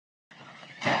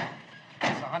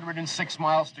106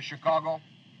 miles to Chicago.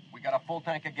 We got a full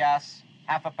tank of gas,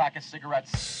 half a pack of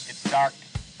cigarettes. It's dark,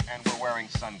 and we're wearing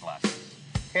sunglasses.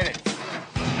 Hit it.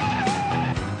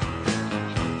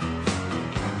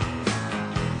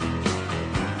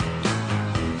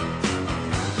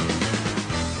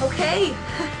 Okay,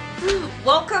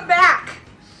 welcome back.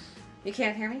 You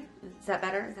can't hear me? Is that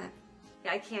better? Is that?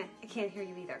 Yeah, I can't hear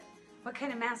you either. What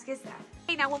kind of mask is that?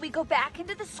 Hey, now when we go back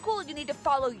into the school, you need to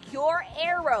follow your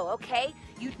arrow, okay?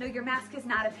 You know your mask is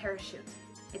not a parachute.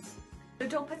 So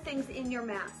don't put things in your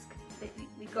mask.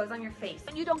 It goes on your face.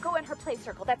 And you don't go in her play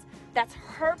circle. That's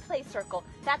her play circle.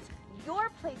 That's your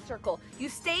play circle. You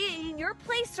stay in your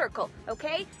play circle,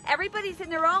 okay? Everybody's in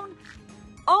their own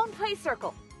play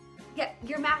circle. Yeah,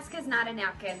 your mask is not a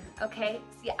napkin, okay?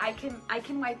 Yeah, I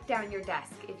can wipe down your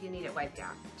desk if you need it wiped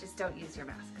down. Just don't use your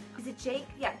mask. Is it Jake?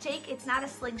 Yeah, Jake, it's not a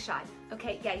slingshot.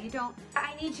 Okay, yeah, you don't.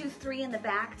 I need you three in the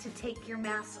back to take your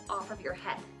masks off of your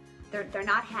head. They're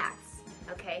not hats,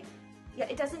 okay? Yeah,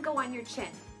 it doesn't go on your chin.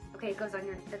 Okay, it goes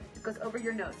over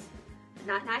your nose.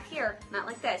 Not here, not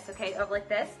like this, okay? Over like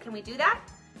this. Can we do that?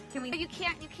 Can we? You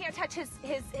can't touch his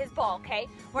ball, okay?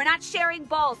 We're not sharing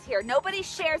balls here. Nobody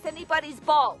shares anybody's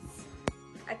balls.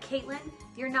 Caitlin,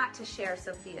 you're not to share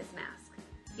Sophia's mask.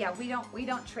 Yeah, we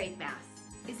don't trade masks.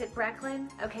 Is it Brecklin?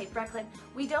 Okay, Brecklin,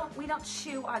 we don't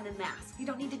chew on the mask. You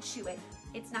don't need to chew it.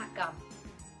 It's not gum.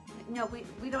 No,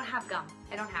 we don't have gum.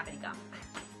 I don't have any gum.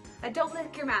 Don't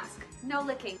lick your mask. No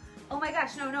licking. Oh my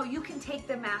gosh, no, you can take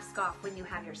the mask off when you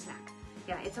have your snack.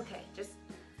 Yeah, it's okay. Just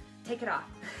take it off.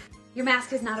 Your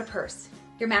mask is not a purse.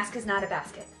 Your mask is not a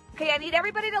basket. Okay, I need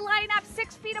everybody to line up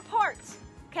 6 feet apart,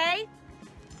 okay?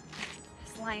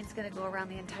 This line's gonna go around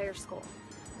the entire school.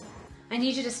 I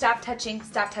need you to stop touching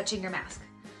your mask.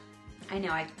 I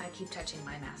know, I keep touching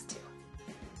my mask too.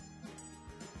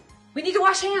 We need to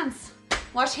wash hands.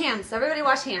 Wash hands, everybody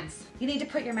wash hands. You need to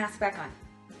put your mask back on.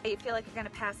 You feel like you're gonna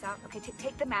pass out? Okay,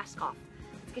 take the mask off.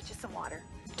 Let's get you some water.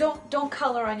 Don't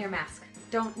color on your mask.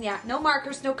 No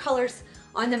markers, no colors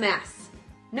on the mask.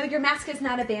 No, your mask is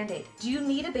not a Band-Aid. Do you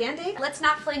need a Band-Aid? Let's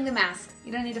not fling the mask.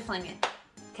 You don't need to fling it,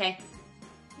 okay?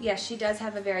 Yes, she does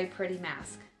have a very pretty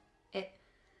mask.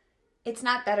 It's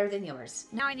not better than yours.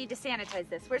 Now I need to sanitize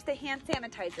this. Where's the hand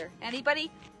sanitizer?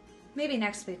 Anybody? Maybe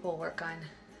next week we'll work on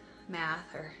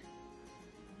math or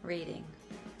reading,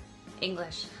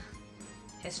 English,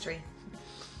 history,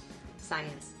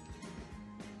 science.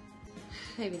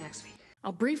 Maybe next week.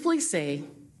 I'll briefly say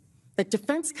that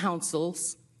defense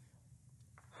counsels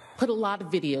put a lot of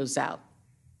videos out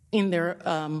in their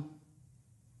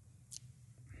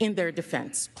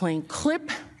defense, playing clip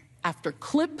after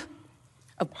clip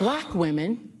of Black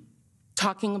women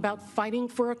talking about fighting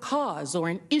for a cause or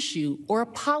an issue or a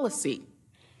policy.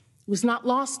 It was not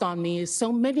lost on me as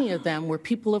so many of them were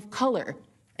people of color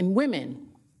and women,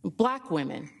 Black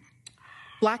women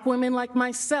like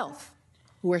myself,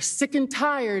 who are sick and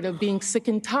tired of being sick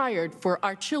and tired for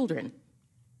our children,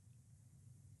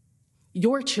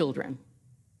 your children,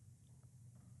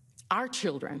 our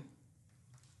children.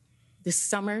 This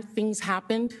summer, things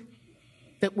happened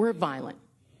that were violent,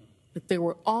 but there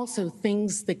were also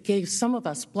things that gave some of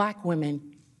us Black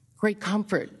women great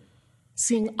comfort.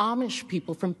 Seeing Amish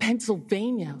people from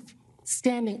Pennsylvania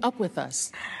standing up with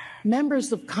us,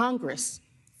 members of Congress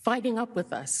fighting up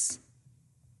with us.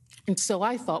 And so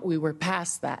I thought we were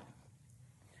past that.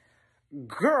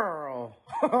 Girl.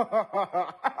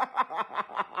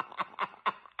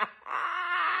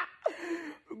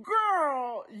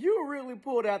 Girl, you really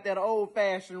pulled out that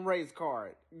old-fashioned race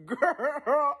card.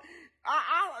 Girl,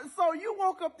 so you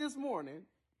woke up this morning,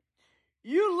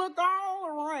 you looked all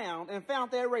around and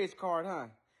found that race card, huh?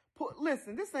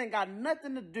 Listen, this ain't got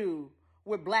nothing to do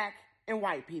with Black and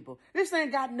white people. This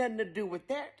ain't got nothing to do with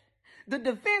that. The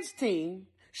defense team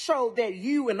showed that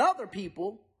you and other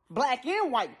people, Black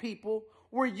and white people,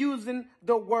 were using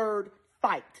the word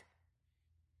fight.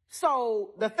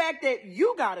 So the fact that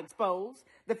you got exposed,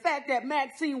 the fact that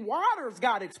Maxine Waters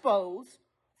got exposed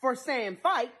for saying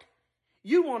fight,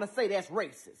 you want to say that's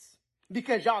racist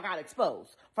because y'all got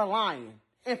exposed for lying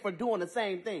and for doing the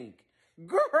same thing.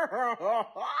 Girl,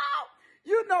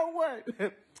 you know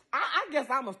what? I guess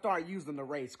I'm going to start using the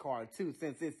race card too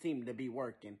since it seemed to be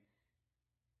working.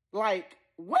 Like,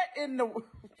 what in the...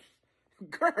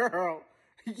 Girl,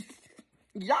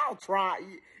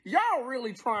 y'all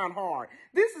really trying hard.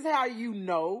 This is how you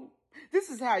know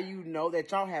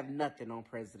that y'all have nothing on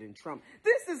President Trump.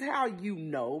 This is how you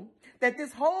know that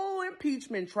this whole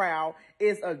impeachment trial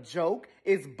is a joke,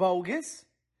 it's bogus,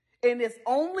 and it's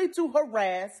only to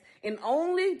harass and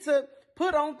only to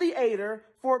put on theater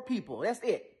for people. That's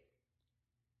it.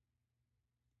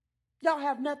 Y'all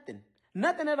have nothing.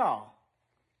 Nothing at all.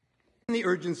 In the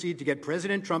urgency to get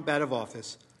President Trump out of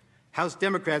office, House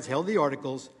Democrats held the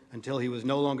articles until he was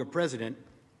no longer president,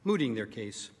 mooting their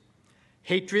case.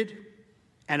 Hatred,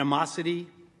 animosity,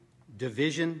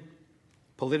 division,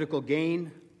 political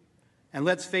gain, and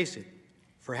let's face it,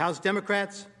 for House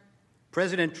Democrats,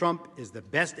 President Trump is the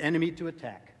best enemy to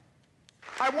attack.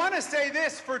 I want to say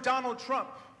this for Donald Trump,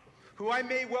 who I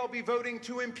may well be voting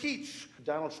to impeach.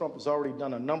 Donald Trump has already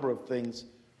done a number of things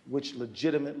which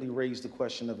legitimately raise the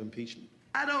question of impeachment.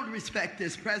 I don't respect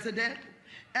this president,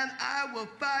 and I will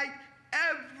fight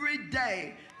every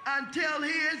day until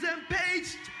he is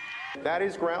impeached. That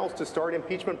is grounds to start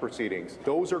impeachment proceedings.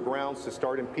 Those are grounds to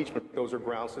start impeachment. Those are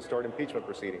grounds to start impeachment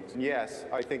proceedings. Yes,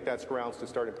 I think that's grounds to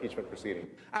start impeachment proceedings.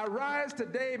 I rise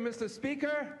today, Mr.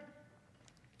 Speaker,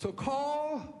 to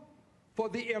call for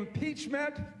the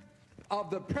impeachment of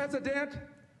the President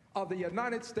of the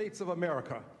United States of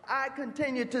America. I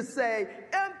continue to say,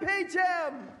 impeach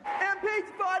him! Impeach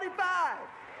 45!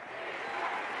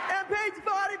 Impeach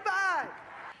 45!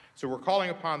 So we're calling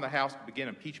upon the House to begin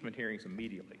impeachment hearings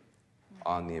immediately.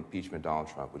 On the impeachment of Donald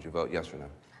Trump, would you vote yes or no?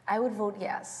 I would vote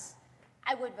yes.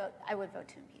 I would vote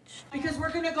to impeach. Because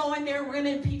we're going to go in there, we're going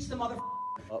to impeach the mother.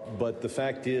 But the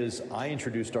fact is, I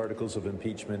introduced articles of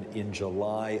impeachment in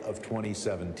July of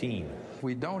 2017. If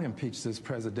we don't impeach this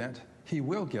president, he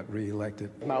will get reelected.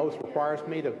 My oath requires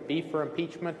me to be for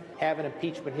impeachment, have an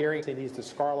impeachment hearing. He needs the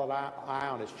scarlet eye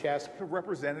on his chest. The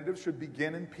representatives should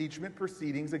begin impeachment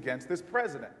proceedings against this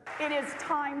president. It is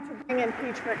time to bring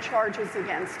impeachment charges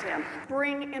against him.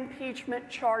 Bring impeachment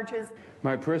charges.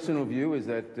 My personal view is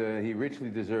that he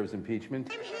richly deserves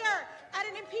impeachment. I'm here at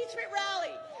an impeachment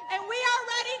rally, and we are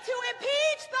ready to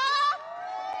impeach the...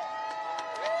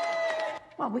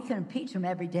 Well, we can impeach him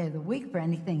every day of the week for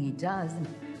anything he does.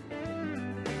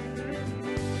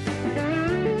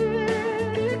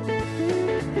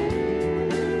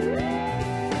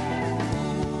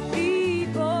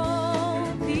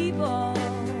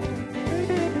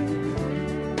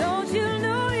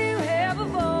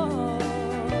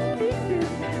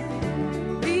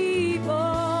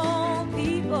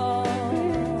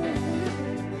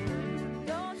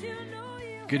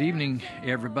 Good evening,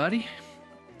 everybody.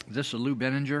 This is Lou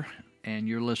Benninger, and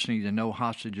you're listening to No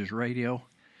Hostages Radio.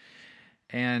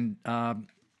 And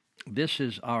this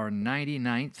is our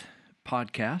 99th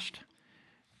podcast,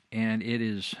 and it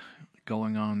is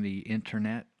going on the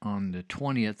internet on the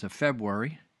 20th of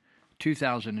February,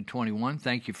 2021.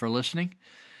 Thank you for listening.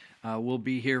 We'll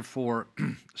be here for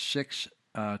 6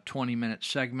 20-minute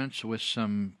segments with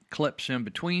some clips in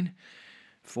between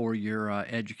for your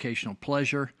educational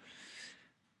pleasure.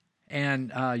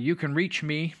 And you can reach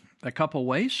me a couple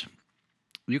ways.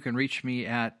 You can reach me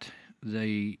at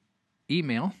the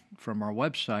email from our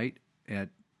website at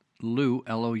Lou,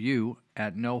 L-O-U,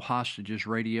 at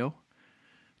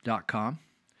nohostagesradio.com.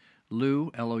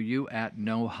 Lou, L-O-U, at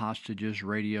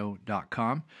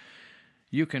nohostagesradio.com.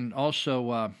 You can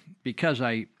also, because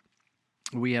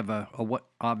we have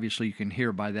obviously you can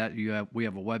hear by that, we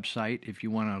have a website. If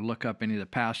you want to look up any of the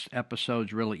past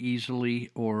episodes really easily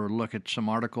or look at some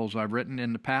articles I've written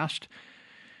in the past,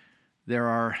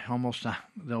 there'll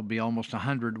be almost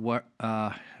 100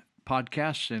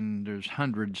 podcasts, and there's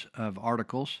hundreds of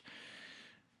articles.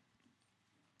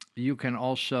 You can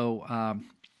also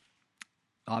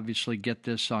obviously get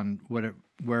this on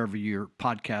wherever your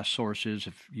podcast source is.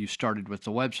 If you started with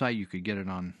the website, you could get it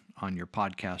on your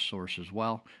podcast source as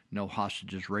well. No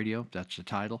Hostages Radio, that's the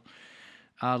title.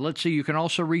 Let's see, you can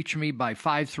also reach me by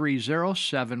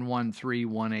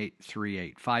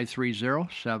 530-713-1838.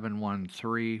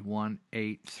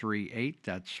 530-713-1838.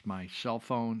 That's my cell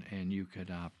phone, and you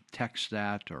could text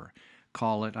that or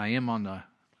call it. I am on the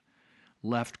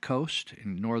left coast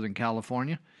in Northern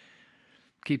California.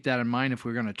 Keep that in mind if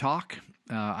we're going to talk.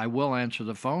 I will answer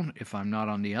the phone if I'm not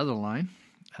on the other line,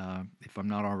 if I'm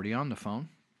not already on the phone.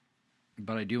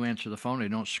 But I do answer the phone. I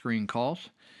don't screen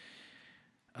calls.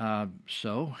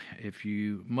 So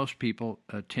most people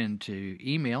tend to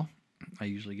email. I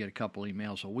usually get a couple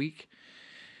emails a week,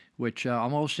 which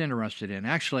I'm most interested in.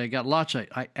 Actually, I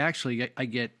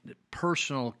get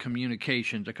personal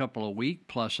communications a couple a week,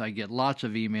 plus I get lots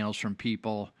of emails from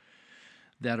people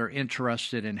that are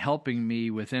interested in helping me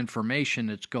with information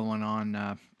that's going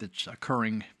on, that's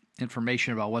occurring,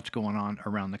 information about what's going on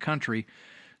around the country.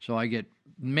 So I get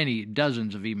many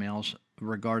dozens of emails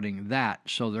regarding that.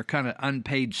 So they're kind of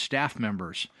unpaid staff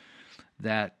members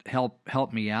that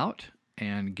help me out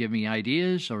and give me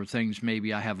ideas or things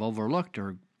maybe I have overlooked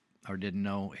or didn't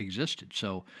know existed.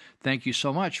 So thank you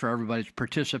so much for everybody that's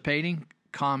participating,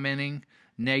 commenting,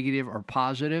 negative or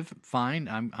positive, fine.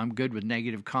 I'm good with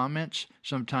negative comments.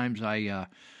 Sometimes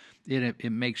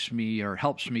it makes me or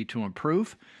helps me to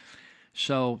improve.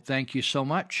 So thank you so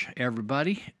much,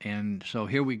 everybody. And so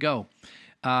here we go.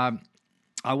 I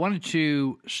wanted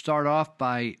to start off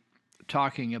by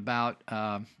talking about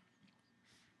a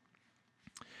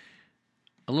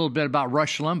little bit about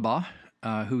Rush Limbaugh,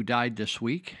 who died this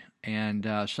week. And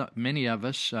many of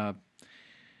us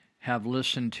have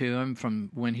listened to him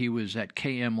from when he was at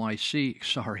KFBK.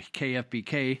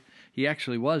 He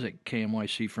actually was at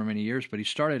KMYC for many years, but he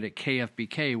started at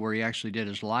KFBK, where he actually did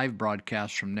his live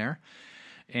broadcast from there.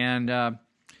 And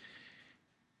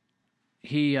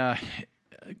he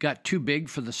got too big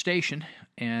for the station,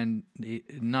 and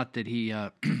not that he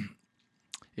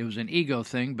it was an ego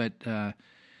thing, but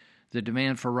the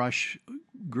demand for Rush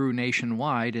grew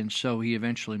nationwide, and so he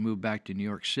eventually moved back to New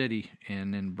York City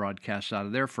and then broadcast out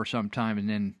of there for some time. And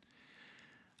then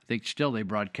I think still they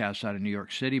broadcast out of New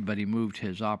York City, but he moved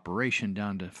his operation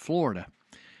down to Florida,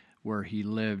 where he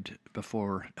lived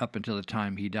up until the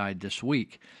time he died this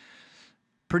week.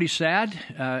 Pretty sad,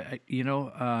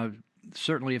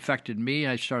 certainly affected me.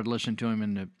 I started listening to him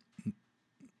in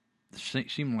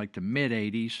seemed like the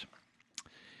mid-'80s,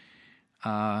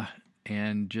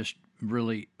 and just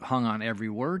really hung on every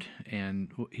word,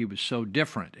 and he was so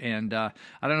different. And I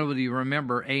don't know whether you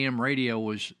remember, AM radio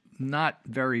was not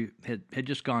had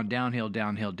just gone downhill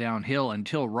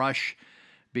until Rush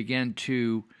began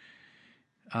to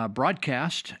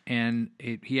broadcast, and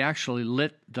he actually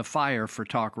lit the fire for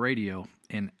talk radio.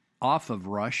 And off of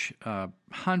Rush,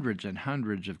 hundreds and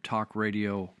hundreds of talk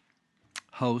radio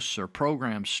hosts or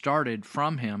programs started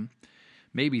from him,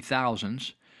 maybe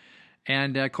thousands.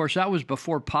 And, of course, that was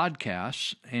before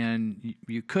podcasts, and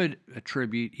you could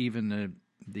attribute even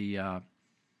the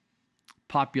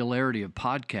popularity of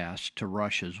podcasts to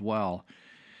Rush as well.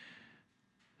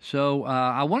 So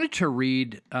I wanted to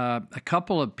read a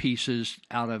couple of pieces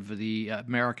out of the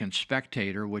American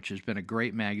Spectator, which has been a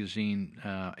great magazine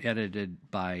edited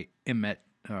by Emmett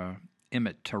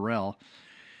Terrell.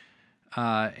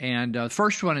 And the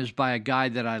first one is by a guy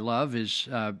that I love, is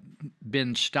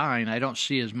Ben Stein. I don't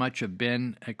see as much of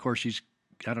Ben. Of course,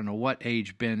 I don't know what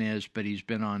age Ben is, but he's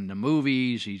been on the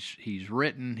movies, he's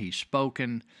written, he's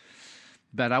spoken.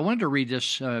 But I wanted to read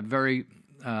this very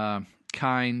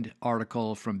kind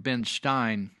article from Ben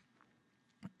Stein,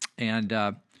 and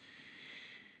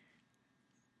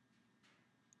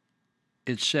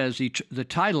it says, the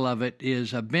title of it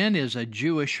is, Ben is a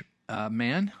Jewish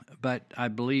man, but I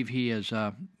believe he has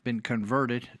been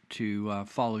converted to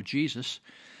follow Jesus.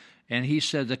 And he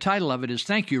said, the title of it is,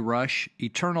 Thank You, Rush,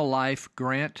 Eternal Life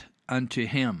Grant Unto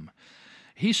Him.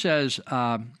 He says,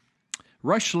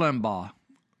 Rush Limbaugh,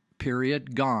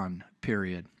 period, gone,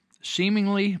 period.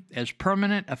 Seemingly as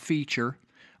permanent a feature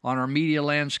on our media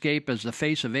landscape as the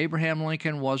face of Abraham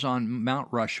Lincoln was on Mount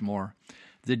Rushmore.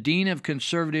 The dean of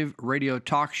conservative radio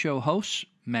talk show hosts,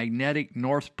 magnetic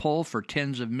North Pole for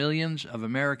tens of millions of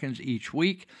Americans each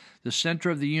week, the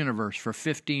center of the universe for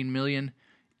 15 million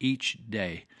each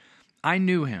day. I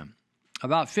knew him.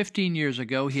 About 15 years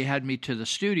ago, he had me to the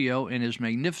studio in his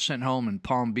magnificent home in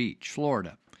Palm Beach,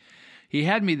 Florida. He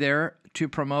had me there to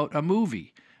promote a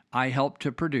movie I helped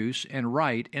to produce and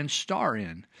write and star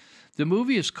in. The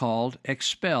movie is called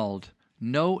Expelled,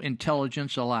 No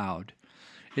Intelligence Allowed.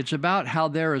 It's about how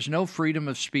there is no freedom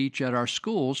of speech at our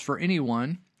schools for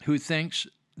anyone who thinks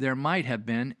there might have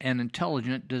been an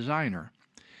intelligent designer.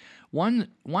 One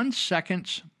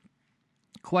second's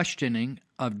questioning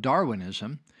of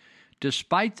Darwinism,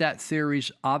 despite that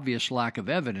theory's obvious lack of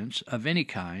evidence of any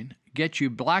kind, gets you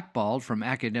blackballed from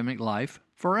academic life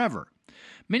forever.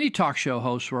 Many talk show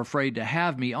hosts were afraid to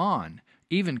have me on,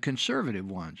 even conservative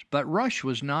ones, but Rush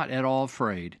was not at all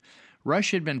afraid.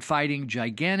 Rush had been fighting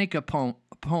gigantic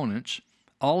opponents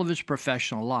all of his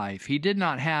professional life. He did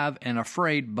not have an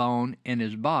afraid bone in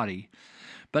his body,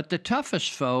 but the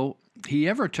toughest foe he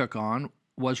ever took on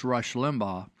was Rush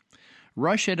Limbaugh.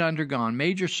 Rush had undergone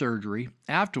major surgery.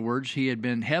 Afterwards, he had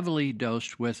been heavily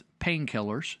dosed with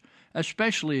painkillers,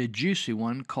 especially a juicy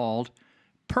one called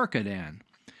Percodan.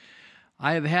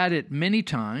 I have had it many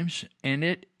times,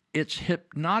 and it's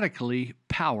hypnotically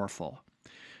powerful.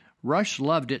 Rush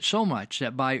loved it so much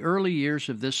that by early years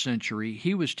of this century,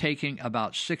 he was taking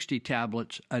about 60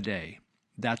 tablets a day.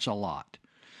 That's a lot.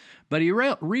 But he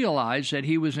realized that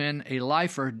he was in a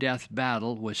life-or-death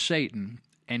battle with Satan,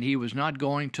 and he was not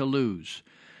going to lose.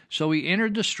 So he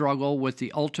entered the struggle with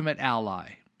the ultimate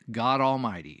ally, God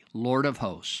Almighty, Lord of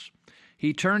hosts.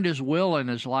 He turned his will and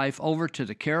his life over to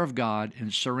the care of God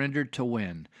and surrendered to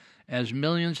win, as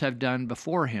millions have done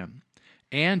before him.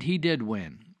 And he did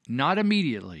win. Not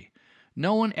immediately.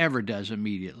 No one ever does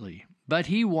immediately. But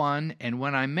he won, and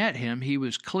when I met him, he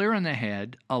was clear in the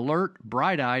head, alert,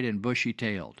 bright-eyed, and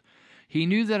bushy-tailed. He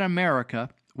knew that America,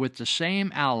 with the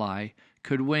same ally,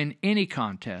 could win any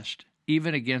contest,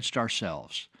 even against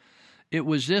ourselves. It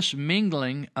was this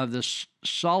mingling of the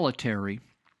solitary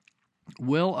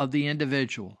will of the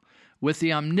individual with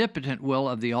the omnipotent will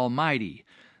of the Almighty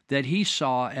that he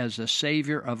saw as the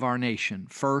Savior of our nation,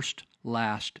 first,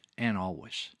 last, and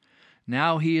always.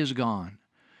 Now he is gone,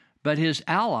 but his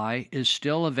ally is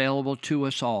still available to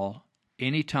us all,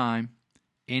 anytime,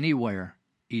 anywhere,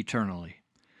 eternally.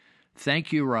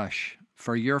 Thank you, Rush,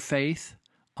 for your faith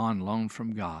on loan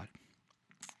from God.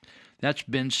 That's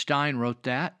Ben Stein wrote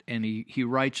that, and he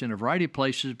writes in a variety of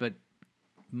places, but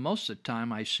most of the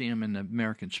time I see him in the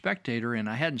American Spectator, and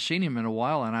I hadn't seen him in a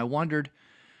while, and I wondered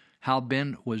how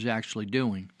Ben was actually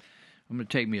doing. I'm going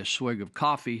to take me a swig of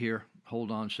coffee here.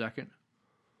 Hold on a second.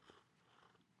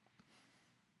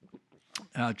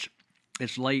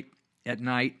 It's late at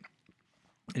night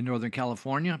in Northern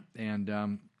California, and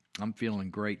I'm feeling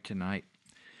great tonight.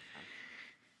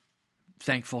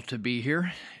 Thankful to be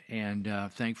here, and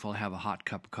thankful to have a hot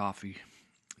cup of coffee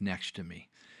next to me.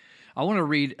 I want to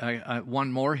read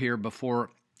one more here before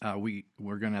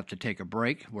we're going to have to take a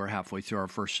break. We're halfway through our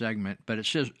first segment, but it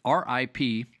says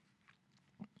R.I.P.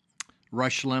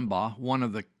 Rush Limbaugh,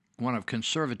 one of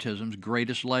conservatism's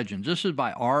greatest legends. This is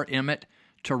by R. Emmett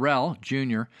Terrell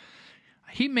Jr.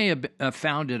 He may have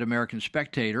founded American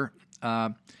Spectator,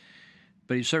 but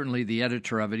he's certainly the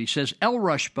editor of it. He says, L.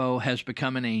 Rushbo has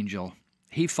become an angel.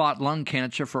 He fought lung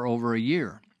cancer for over a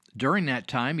year. During that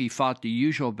time, he fought the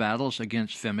usual battles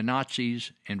against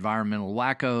feminazis, environmental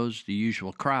wackos, the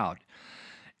usual crowd.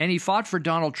 And he fought for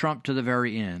Donald Trump to the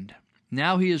very end.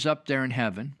 Now he is up there in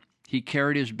heaven. He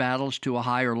carried his battles to a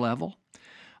higher level.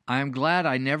 I am glad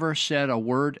I never said a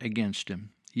word against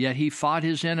him. Yet he fought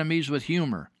his enemies with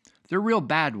humor. The real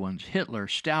bad ones, Hitler,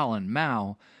 Stalin,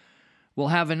 Mao, will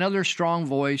have another strong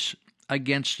voice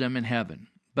against them in heaven.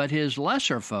 But his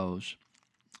lesser foes,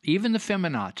 even the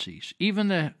feminazis, even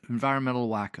the environmental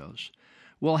wackos,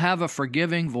 will have a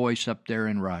forgiving voice up there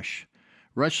in Rush.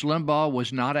 Rush Limbaugh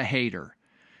was not a hater.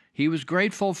 He was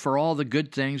grateful for all the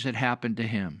good things that happened to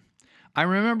him. I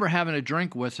remember having a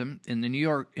drink with him in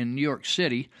New York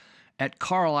City at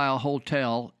Carlisle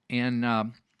Hotel in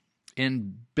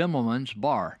Bimmelman's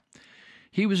bar.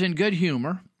 He was in good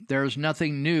humor. There's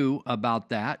nothing new about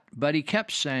that, but he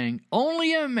kept saying,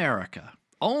 only in America,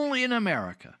 only in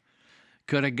America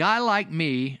could a guy like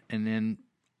me, and then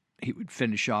he would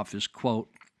finish off his quote.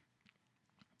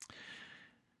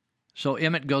 So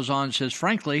Emmett goes on and says,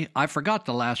 frankly, I forgot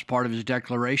the last part of his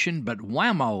declaration, but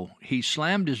whammo, he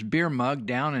slammed his beer mug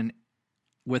down and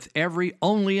with every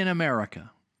only in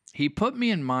America. He put me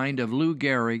in mind of Lou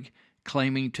Gehrig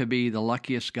claiming to be the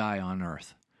luckiest guy on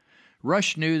earth.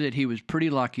 Rush knew that he was pretty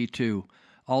lucky too,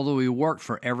 although he worked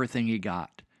for everything he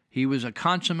got. He was a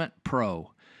consummate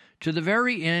pro. To the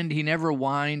very end, he never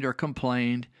whined or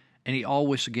complained, and he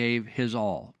always gave his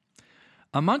all.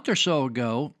 A month or so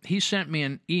ago, he sent me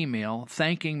an email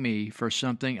thanking me for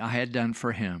something I had done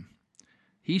for him.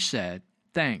 He said,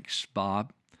 thanks,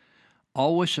 Bob.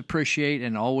 Always appreciate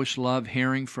and always love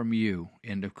hearing from you,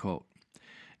 end of quote.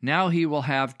 Now he will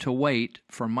have to wait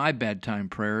for my bedtime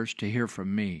prayers to hear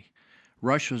from me.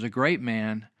 Rush was a great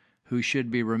man who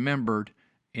should be remembered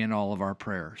in all of our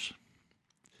prayers.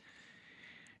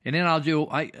 And then I'll do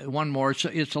one more.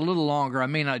 It's a little longer. I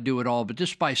may not do it all, but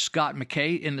this by Scott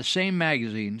McKay. In the same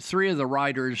magazine, 3 of the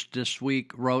writers this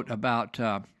week wrote about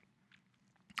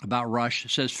Rush.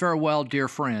 It says, farewell, dear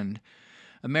friend.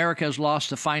 America has lost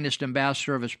the finest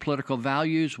ambassador of its political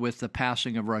values with the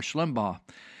passing of Rush Limbaugh.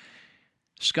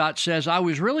 Scott says, I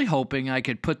was really hoping I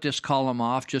could put this column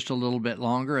off just a little bit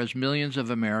longer, as millions of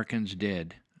Americans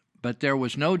did. But there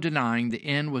was no denying the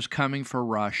end was coming for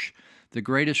Rush, the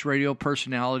greatest radio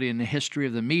personality in the history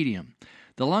of the medium.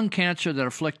 The lung cancer that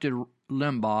afflicted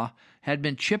Limbaugh had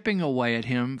been chipping away at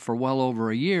him for well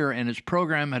over a year, and his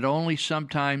program had only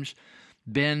sometimes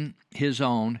been his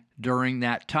own during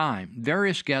that time.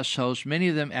 Various guest hosts, many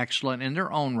of them excellent in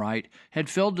their own right, had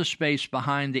filled the space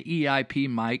behind the EIP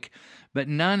mic, but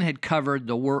none had covered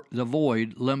the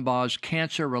void Limbaugh's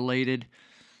cancer-related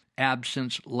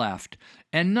absence left,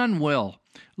 and none will.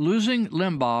 Losing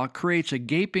Limbaugh creates a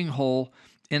gaping hole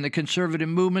in the conservative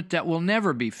movement that will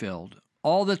never be filled.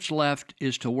 All that's left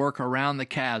is to work around the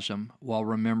chasm while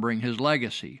remembering his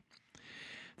legacy.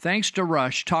 Thanks to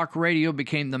Rush, talk radio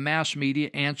became the mass media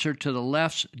answer to the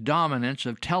left's dominance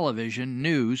of television,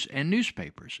 news, and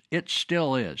newspapers. It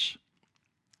still is.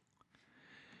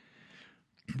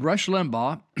 Rush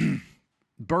Limbaugh,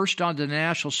 burst onto the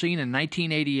national scene in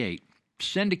 1988,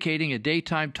 syndicating a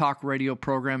daytime talk radio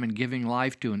program and giving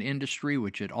life to an industry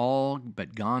which had all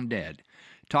but gone dead.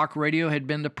 Talk radio had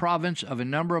been the province of a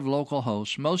number of local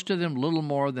hosts, most of them little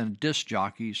more than disc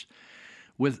jockeys,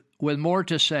 with more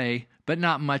to say, but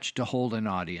not much to hold an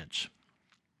audience.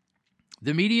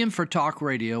 The medium for talk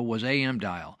radio was AM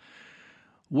dial,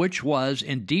 which was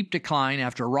in deep decline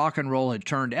after rock and roll had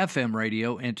turned FM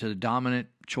radio into the dominant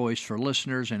choice for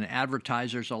listeners and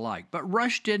advertisers alike. But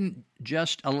Rush didn't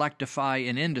just electrify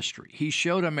an industry. He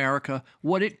showed America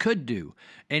what it could do,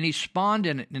 and he spawned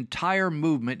an entire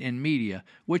movement in media,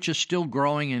 which is still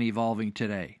growing and evolving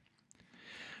today.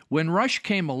 When Rush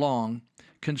came along,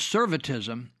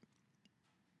 conservatism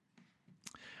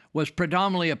was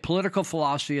predominantly a political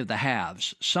philosophy of the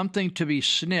haves, something to be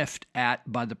sniffed at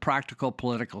by the practical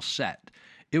political set.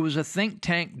 It was a think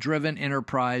tank-driven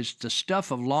enterprise, the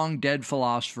stuff of long-dead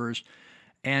philosophers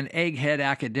and egghead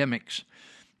academics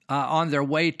on their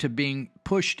way to being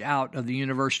pushed out of the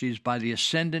universities by the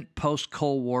ascendant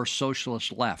post-Cold War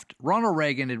socialist left. Ronald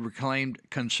Reagan had reclaimed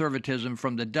conservatism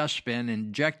from the dustbin and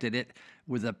injected it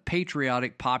with a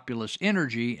patriotic populist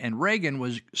energy, and Reagan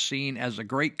was seen as a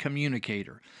great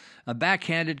communicator, a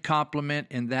backhanded compliment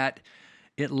in that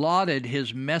it lauded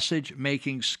his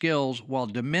message-making skills while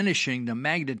diminishing the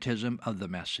magnetism of the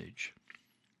message.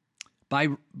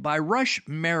 Rush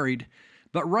married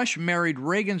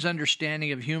Reagan's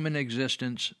understanding of human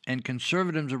existence and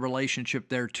conservatism's relationship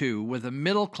thereto with a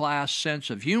middle-class sense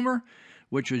of humor,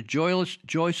 which was joyously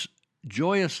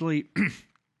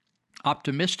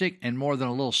optimistic and more than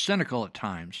a little cynical at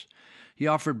times. He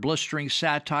offered blistering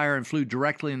satire and flew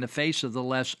directly in the face of the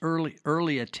less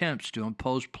early attempts to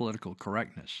impose political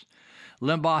correctness.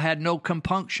 Limbaugh had no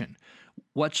compunction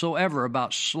whatsoever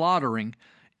about slaughtering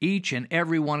each and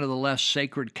every one of the less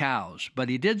sacred cows, but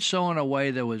he did so in a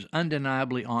way that was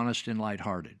undeniably honest and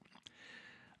lighthearted.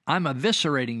 "I'm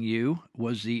eviscerating you,"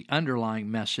 was the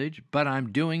underlying message, "but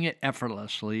I'm doing it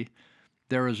effortlessly.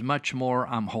 There is much more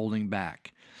I'm holding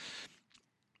back."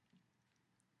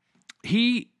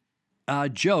 He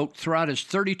joked throughout his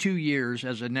 32 years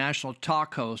as a national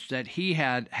talk host that he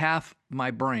had half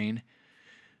my brain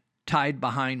tied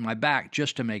behind my back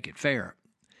just to make it fair.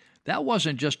 That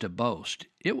wasn't just a boast.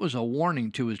 It was a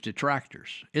warning to his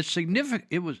detractors. It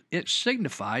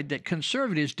signified that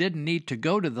conservatives didn't need to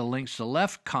go to the lengths the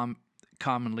left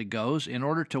commonly goes in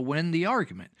order to win the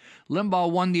argument. Limbaugh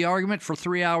won the argument for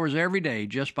 3 hours every day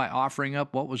just by offering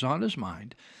up what was on his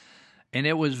mind. And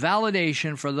it was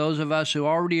validation for those of us who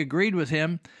already agreed with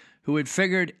him, who had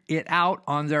figured it out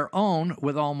on their own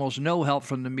with almost no help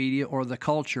from the media or the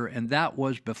culture, and that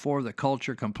was before the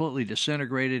culture completely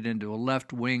disintegrated into a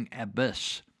left-wing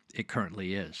abyss it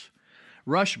currently is.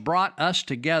 Rush brought us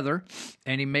together,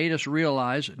 and he made us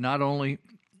realize not only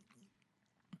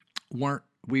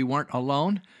we weren't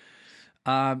alone,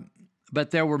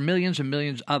 but there were millions and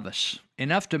millions of us,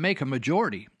 enough to make a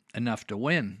majority, enough to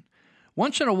win.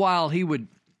 Once in a while, he would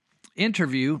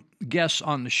interview guests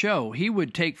on the show. He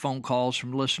would take phone calls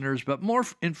from listeners, but more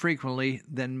infrequently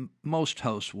than most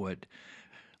hosts would.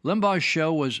 Limbaugh's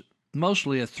show was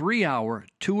mostly a 3-hour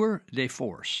tour de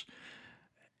force,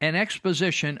 an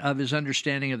exposition of his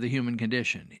understanding of the human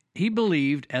condition. He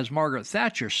believed, as Margaret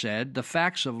Thatcher said, the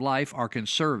facts of life are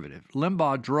conservative.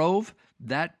 Limbaugh drove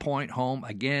that point home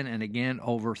again and again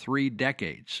over 3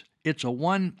 decades. It's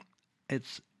one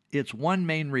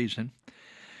main reason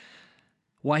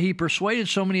why he persuaded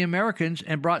so many Americans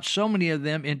and brought so many of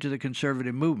them into the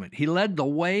conservative movement. He led the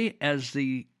way as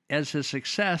his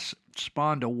success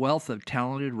spawned a wealth of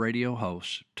talented radio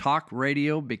hosts. Talk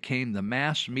radio became the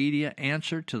mass media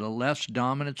answer to the left's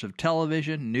dominance of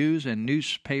television, news, and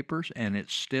newspapers, and it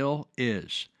still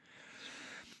is.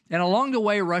 And along the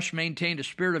way, Rush maintained a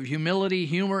spirit of humility,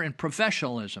 humor, and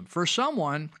professionalism. For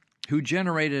someone who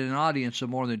generated an audience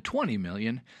of more than 20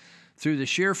 million, through the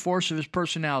sheer force of his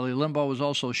personality, Limbaugh was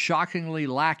also shockingly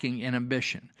lacking in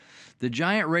ambition. The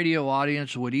giant radio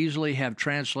audience would easily have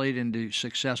translated into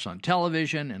success on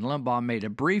television, and Limbaugh made a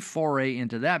brief foray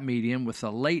into that medium with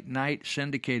a late-night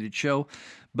syndicated show,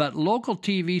 but local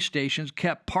TV stations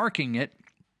kept parking it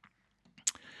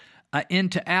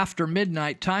into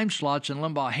after-midnight time slots, and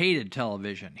Limbaugh hated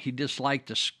television. He disliked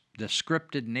the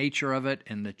scripted nature of it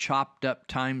and the chopped-up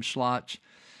time slots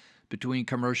between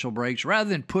commercial breaks. Rather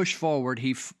than push forward,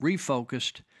 he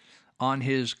refocused on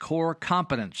his core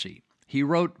competency. He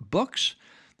wrote books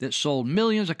that sold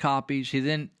millions of copies.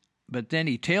 But then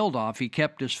he tailed off. He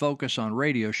kept his focus on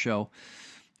radio show.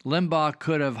 Limbaugh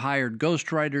could have hired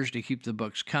ghostwriters to keep the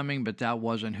books coming, but that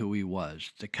wasn't who he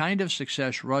was. The kind of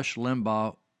success Rush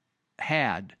Limbaugh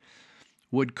had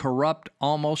would corrupt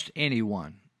almost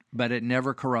anyone, but it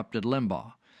never corrupted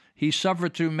Limbaugh. He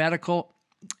suffered through medical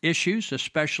issues,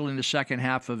 especially in the second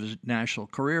half of his national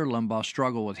career. Limbaugh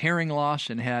struggled with hearing loss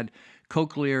and had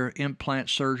cochlear implant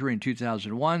surgery in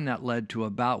 2001 that led to a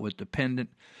bout with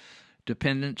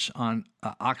dependence on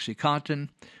OxyContin,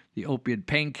 the opiate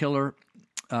painkiller,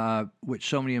 which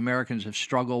so many Americans have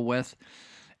struggled with.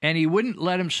 And he wouldn't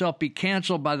let himself be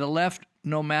canceled by the left,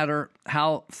 no matter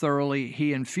how thoroughly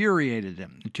he infuriated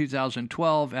them. In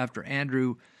 2012, after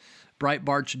Andrew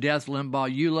Breitbart's death,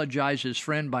 Limbaugh eulogized his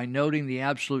friend by noting the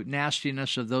absolute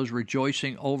nastiness of those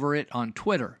rejoicing over it on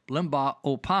Twitter. Limbaugh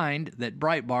opined that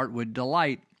Breitbart would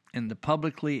delight in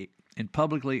publicly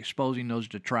exposing those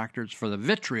detractors for the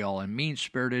vitriol and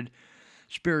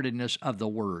mean-spiritedness of the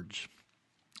words.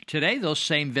 Today, those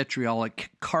same vitriolic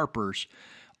carpers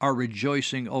are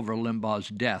rejoicing over Limbaugh's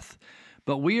death,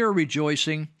 but we are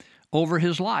rejoicing over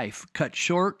his life, cut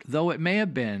short though it may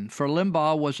have been, for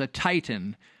Limbaugh was a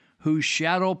titan whose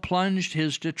shadow plunged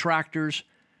his detractors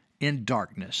in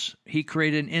darkness. He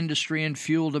created an industry and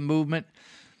fueled a movement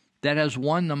that has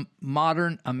won the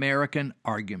modern American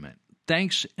argument.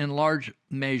 Thanks in large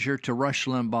measure to Rush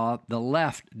Limbaugh, the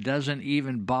left doesn't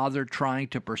even bother trying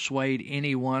to persuade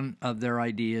anyone of their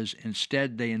ideas.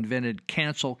 Instead, they invented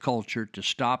cancel culture to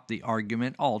stop the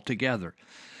argument altogether.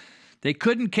 They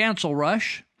couldn't cancel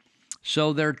Rush,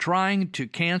 so they're trying to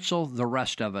cancel the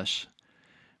rest of us.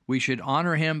 We should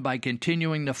honor him by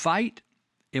continuing the fight.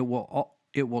 It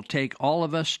will take all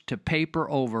of us to paper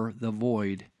over the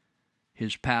void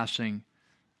his passing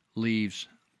leaves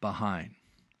behind.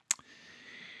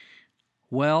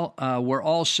 Well, we're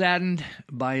all saddened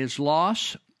by his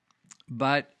loss,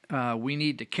 but we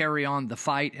need to carry on the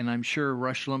fight, and I'm sure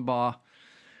Rush Limbaugh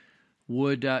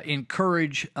would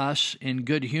encourage us in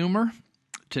good humor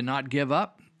to not give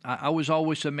up. I was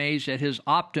always amazed at his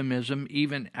optimism,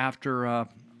 even after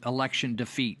election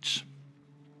defeats,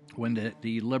 when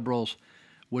the liberals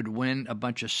would win a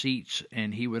bunch of seats,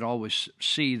 and he would always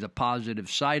see the positive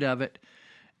side of it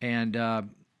and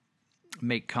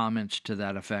make comments to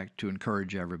that effect to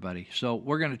encourage everybody. So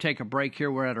we're going to take a break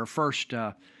here. We're at our first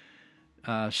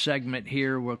segment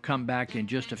here. We'll come back in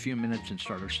just a few minutes and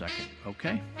start our second.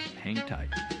 Okay? Hang tight.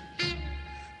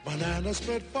 Banana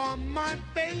split for my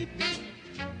baby,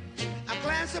 a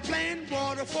glass of plain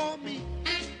water for me.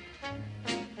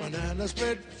 Banana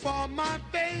split for my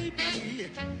baby,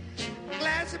 a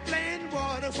glass of plain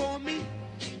water for me.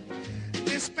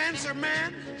 Dispenser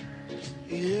man,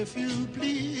 if you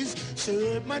please,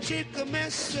 serve my chick a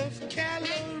mess of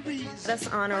calories. Let us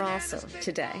honor also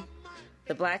today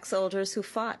the black soldiers who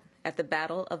fought at the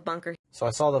Battle of Bunker Hill. So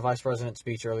I saw the Vice President's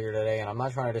speech earlier today, and I'm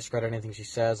not trying to discredit anything she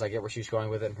says. I get where she's going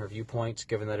with it and her viewpoints,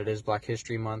 given that it is Black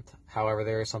History Month. However,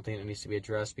 there is something that needs to be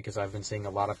addressed, because I've been seeing a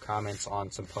lot of comments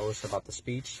on some posts about the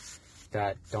speech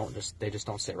that they just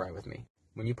don't sit right with me.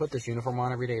 When you put this uniform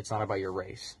on every day, it's not about your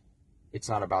race. It's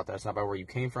not about that. It's not about where you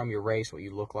came from, your race, what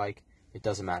you look like. It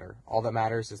doesn't matter. All that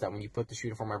matters is that when you put this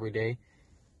uniform every day,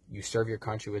 you serve your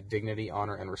country with dignity,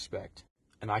 honor, and respect.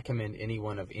 And I commend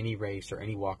anyone of any race or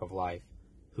any walk of life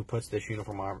who puts this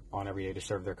uniform on every day to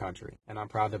serve their country. And I'm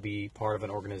proud to be part of an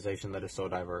organization that is so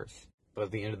diverse. But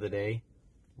at the end of the day,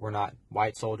 we're not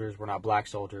white soldiers, we're not black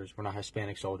soldiers, we're not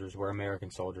Hispanic soldiers, we're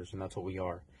American soldiers, and that's what we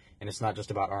are. And it's not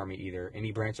just about Army either.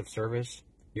 Any branch of service,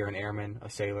 you're an airman, a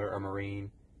sailor, a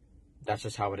Marine, that's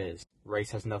just how it is.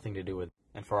 Race has nothing to do with it.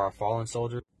 And for our fallen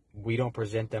soldiers, we don't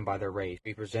present them by their race.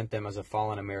 We present them as a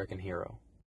fallen American hero.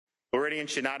 Floridians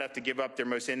should not have to give up their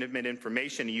most intimate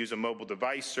information to use a mobile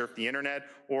device, surf the internet,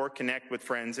 or connect with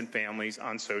friends and families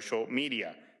on social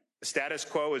media. The status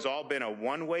quo has all been a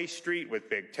one-way street with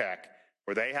big tech,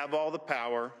 where they have all the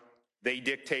power, they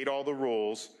dictate all the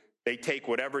rules, they take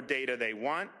whatever data they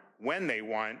want, when they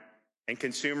want, and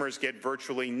consumers get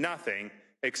virtually nothing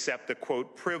except the,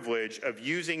 quote, privilege of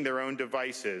using their own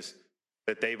devices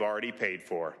that they've already paid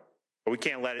for. But we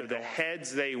can't let it. The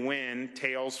heads they win,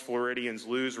 tails Floridians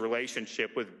lose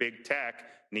relationship with big tech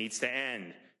needs to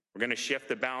end. We're going to shift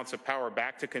the balance of power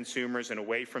back to consumers and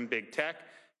away from big tech,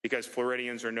 because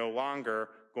Floridians are no longer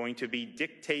going to be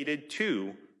dictated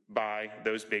to by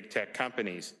those big tech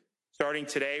companies. Starting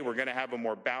today, we're going to have a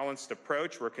more balanced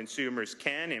approach where consumers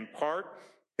can, in part,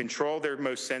 control their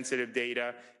most sensitive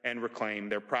data and reclaim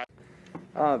their privacy.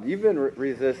 You've been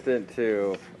resistant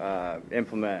to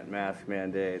implement mask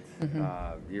mandates.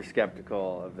 You're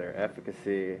skeptical of their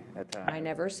efficacy at times. I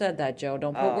never said that, Joe.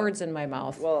 Don't put words in my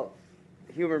mouth. Well,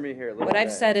 humor me here a little What bit.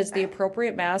 I've said is the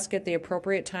appropriate mask at the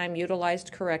appropriate time,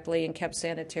 utilized correctly and kept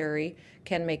sanitary,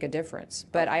 can make a difference.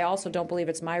 But I also don't believe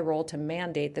it's my role to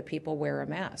mandate that people wear a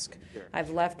mask. I've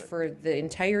left for the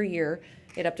entire year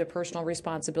it up to personal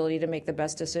responsibility to make the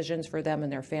best decisions for them and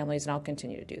their families, and I'll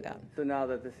continue to do that. So now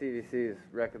that the CDC is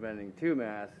recommending 2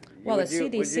 masks, well, the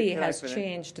CDC has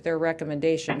changed their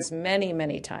recommendations many,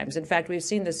 many times. In fact, we've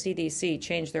seen the CDC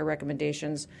change their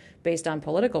recommendations based on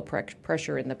political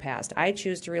pressure in the past. I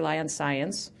choose to rely on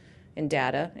science and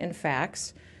data and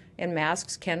facts, and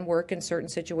masks can work in certain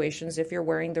situations if you're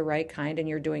wearing the right kind and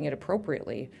you're doing it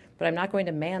appropriately. But I'm not going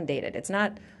to mandate it. It's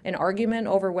not an argument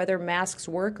over whether masks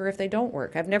work or if they don't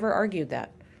work. I've never argued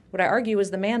that. What I argue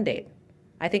is the mandate.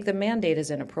 I think the mandate is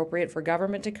inappropriate for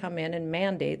government to come in and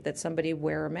mandate that somebody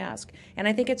wear a mask. And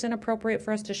I think it's inappropriate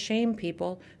for us to shame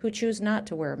people who choose not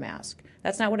to wear a mask.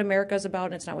 That's not what America is about,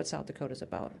 and it's not what South Dakota is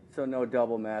about. So no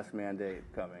double mask mandate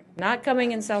coming? Not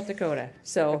coming in South Dakota.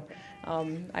 So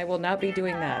I will not be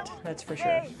doing that, that's for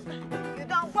sure. You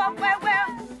don't walk very well.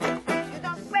 You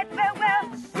don't sweat very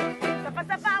well. Sapa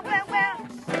very well.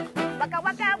 Waka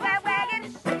waka wagon.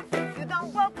 You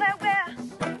don't walk very well.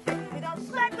 You don't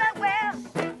sweat very well.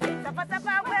 Sapa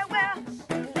very well.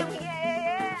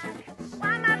 Yeah.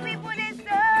 Why my people is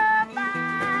so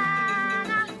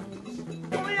fine?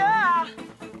 Oh yeah.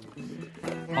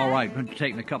 All right, I'm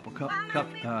taking a couple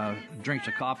drinks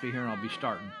of coffee here, and I'll be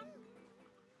starting.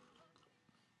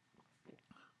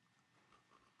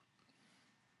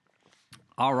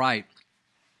 All right.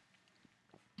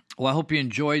 Well, I hope you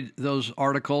enjoyed those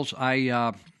articles.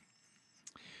 When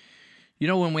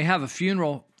we have a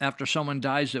funeral after someone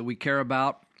dies that we care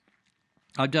about,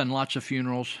 I've done lots of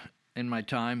funerals in my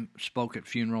time, spoke at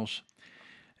funerals,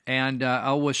 and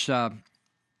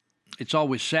it's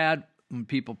always sad when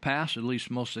people pass, at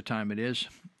least most of the time it is,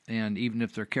 and even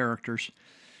if they're characters.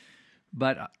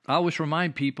 But I always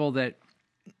remind people that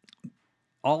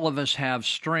all of us have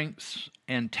strengths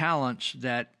and talents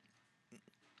that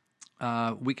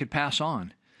we could pass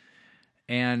on.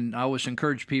 And I always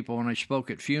encourage people when I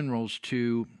spoke at funerals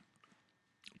to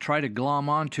try to glom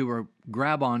onto or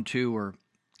grab onto or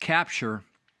capture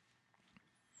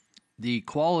the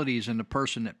qualities in the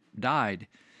person that died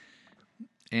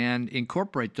and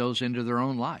incorporate those into their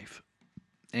own life.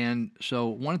 And so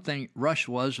one thing Rush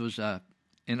was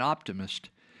an optimist.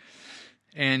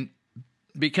 And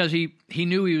because he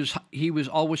knew he was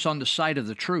always on the side of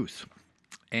the truth.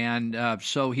 And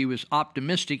so he was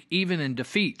optimistic even in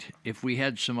defeat. If we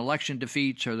had some election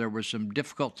defeats or there were some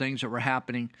difficult things that were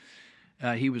happening,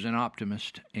 he was an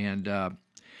optimist. And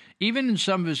even in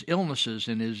some of his illnesses,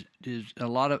 and a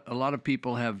lot of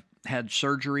people have had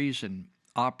surgeries and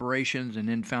operations and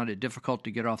then found it difficult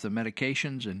to get off the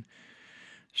medications. And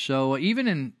so even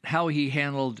in how he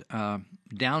handled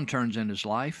downturns in his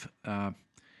life,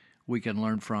 we can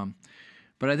learn from.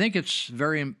 But I think it's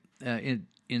very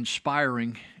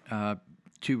inspiring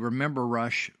to remember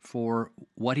Rush for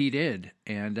what he did.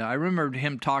 And I remembered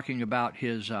him talking about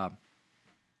his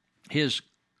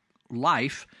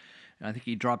life. I think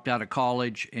he dropped out of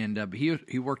college, and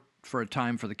he worked for a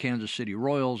time for the Kansas City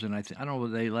Royals, and I don't know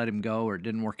whether they let him go or it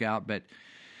didn't work out. But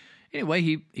anyway,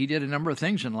 he did a number of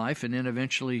things in life, and then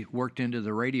eventually worked into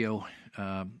the radio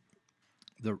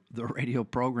the radio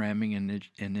programming, and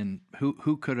then who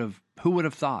would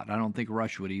have thought? I don't think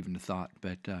Rush would even have thought.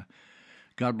 But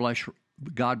God bless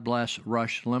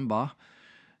Rush Limbaugh,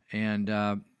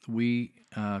 and we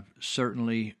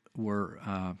certainly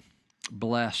were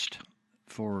blessed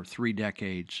for 3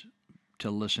 decades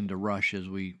to listen to Rush as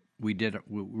we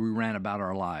ran about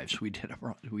our lives. We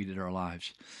did our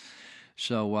lives.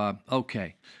 So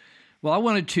okay. Well, I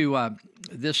wanted to,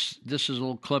 this is a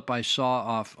little clip I saw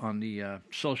off on the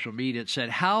social media. It said,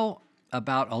 how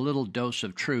about a little dose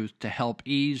of truth to help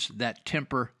ease that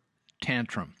temper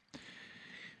tantrum?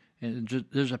 And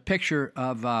there's a picture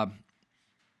of,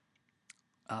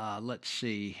 let's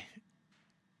see,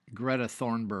 Greta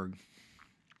Thunberg.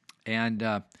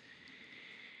 And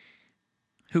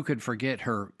who could forget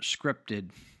her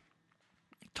scripted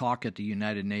talk at the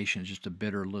United Nations, just a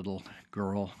bitter little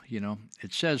girl,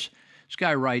 It says, this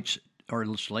guy writes, or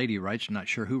this lady writes, I'm not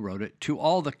sure who wrote it, to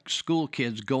all the school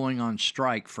kids going on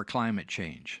strike for climate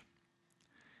change.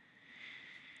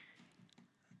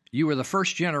 You were the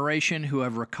first generation who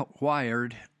have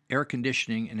required air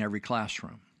conditioning in every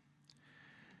classroom.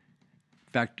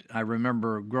 In fact, I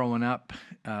remember growing up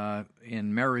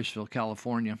in Marysville,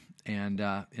 California, and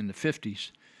in the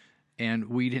 50s, and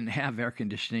we didn't have air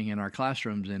conditioning in our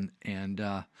classrooms, and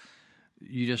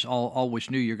you just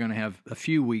always knew you're going to have a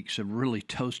few weeks of really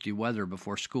toasty weather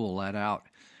before school let out.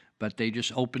 But they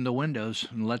just opened the windows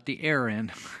and let the air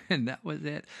in, and that was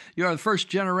it. You're the first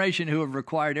generation who have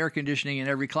required air conditioning in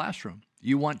every classroom.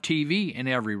 You want TV in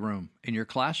every room, and your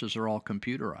classes are all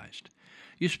computerized.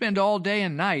 You spend all day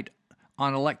and night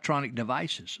on electronic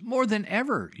devices. More than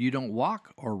ever, you don't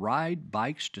walk or ride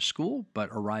bikes to school,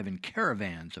 but arrive in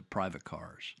caravans of private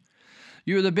cars.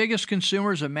 You are the biggest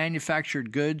consumers of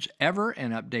manufactured goods ever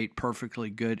and update perfectly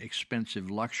good,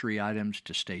 expensive luxury items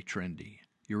to stay trendy.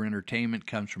 Your entertainment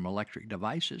comes from electric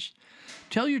devices.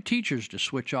 Tell your teachers to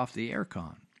switch off the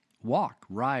aircon. Walk,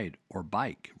 ride, or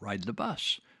bike, ride the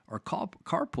bus, or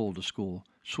carpool to school.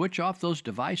 Switch off those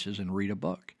devices and read a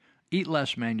book. Eat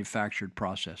less manufactured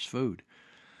processed food.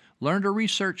 Learn to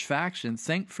research facts and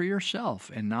think for yourself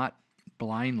and not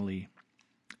blindly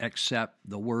accept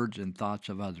the words and thoughts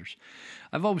of others.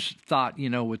 I've always thought,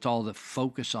 with all the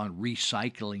focus on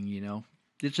recycling,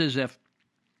 it's as if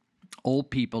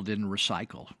old people didn't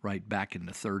recycle right back in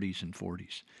the 30s and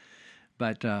 40s.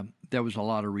 But there was a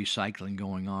lot of recycling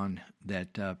going on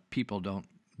that people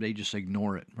they just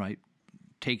ignore it, right?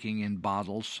 Taking in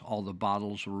bottles, all the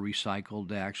bottles were recycled.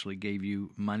 They actually gave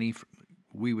you money.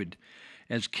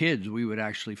 As kids, we would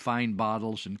actually find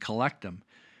bottles and collect them,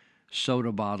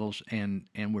 soda bottles, and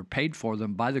were paid for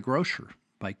them by the grocer,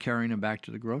 by carrying them back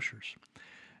to the grocers.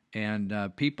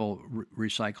 And people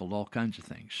recycled all kinds of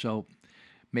things. So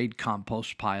made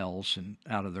compost piles and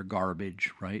out of their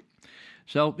garbage, right?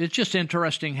 So it's just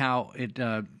interesting how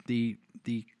the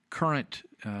current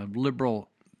liberal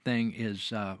thing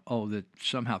is, that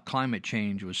somehow climate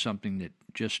change was something that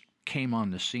just came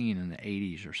on the scene in the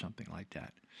 80s or something like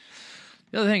that.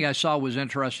 The other thing I saw was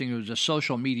interesting. It was a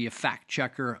social media fact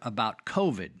checker about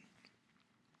COVID.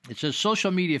 It says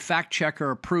social media fact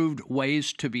checker approved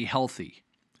ways to be healthy.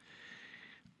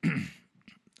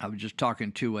 I was just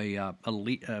talking to a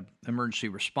emergency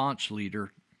response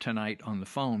leader tonight on the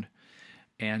phone,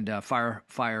 and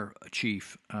fire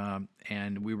chief,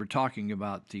 and we were talking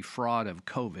about the fraud of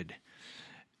COVID,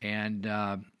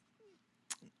 and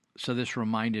so this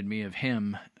reminded me of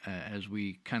him as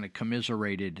we kind of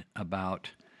commiserated about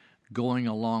going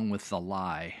along with the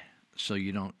lie, so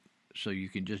you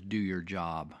can just do your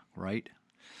job, right?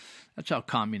 That's how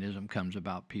communism comes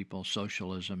about, people,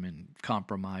 socialism and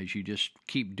compromise. You just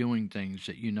keep doing things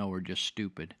that you know are just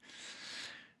stupid.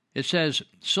 It says,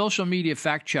 social media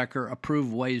fact checker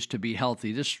approved ways to be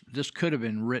healthy. This could have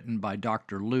been written by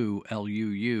Dr. Lou,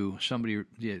 L-U-U. Somebody,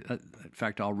 in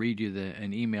fact, I'll read you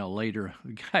an email later.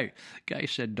 The guy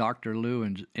said Dr. Lou,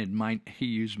 and he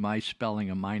used my spelling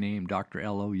of my name, Dr.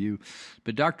 L-O-U.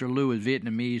 But Dr. Lou is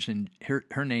Vietnamese, and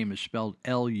her name is spelled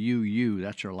L-U-U.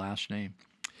 That's her last name.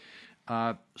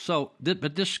 But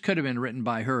this could have been written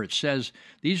by her. It says,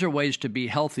 these are ways to be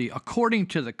healthy according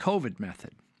to the COVID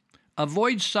method.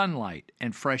 Avoid sunlight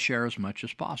and fresh air as much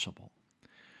as possible.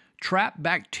 Trap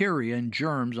bacteria and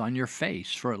germs on your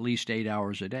face for at least 8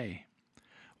 hours a day.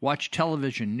 Watch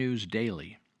television news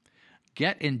daily.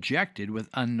 Get injected with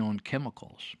unknown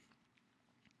chemicals.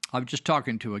 I was just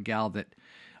talking to a gal that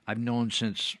I've known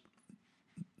since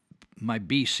my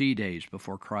BC days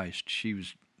before Christ. She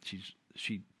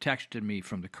texted me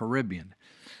from the Caribbean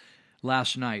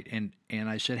last night, and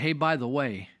I said, hey, by the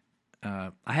way,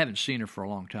 I haven't seen her for a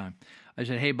long time. I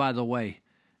said, hey, by the way,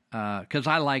 because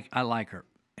I like her,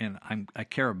 and I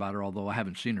care about her, although I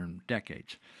haven't seen her in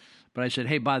decades. But I said,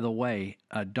 hey, by the way,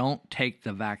 don't take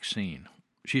the vaccine.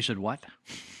 She said, what?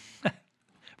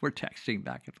 We're texting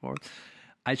back and forth.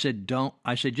 I said,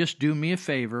 just do me a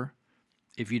favor.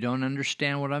 If you don't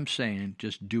understand what I'm saying,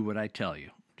 just do what I tell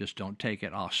you. Just don't take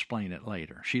it. I'll explain it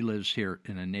later. She lives here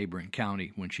in a neighboring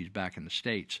county when she's back in the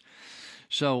States.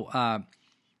 So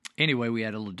anyway, we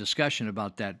had a little discussion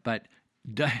about that. But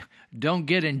don't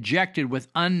get injected with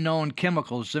unknown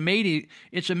chemicals.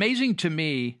 It's amazing to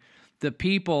me the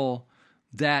people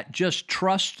that just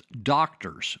trust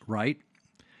doctors, right?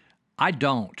 I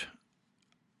don't.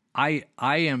 I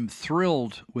am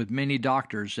thrilled with many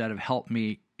doctors that have helped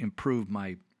me improve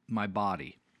my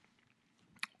body.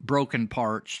 Broken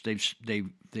parts,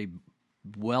 they've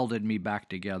welded me back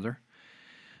together.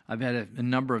 I've had a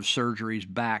number of surgeries,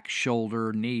 back,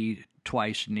 shoulder, knee,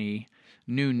 twice knee,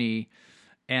 new knee,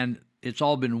 and it's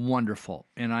all been wonderful.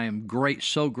 And I am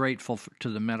so grateful to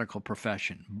the medical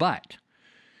profession. But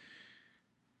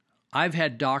I've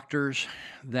had doctors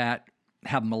that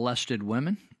have molested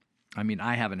women. I mean,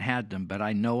 I haven't had them, but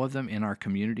I know of them in our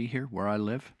community here where I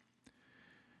live.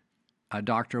 A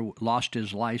doctor lost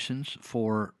his license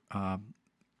for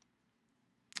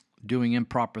doing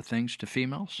improper things to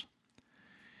females.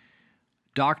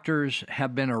 Doctors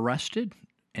have been arrested,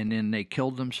 and then they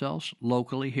killed themselves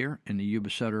locally here in the Yuba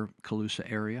Sutter, Colusa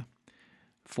area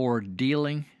for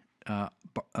dealing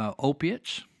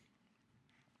opiates.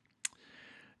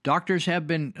 Doctors have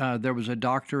been, there was a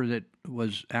doctor that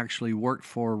was actually worked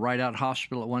for Rideout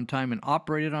Hospital at one time and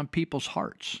operated on people's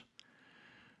hearts.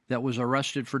 that was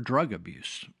arrested for drug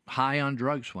abuse, high on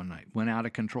drugs one night, went out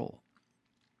of control.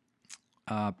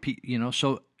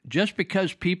 So just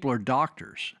because people are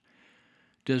doctors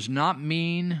does not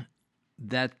mean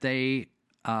that their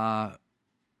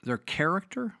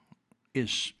character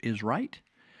is right.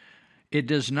 It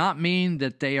does not mean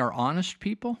that they are honest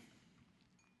people.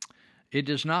 It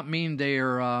does not mean they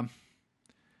are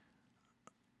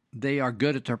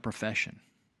good at their profession.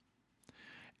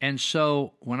 And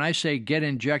so when I say get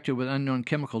injected with unknown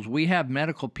chemicals, we have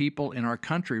medical people in our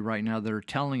country right now that are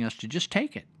telling us to just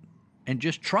take it and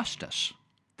just trust us.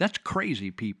 That's crazy,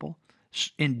 people.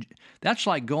 And that's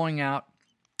like going out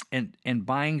and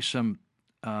buying some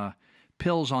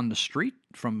pills on the street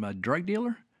from a drug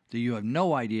dealer that you have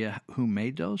no idea who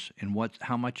made those and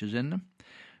how much is in them.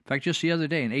 In fact, just the other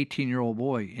day, an 18-year-old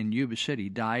boy in Yuba City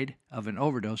died of an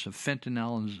overdose of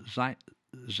fentanyl and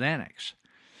Xanax.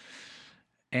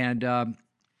 And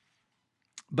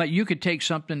but you could take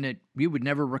something that you would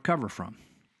never recover from.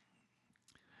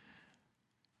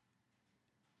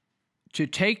 To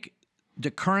take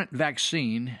the current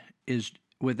vaccine is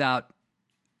without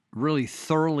really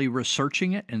thoroughly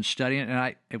researching it and studying it.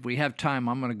 And if we have time,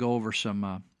 I'm going to go over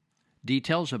some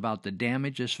details about the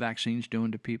damage this vaccine's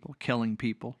doing to people, killing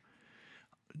people,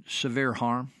 severe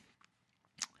harm.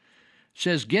 It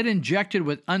says get injected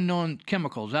with unknown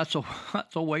chemicals. That's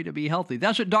a way to be healthy.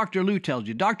 That's what Dr. Lou tells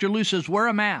you. Dr. Lou says wear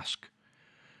a mask.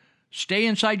 Stay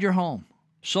inside your home.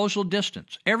 Social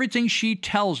distance. Everything she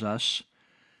tells us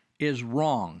is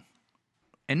wrong.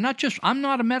 And I'm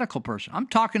not a medical person. I'm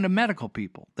talking to medical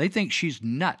people. They think she's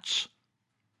nuts.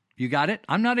 You got it?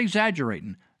 I'm not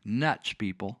exaggerating. Nuts,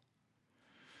 people.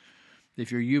 If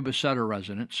you're Yuba Sutter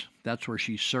residents, that's where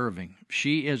she's serving.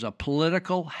 She is a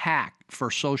political hack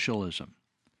for socialism.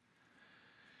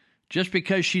 Just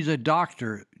because she's a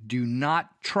doctor, do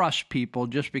not trust people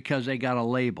just because they got a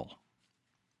label.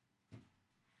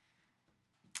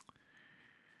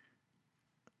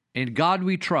 In God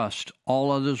we trust,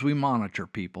 all others we monitor,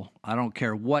 people. I don't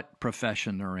care what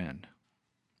profession they're in.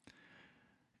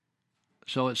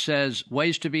 So it says,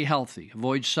 ways to be healthy.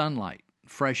 Avoid sunlight,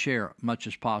 fresh air, much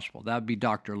as possible. That would be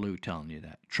Dr. Lou telling you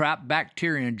that. Trap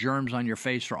bacteria and germs on your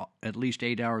face for at least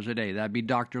 8 hours a day. That would be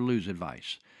Dr. Lou's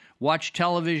advice. Watch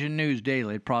television news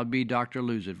daily. It'd probably be Dr.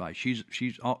 Lou's advice.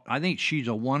 I think she's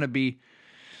a wannabe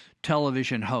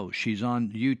television host. She's on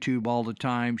YouTube all the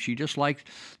time. She just likes,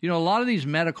 a lot of these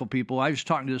medical people. I was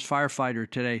talking to this firefighter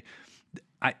today.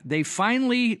 They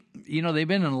finally, they've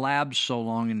been in labs so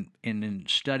long and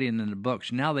studying in the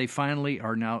books. Now they finally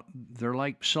they're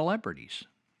like celebrities.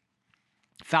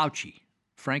 Fauci,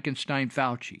 Frankenstein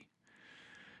Fauci.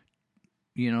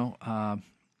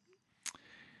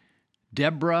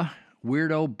 Deborah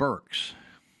Weirdo Birx.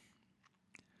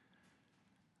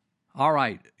 All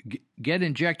right, get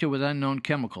injected with unknown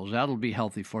chemicals. That'll be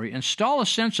healthy for you. Install a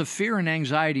sense of fear and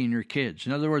anxiety in your kids.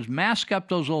 In other words, mask up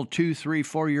those little 2, 3,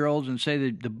 4-year-olds and say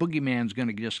that the boogeyman's going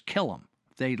to just kill them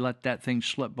if they let that thing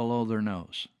slip below their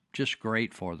nose. Just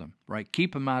great for them, right?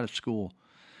 Keep them out of school.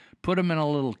 Put them in a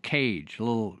little cage, a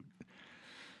little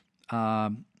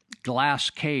glass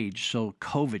cage so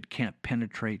COVID can't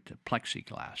penetrate the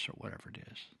plexiglass or whatever it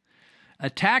is.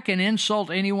 Attack and insult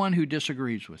anyone who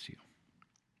disagrees with you.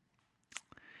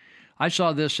 I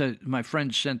saw this, my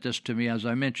friend sent this to me. As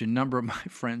I mentioned, a number of my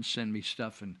friends send me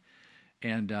stuff,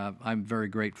 and I'm very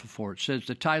grateful for it. It says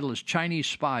the title is Chinese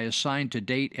Spy Assigned to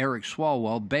Date Eric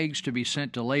Swalwell Begs to be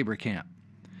Sent to Labor Camp.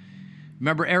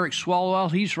 Remember Eric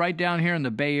Swalwell? He's right down here in the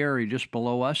Bay Area, just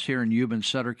below us, here in Yuba and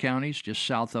Sutter counties, just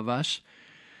south of us.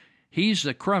 He's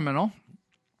the criminal,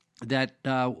 that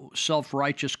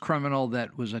self-righteous criminal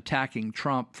that was attacking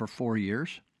Trump for 4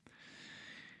 years.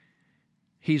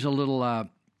 He's a little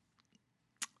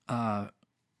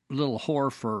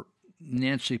whore for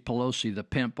Nancy Pelosi, the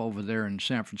pimp over there in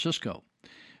San Francisco. It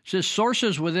says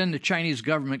sources within the Chinese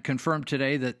government confirmed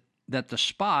today that the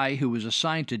spy who was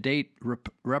assigned to date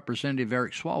Representative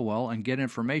Eric Swalwell and get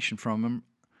information from him,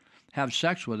 have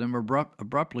sex with him,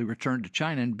 abruptly returned to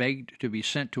China and begged to be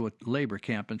sent to a labor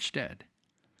camp instead.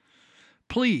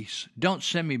 Please don't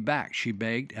send me back, she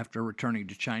begged after returning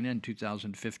to China in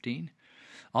 2015.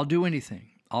 I'll do anything.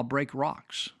 I'll break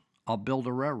rocks. I'll build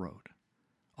a railroad.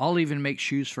 I'll even make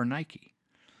shoes for Nike.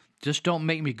 Just don't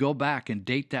make me go back and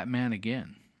date that man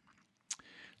again.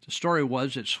 The story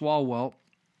was that Swalwell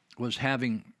was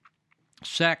having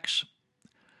sex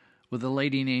with a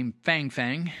lady named Fang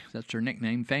Fang. That's her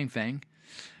nickname, Fang Fang.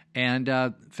 And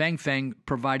Fang Fang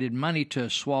provided money to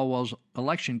Swalwell's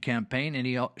election campaign,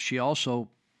 and she also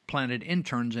planted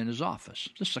interns in his office.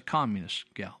 This is a communist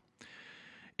gal.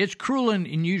 It's cruel and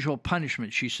unusual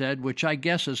punishment, she said, which I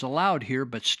guess is allowed here,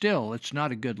 but still, it's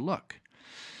not a good look.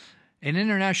 An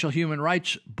International Human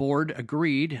Rights Board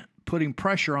agreed, putting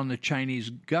pressure on the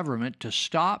Chinese government to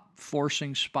stop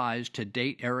forcing spies to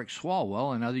date Eric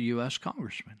Swalwell and other U.S.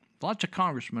 congressmen. Lots of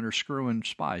congressmen are screwing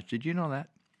spies. Did you know that?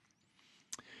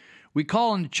 We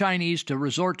call on the Chinese to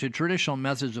resort to traditional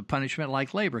methods of punishment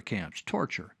like labor camps,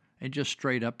 torture, and just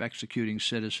straight up executing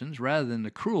citizens rather than the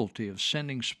cruelty of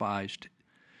sending spies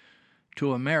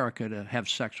to America to have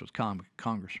sex with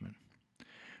congressmen.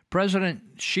 President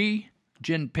Xi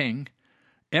Jinping,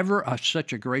 ever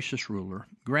such a gracious ruler,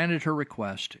 granted her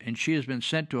request, and she has been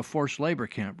sent to a forced labor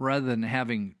camp rather than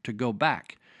having to go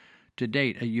back to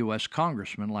date a U.S.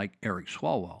 congressman like Eric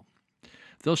Swalwell.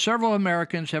 Though several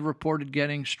Americans have reported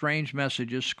getting strange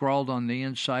messages scrawled on the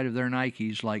inside of their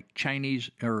Nikes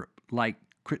like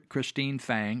Christine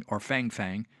Fang or Fang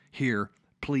Fang, here,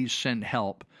 please send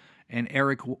help, and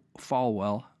Eric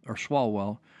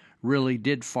Swalwell really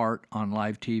did fart on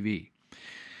live TV.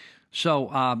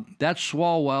 So that's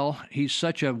Swalwell. He's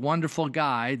such a wonderful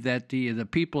guy that the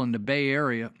people in the Bay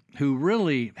Area who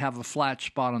really have a flat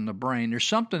spot on the brain, there's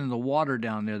something in the water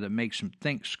down there that makes them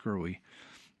think screwy.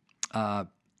 And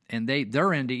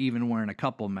they're into even wearing a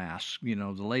couple masks. You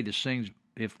know, the latest things,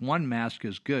 if one mask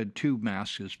is good, 2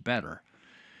 masks is better.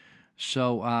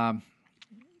 So,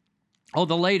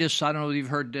 the latest, I don't know if you've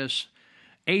heard this,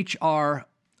 H.R.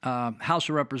 House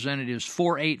of Representatives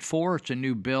 484, it's a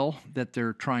new bill that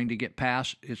they're trying to get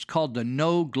passed. It's called the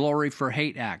No Glory for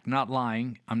Hate Act. Not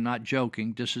lying, I'm not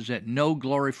joking. This is it, No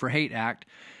Glory for Hate Act.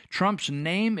 Trump's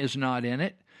name is not in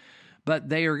it, but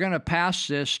they are going to pass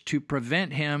this to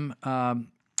prevent him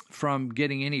from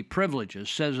getting any privileges.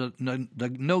 It says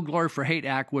the No Glory for Hate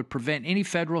Act would prevent any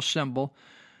federal symbol,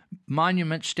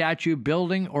 monument, statue,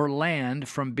 building, or land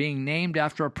from being named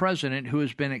after a president who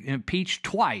has been impeached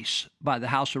twice by the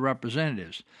House of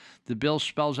Representatives. The bill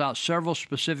spells out several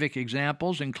specific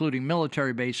examples, including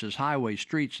military bases, highways,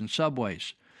 streets, and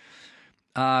subways.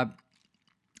 The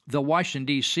Washington,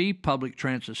 D.C. public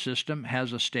transit system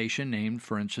has a station named,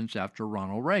 for instance, after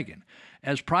Ronald Reagan.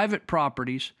 As private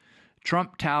properties,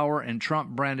 Trump Tower and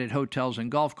Trump-branded hotels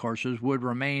and golf courses would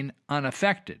remain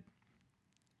unaffected.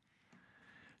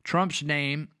 Trump's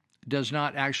name does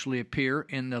not actually appear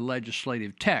in the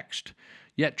legislative text,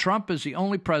 yet Trump is the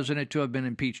only president to have been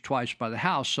impeached twice by the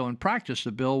House, so in practice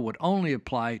the bill would only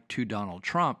apply to Donald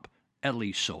Trump, at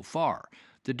least so far.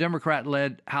 The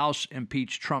Democrat-led House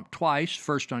impeached Trump twice,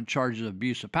 first on charges of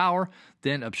abuse of power,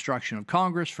 then obstruction of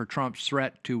Congress for Trump's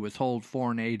threat to withhold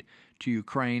foreign aid to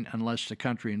Ukraine unless the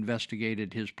country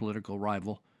investigated his political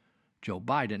rival, Joe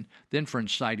Biden, then for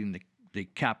inciting the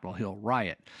Capitol Hill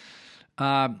riot.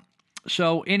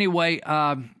 So anyway,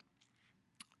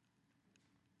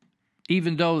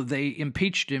 even though they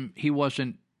impeached him, he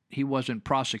wasn't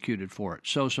prosecuted for it.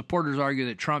 So supporters argue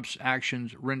that Trump's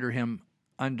actions render him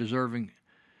undeserving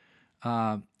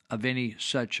of any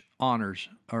such honors,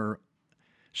 or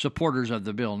supporters of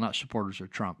the bill, not supporters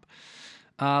of Trump.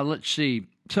 Let's see.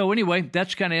 So anyway,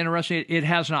 that's kind of interesting. It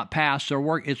has not passed.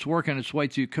 It's working its way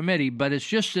through committee, but it's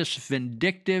just this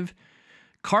vindictive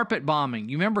carpet bombing.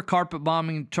 You remember carpet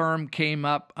bombing term came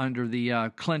up under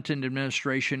the Clinton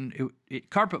administration.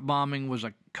 Carpet bombing was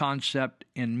a concept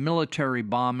in military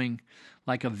bombing,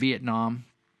 like of Vietnam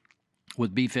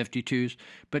with B-52s.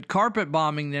 But carpet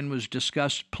bombing then was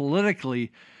discussed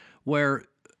politically, where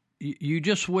you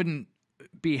just wouldn't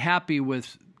be happy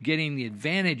with getting the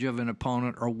advantage of an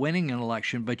opponent or winning an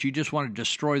election, but you just want to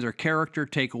destroy their character,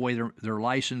 take away their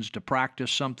license to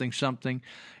practice something,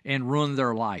 and ruin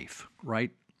their life, right?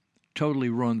 Totally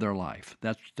ruin their life.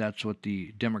 That's what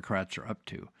the Democrats are up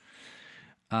to.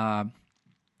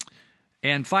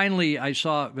 And finally, I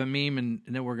saw a meme, and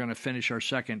then we're going to finish our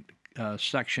second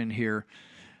section here.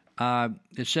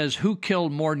 It says, who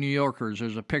killed more New Yorkers?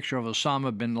 There's a picture of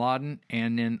Osama bin Laden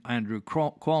and then Andrew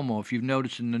Cuomo. If you've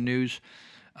noticed in the news,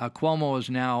 Cuomo is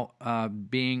now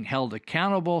being held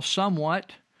accountable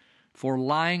somewhat for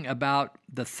lying about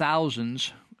the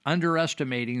thousands,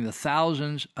 underestimating the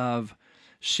thousands of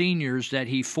seniors that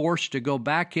he forced to go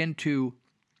back into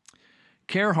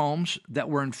care homes that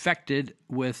were infected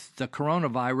with the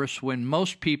coronavirus, when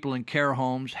most people in care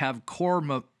homes have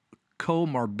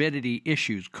comorbidity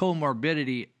issues.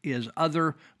 Comorbidity is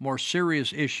other more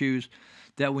serious issues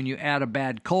that when you add a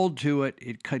bad cold to it,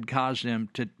 it could cause them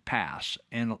to pass,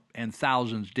 and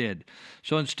thousands did.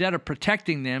 So instead of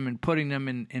protecting them and putting them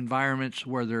in environments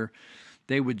where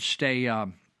they would stay,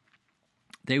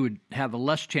 they would have a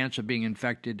less chance of being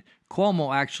infected,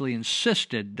 Cuomo actually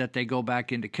insisted that they go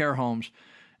back into care homes,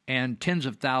 and tens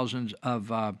of thousands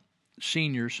of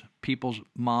seniors, people's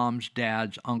moms,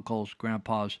 dads, uncles,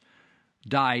 grandpas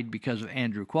died because of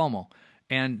Andrew Cuomo.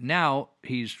 And now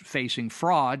he's facing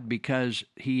fraud because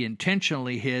he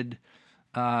intentionally hid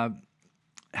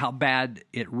how bad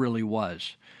it really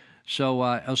was. So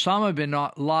Osama bin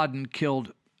Laden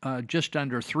killed just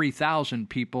under 3,000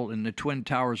 people in the Twin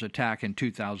Towers attack in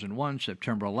 2001,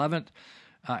 September 11th.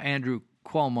 Andrew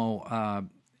Cuomo,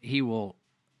 he will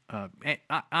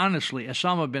honestly,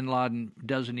 Osama bin Laden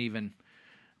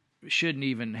shouldn't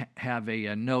even have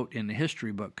a note in the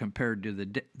history book compared to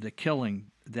the killing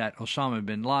that Osama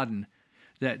bin Laden,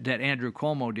 that Andrew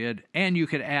Cuomo did. And you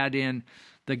could add in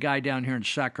the guy down here in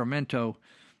Sacramento,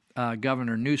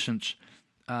 Governor Newsom.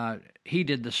 He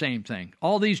did the same thing.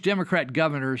 All these Democrat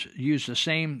governors used the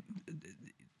same.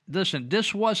 Listen,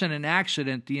 this wasn't an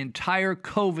accident. The entire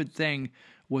COVID thing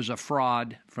was a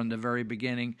fraud from the very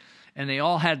beginning. And they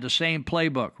all had the same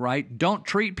playbook, right? Don't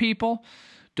treat people.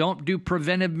 Don't do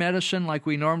preventive medicine like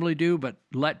we normally do, but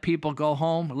let people go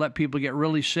home, let people get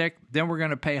really sick. Then we're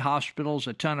going to pay hospitals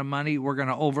a ton of money. We're going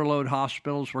to overload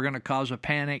hospitals. We're going to cause a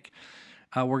panic.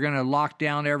 We're going to lock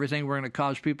down everything. We're going to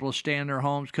cause people to stay in their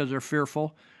homes because they're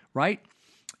fearful, right?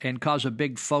 And cause a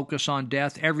big focus on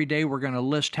death. Every day we're going to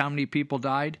list how many people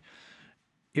died.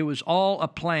 It was all a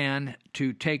plan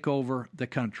to take over the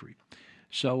country.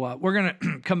 So we're going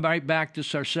to come right back.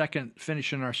 This is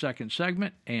finishing our second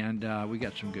segment, and we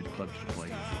got some good clips to play.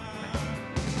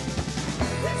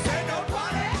 This ain't no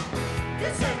party.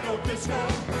 This ain't no disco.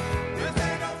 This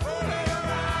ain't no fooling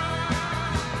around.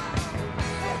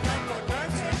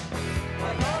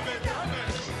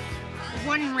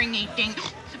 One ringy ding.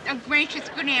 A gracious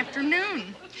good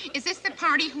afternoon. Is this the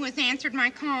party who has answered my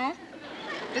call?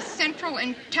 The Central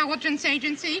Intelligence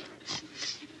Agency?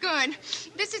 Good.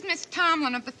 This is Miss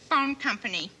Tomlin of the phone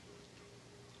company.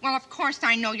 Well, of course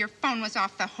I know your phone was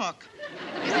off the hook.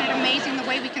 Isn't it amazing the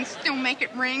way we can still make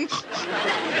it ring? No,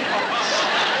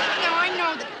 I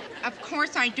know that. Of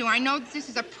course I do. I know that this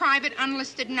is a private,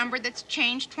 unlisted number that's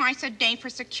changed twice a day for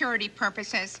security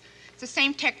purposes. It's the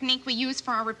same technique we use for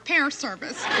our repair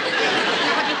service.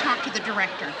 Now let me talk to the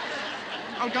director.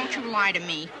 Oh, don't you lie to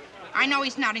me. I know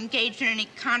he's not engaged in any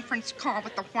conference call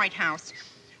with the White House.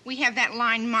 We have that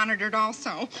line monitored also.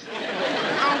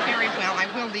 Oh, very well. I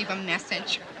will leave a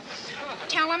message.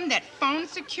 Tell him that phone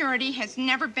security has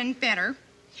never been better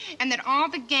and that all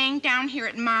the gang down here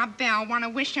at Ma Bell want to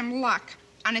wish him luck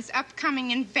on his upcoming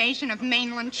invasion of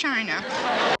mainland China.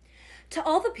 To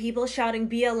all the people shouting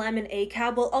BLM and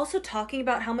ACAB while also talking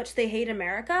about how much they hate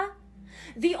America,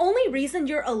 the only reason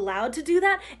you're allowed to do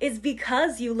that is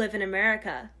because you live in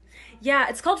America. Yeah,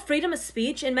 it's called freedom of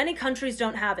speech, and many countries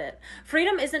don't have it.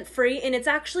 Freedom isn't free, and it's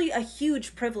actually a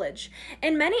huge privilege.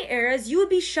 In many eras, you would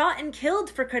be shot and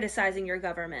killed for criticizing your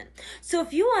government. So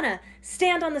if you want to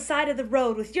stand on the side of the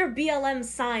road with your BLM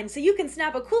sign so you can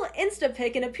snap a cool Insta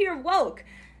pic and appear woke,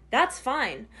 that's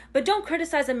fine. But don't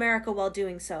criticize America while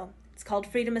doing so. It's called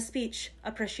freedom of speech.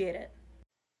 Appreciate it.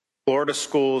 Florida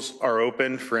schools are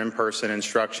open for in-person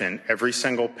instruction. Every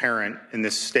single parent in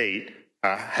this state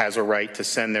has a right to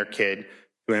send their kid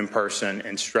to in-person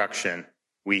instruction.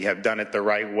 We have done it the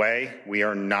right way. We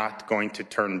are not going to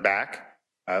turn back.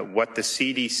 What the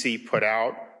CDC put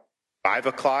out, 5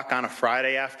 o'clock on a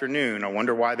Friday afternoon, I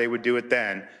wonder why they would do it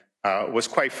then, was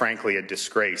quite frankly a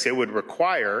disgrace. It would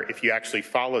require, if you actually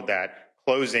followed that,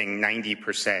 closing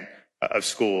 90% of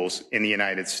schools in the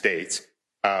United States.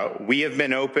 We have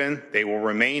been open, they will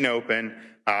remain open,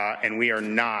 and we are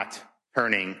not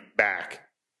turning back.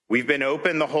 We've been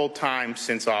open the whole time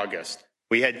since August.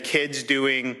 We had kids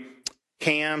doing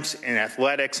camps and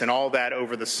athletics and all that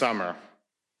over the summer.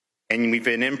 And we've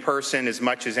been in person as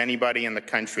much as anybody in the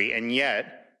country. And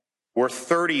yet, we're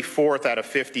 34th out of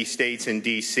 50 states in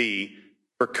D.C.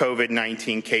 for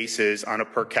COVID-19 cases on a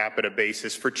per capita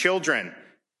basis for children.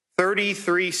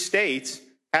 33 states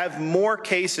have more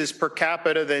cases per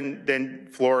capita than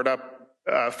Florida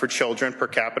for children per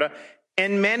capita.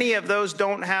 And many of those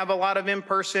don't have a lot of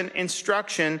in-person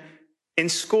instruction in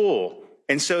school.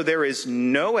 And so there is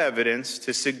no evidence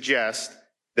to suggest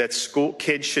that school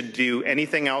kids should do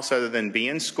anything else other than be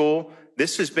in school.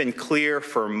 This has been clear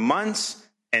for months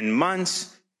and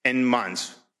months and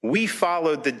months. We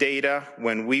followed the data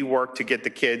when we worked to get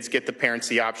the parents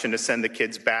the option to send the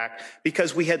kids back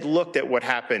because we had looked at what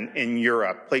happened in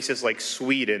Europe, places like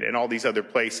Sweden and all these other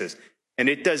places. And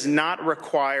it does not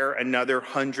require another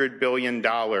 $100 billion.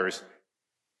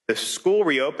 The school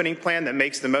reopening plan that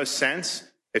makes the most sense,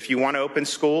 if you want to open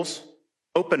schools,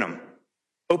 open them.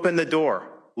 Open the door.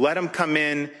 Let them come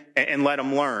in and let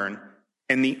them learn.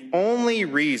 And the only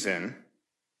reason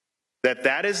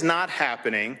that is not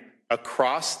happening,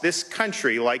 across this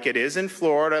country, like it is in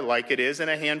Florida, like it is in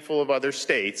a handful of other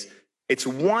states, it's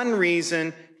one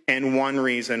reason and one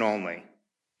reason only.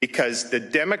 Because the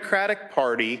Democratic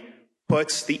Party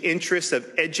puts the interests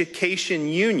of education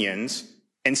unions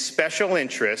and special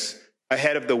interests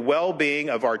ahead of the well-being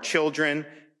of our children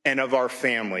and of our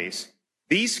families.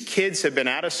 These kids have been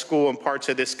out of school in parts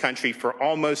of this country for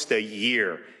almost a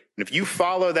year. And if you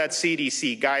follow that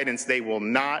CDC guidance, they will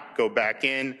not go back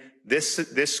in this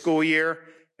school year,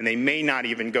 and they may not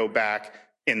even go back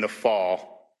in the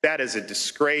fall. That is a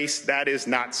disgrace. That is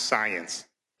not science.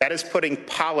 That is putting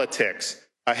politics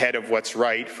ahead of what's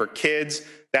right for kids.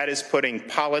 That is putting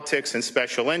politics and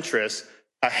special interests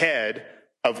ahead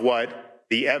of what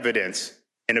the evidence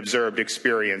and observed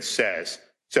experience says.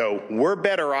 So we're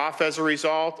better off as a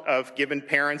result of giving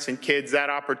parents and kids that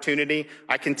opportunity.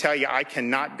 I can tell you, I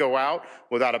cannot go out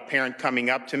without a parent coming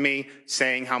up to me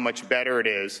saying how much better it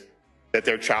is that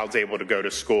their child's able to go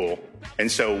to school.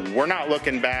 And so we're not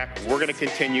looking back. We're going to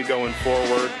continue going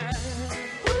forward.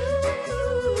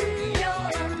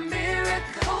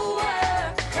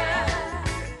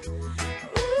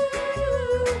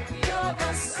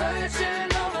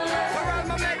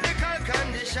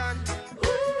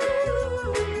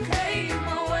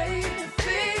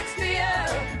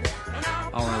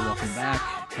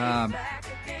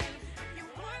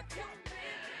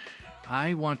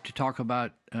 I want to talk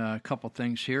about a couple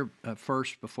things here.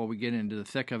 First, before we get into the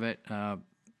thick of it, a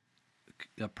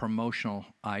promotional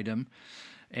item.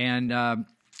 And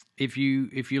if you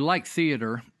like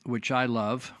theater, which I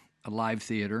love, a live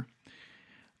theater,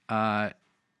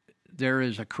 there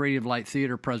is a Creative Light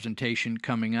Theater presentation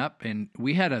coming up. And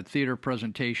we had a theater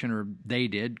presentation, or they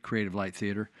did, Creative Light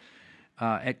Theater,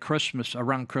 at Christmas,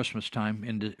 around Christmas time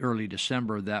in early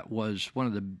December. That was one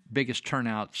of the biggest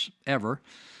turnouts ever.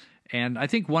 And I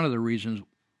think one of the reasons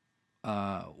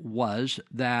was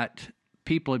that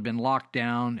people had been locked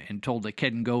down and told they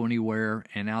couldn't go anywhere.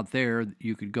 And out there,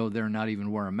 you could go there and not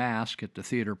even wear a mask at the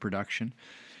theater production.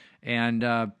 And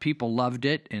people loved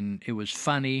it, and it was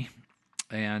funny.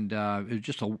 And it was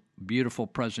just a beautiful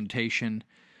presentation.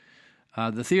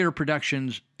 The theater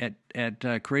productions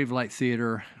at Creative Light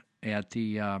Theater at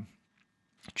the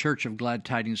Church of Glad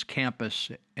Tidings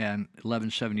campus and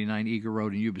 1179 Eagle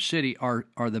Road in Yuba City are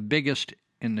the biggest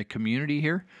in the community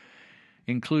here,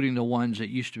 including the ones that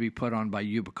used to be put on by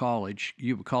Yuba College.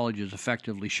 Yuba College is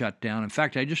effectively shut down. In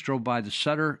fact, I just drove by the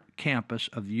Sutter campus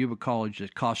of the Yuba College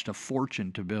that cost a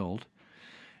fortune to build,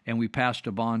 and we passed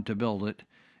a bond to build it.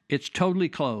 It's totally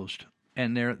closed,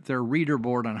 and their reader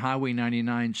board on Highway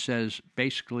 99 says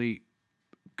basically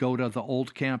go to the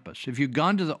old campus. If you've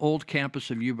gone to the old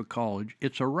campus of Yuba College,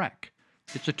 it's a wreck.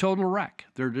 It's a total wreck.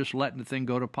 They're just letting the thing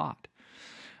go to pot.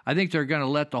 I think they're going to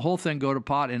let the whole thing go to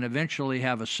pot and eventually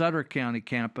have a Sutter County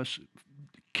campus,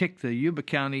 kick the Yuba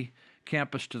County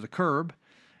campus to the curb,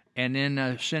 and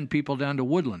then send people down to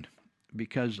Woodland,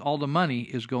 because all the money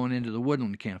is going into the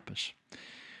Woodland campus.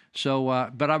 So,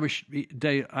 but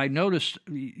I noticed,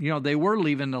 they were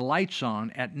leaving the lights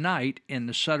on at night in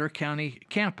the Sutter County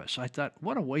campus. I thought,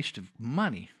 what a waste of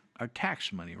money, our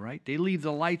tax money, right? They leave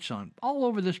the lights on all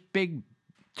over this big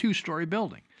 2-story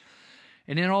building.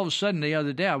 And then all of a sudden, the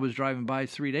other day, I was driving by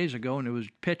 3 days ago, and it was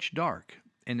pitch dark.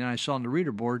 And then I saw on the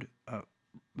reader board,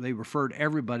 they referred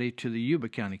everybody to the Yuba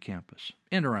County campus.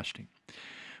 Interesting.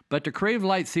 But the Creative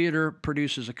Light Theater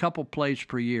produces a couple plays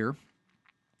per year.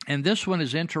 And this one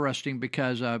is interesting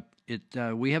because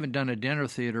we haven't done a dinner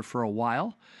theater for a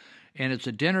while, and it's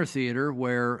a dinner theater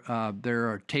where there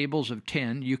are tables of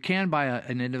 10. You can buy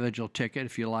an individual ticket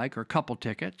if you like, or a couple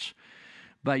tickets,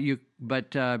 but you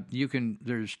can.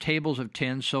 There's tables of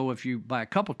 10. So if you buy a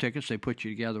couple tickets, they put you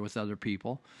together with other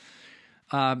people.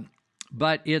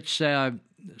 But it's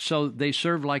so they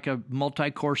serve like a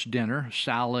multi-course dinner,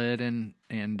 salad and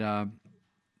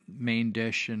main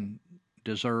dish and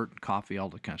dessert, coffee, all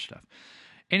that kind of stuff.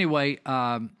 Anyway,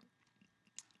 I'm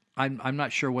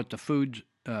not sure what the food's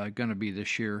going to be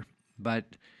this year, but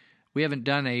we haven't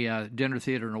done a dinner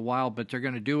theater in a while, but they're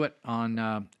going to do it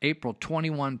on April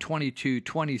 21, 22,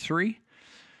 23.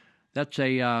 That's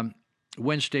a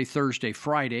Wednesday, Thursday,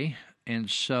 Friday, and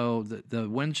so the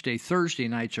Wednesday, Thursday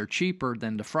nights are cheaper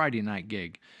than the Friday night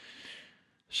gig.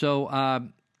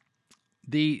 So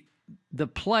the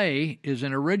play is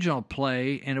an original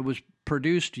play, and it was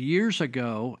produced years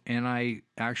ago, and I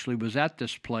actually was at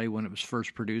this play when it was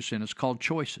first produced, and it's called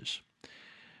Choices.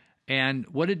 And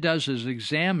what it does is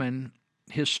examine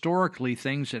historically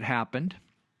things that happened,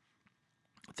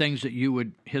 things that you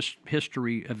would,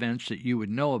 history events that you would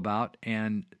know about,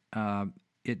 and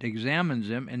it examines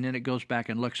them, and then it goes back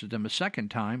and looks at them a second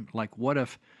time, like what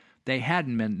if they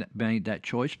hadn't made that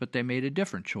choice, but they made a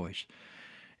different choice.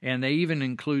 And they even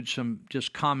include some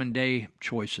just common day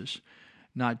choices,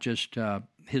 not just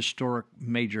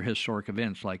major historic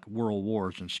events like world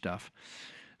wars and stuff.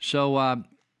 So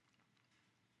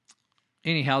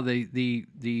anyhow, the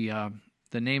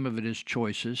name of it is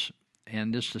Choices,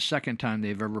 and this is the second time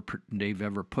they've ever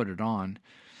put it on.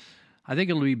 I think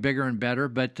it'll be bigger and better.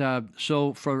 But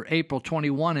so for April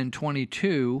 21 and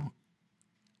 22.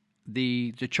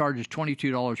 The charge is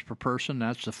 $22 per person.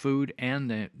 That's the food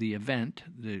and the event,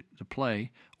 the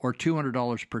play, or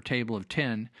 $200 per table of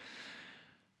 10.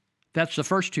 That's the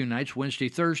first 2 nights, Wednesday,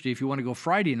 Thursday. If you want to go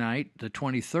Friday night, the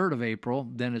 23rd of April,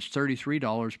 then it's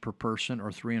 $33 per person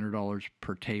or $300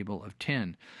 per table of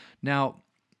 10. Now,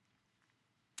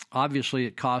 obviously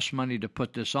it costs money to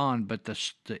put this on, but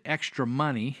the extra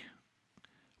money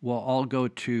will all go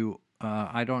to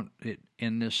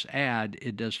in this ad,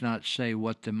 it does not say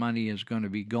what the money is going to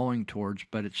be going towards,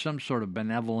 but it's some sort of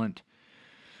benevolent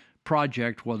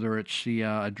project, whether it's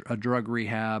a drug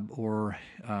rehab or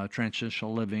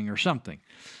transitional living or something.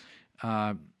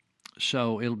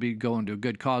 So it'll be going to a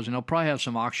good cause, and they'll probably have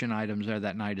some auction items there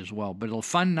that night as well. But it'll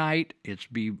fun night. It's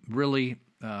be really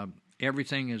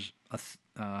everything is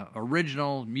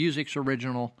original. Music's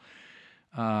original.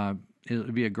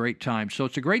 It'll be a great time. So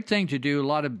it's a great thing to do. A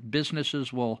lot of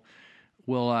businesses will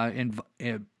buy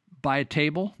a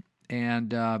table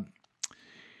and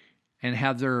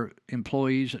have their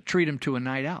employees treat them to a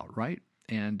night out, right?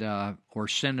 And or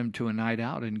send them to a night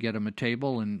out and get them a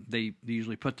table, and they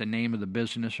usually put the name of the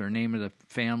business or name of the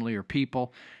family or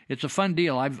people. It's a fun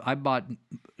deal. I bought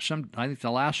some. I think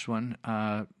the last one.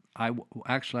 I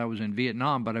was in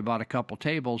Vietnam, but I bought a couple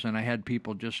tables, and I had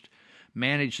people just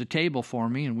manage the table for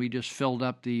me, and we just filled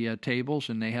up the tables,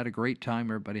 and they had a great time.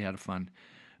 Everybody had fun.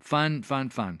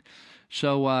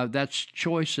 So that's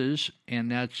Choices,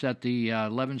 and that's at the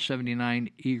 1179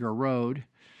 Eager Road,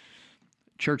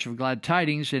 Church of Glad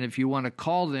Tidings. And if you want to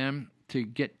call them to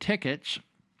get tickets,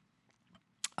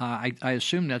 I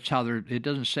assume that's how it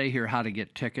doesn't say here how to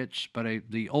get tickets, but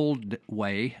the old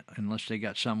way, unless they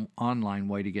got some online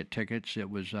way to get tickets, it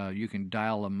was you can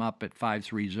dial them up at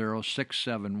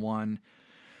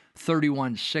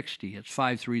 530-671-3160. It's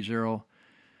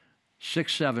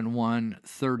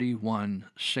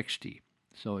 530-671-3160.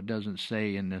 So it doesn't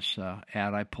say in this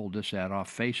ad. I pulled this ad off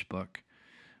Facebook,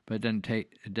 but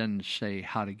it doesn't say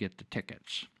how to get the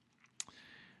tickets.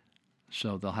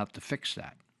 So they'll have to fix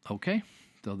that. Okay?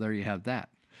 So there you have that.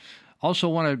 Also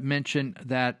want to mention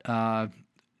that that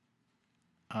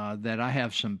I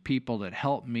have some people that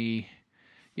help me.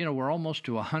 You know, we're almost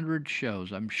to 100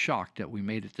 shows. I'm shocked that we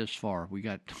made it this far. We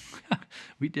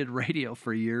did radio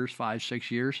for years, 5-6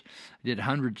 years. Did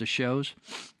hundreds of shows,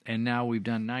 and now we've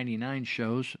done 99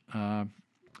 shows on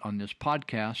this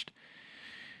podcast.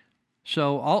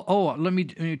 So, let me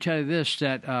tell you this,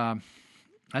 that I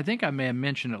think I may have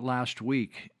mentioned it last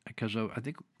week, because I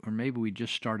think, or maybe we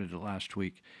just started it last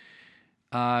week.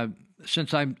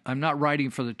 Since I'm not writing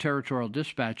for the Territorial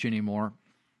Dispatch anymore,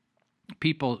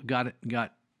 people got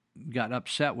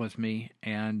upset with me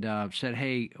and said,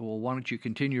 "Hey, well, why don't you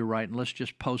continue writing? Let's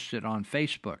just post it on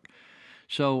Facebook."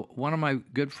 So one of my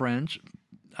good friends,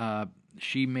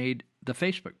 she made the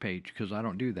Facebook page, because I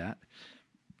don't do that.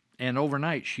 And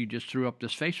overnight, she just threw up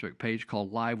this Facebook page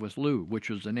called Live with Lou,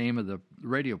 which was the name of the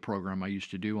radio program I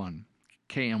used to do on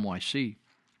KMYC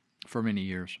for many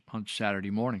years on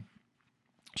Saturday morning.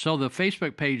 So the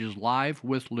Facebook page is Live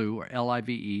with Lou, or Live.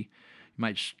 You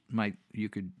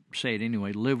could say it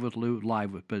anyway, Live with Lou,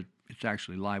 but it's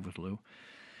actually Live with Lou.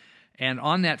 And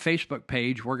on that Facebook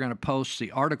page, we're going to post the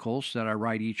articles that I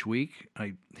write each week.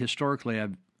 Historically,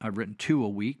 I've written 2 a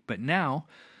week, but now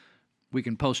we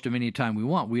can post them anytime we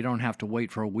want. We don't have to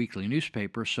wait for a weekly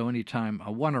newspaper, so anytime I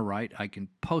want to write, I can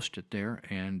post it there.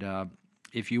 And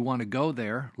if you want to go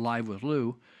there, Live with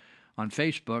Lou, on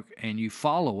Facebook, and you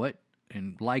follow it,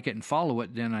 and like it and follow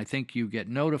it, then I think you get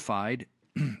notified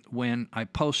when I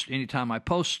post, anytime I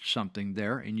post something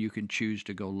there, and you can choose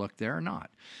to go look there or not.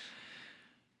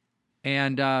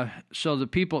 And so the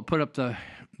people that put up the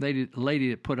lady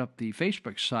that put up the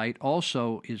Facebook site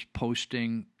also is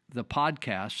posting the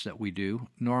podcasts that we do.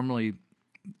 Normally,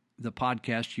 the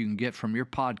podcast you can get from your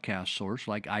podcast source,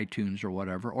 like iTunes or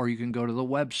whatever, or you can go to the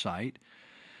website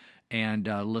and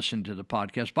listen to the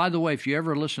podcast. By the way, if you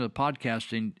ever listen to the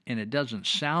podcast and it doesn't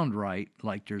sound right,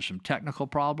 like there's some technical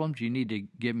problems, you need to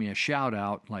give me a shout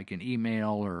out, like an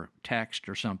email or text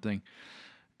or something,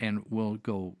 and we'll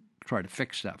go try to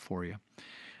fix that for you.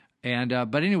 And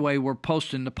but anyway, we're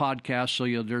posting the podcast,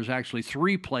 so there's actually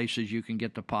 3 places you can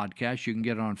get the podcast. You can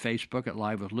get it on Facebook at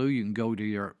Live with Lou. You can go to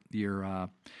your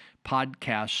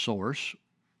podcast source,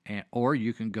 or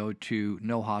you can go to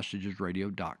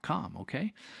nohostagesradio.com,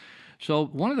 okay? So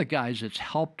one of the guys that's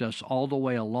helped us all the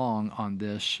way along on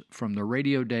this, from the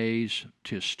radio days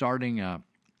to starting a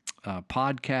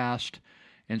podcast,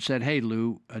 and said, hey,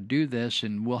 Lou, do this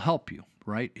and we'll help you,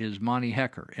 right, is Monty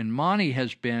Hecker. And Monty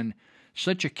has been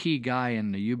such a key guy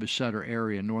in the Yuba Sutter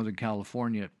area, Northern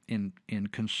California, in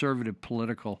conservative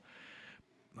political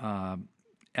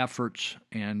efforts,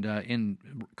 and in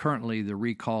currently the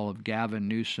recall of Gavin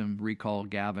Newsom,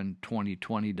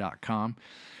 recallgavin2020.com.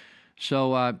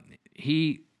 So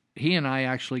he and I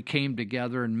actually came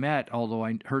together and met, although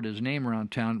I heard his name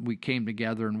around town. We came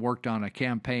together and worked on a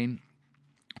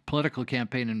political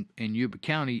campaign in Yuba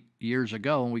County years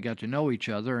ago, and we got to know each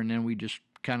other, and then we just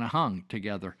kind of hung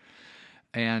together.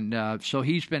 And so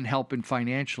he's been helping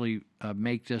financially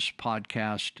make this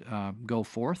podcast go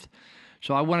forth.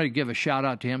 So I wanted to give a shout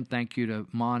out to him. Thank you to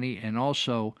Monty. And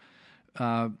also,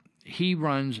 he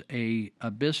runs a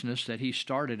business that he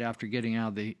started after getting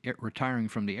out of retiring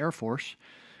from the Air Force,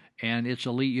 and it's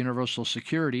Elite Universal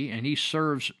Security. And he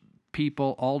serves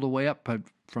people all the way up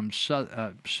from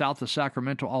south of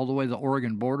Sacramento all the way to the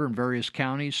Oregon border in various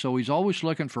counties. So he's always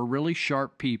looking for really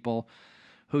sharp people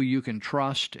who you can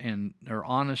trust, and are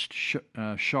honest,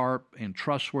 sharp, and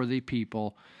trustworthy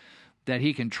people that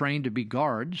he can train to be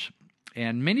guards.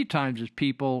 And many times it's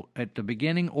people at the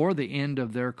beginning or the end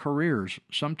of their careers.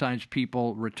 Sometimes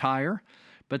people retire,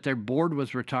 but they're bored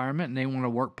with retirement and they want to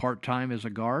work part-time as a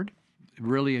guard.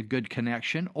 Really a good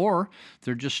connection. Or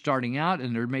they're just starting out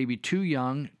and they're maybe too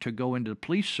young to go into the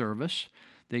police service.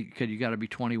 You got to be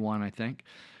 21, I think.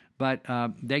 But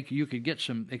you could get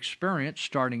some experience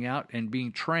starting out and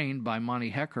being trained by Monty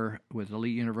Hecker with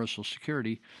Elite Universal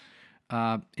Security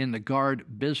in the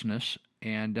guard business,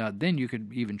 and then you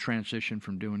could even transition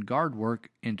from doing guard work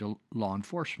into law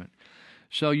enforcement.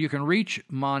 So you can reach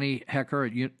Monty Hecker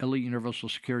at Elite Universal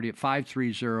Security at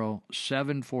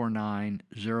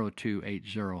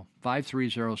 530-749-0280.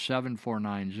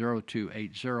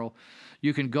 530-749-0280.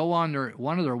 You can go on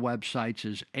one of their websites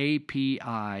is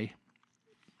API-Academy,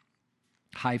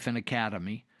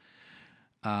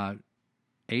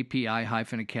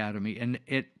 API-Academy, and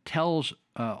it tells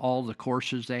all the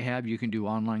courses they have. You can do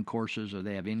online courses, or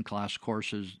they have in-class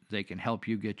courses. They can help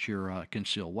you get your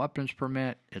concealed weapons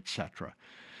permit, etc.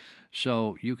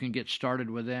 So you can get started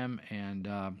with them and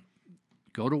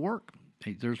go to work.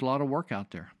 There's a lot of work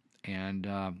out there. And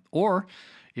or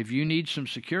if you need some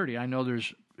security, I know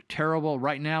there's terrible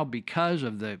right now because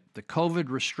of the COVID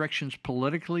restrictions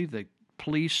politically. The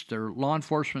police, their law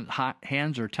enforcement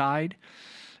hands are tied,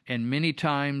 and many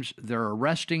times they're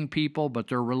arresting people, but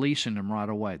they're releasing them right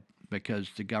away because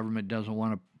the government doesn't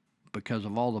want to, because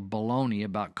of all the baloney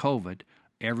about COVID.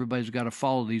 Everybody's got to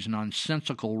follow these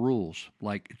nonsensical rules.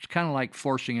 Like, it's kind of like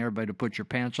forcing everybody to put your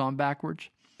pants on backwards,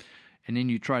 and then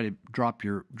you try to drop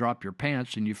your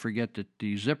pants and you forget that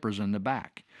the zipper's in the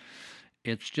back.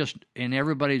 It's just, and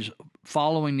everybody's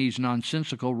following these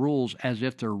nonsensical rules as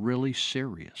if they're really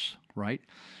serious. Right?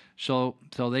 So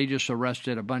they just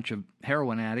arrested a bunch of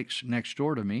heroin addicts next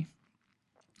door to me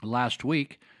last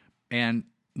week, and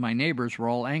my neighbors were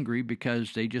all angry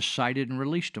because they just cited and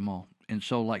released them all. And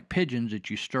so, like pigeons that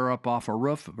you stir up off a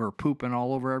roof or pooping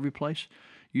all over every place,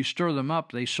 you stir them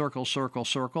up, they circle,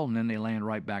 and then they land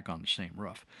right back on the same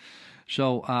roof.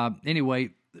 So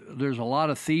anyway, there's a lot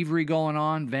of thievery going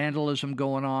on, vandalism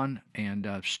going on,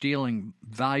 and stealing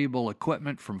valuable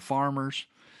equipment from farmers.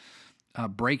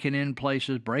 Breaking in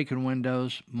places, breaking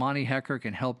windows. Monty Hecker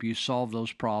can help you solve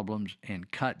those problems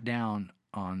and cut down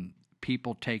on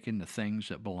people taking the things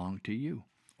that belong to you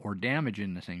or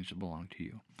damaging the things that belong to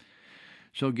you.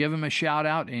 So give him a shout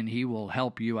out and he will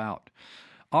help you out.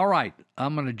 All right,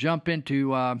 I'm going to jump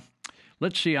into,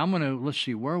 let's see,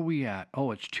 where are we at?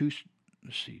 Oh, it's two,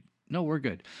 let's see. No, we're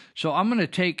good. So I'm going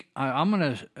to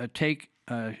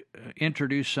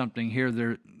introduce something here.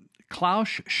 There,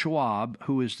 Klaus Schwab,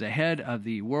 who is the head of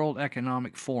the World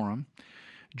Economic Forum,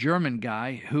 German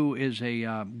guy who is a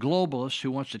globalist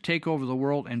who wants to take over the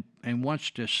world and wants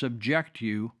to subject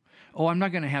you. Oh, I'm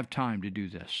not going to have time to do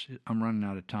this. I'm running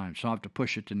out of time, so I'll have to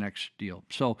push it to next deal.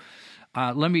 So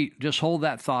let me just hold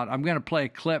that thought. I'm going to play a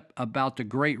clip about the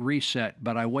Great Reset,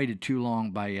 but I waited too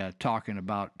long by talking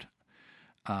about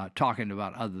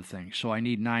other things. So I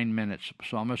need 9 minutes.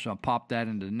 So I'm just going to pop that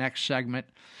into the next segment.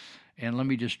 And let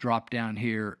me just drop down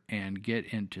here and get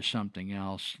into something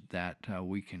else that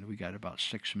we got about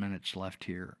 6 minutes left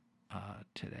here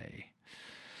today.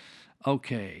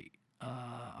 Okay.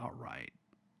 All right.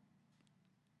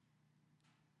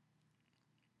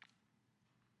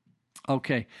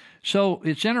 Okay, so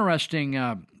it's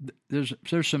interesting. There's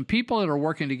some people that are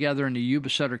working together in the Yuba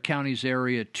Sutter counties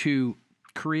area to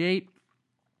create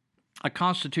a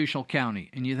constitutional county.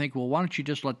 And you think, well, why don't you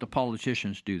just let the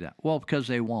politicians do that? Well, because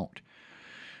they won't.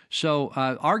 So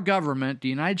our government, the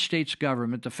United States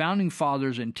government, the founding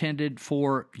fathers intended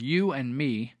for you and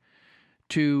me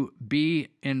to be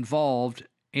involved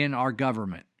in our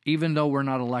government, even though we're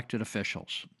not elected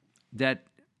officials. That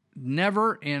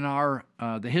never in our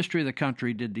the history of the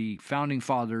country did the founding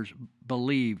fathers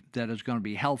believe that it's going to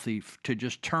be healthy to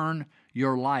just turn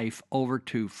your life over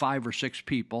to 5 or 6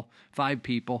 people, 5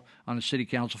 people on the city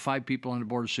council, 5 people on the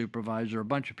board of supervisors, a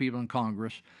bunch of people in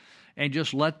Congress, and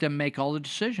just let them make all the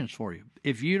decisions for you.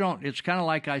 If you don't, it's kind of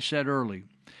like I said early,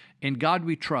 in God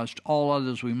we trust, all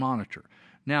others we monitor.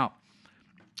 Now,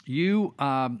 you,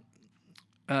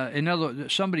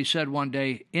 somebody said one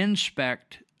day,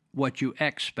 inspect what you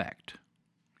expect.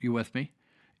 You with me?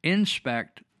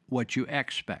 Inspect what you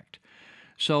expect.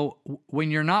 So when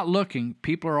you're not looking,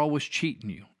 people are always cheating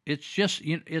you. It's just,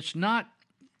 it's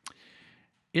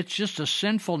just a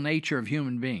sinful nature of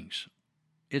human beings.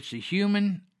 It's a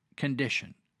human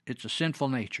condition. It's a sinful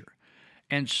nature.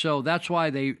 And so that's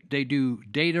why they do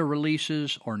data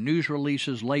releases or news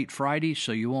releases late Friday,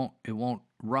 so it won't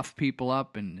rough people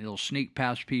up and it'll sneak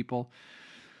past people.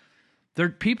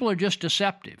 People are just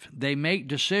deceptive. They make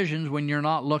decisions when you're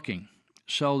not looking.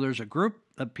 So there's a group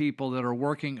of people that are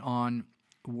working on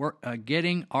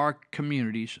getting our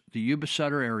communities, the Yuba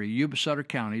Sutter area, Yuba Sutter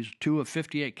counties, 2 of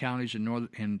 58 counties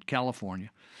in California,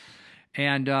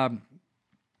 and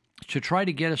to try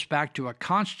to get us back to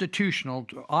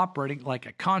operating like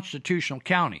a constitutional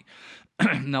county.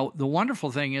 Now, the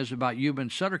wonderful thing is about Yuba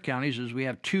and Sutter counties is we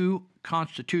have 2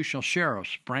 constitutional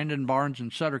sheriffs, Brandon Barnes in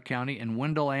Sutter County and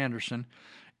Wendell Anderson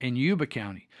in Yuba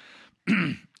County.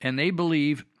 And they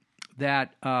believe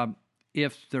that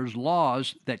if there's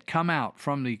laws that come out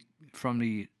from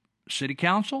the city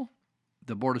council,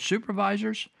 the board of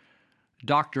supervisors,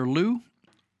 Dr. Liu,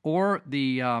 or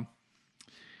the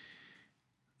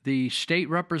state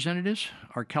representatives,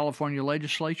 our California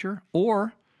legislature,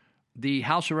 or the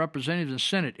House of Representatives and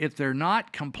Senate, if they're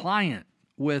not compliant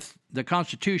with the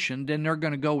Constitution, then they're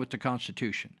going to go with the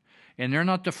Constitution. And they're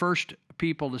not the first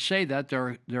people to say that.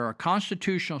 There are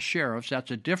constitutional sheriffs. That's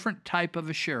a different type of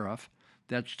a sheriff.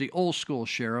 That's the old school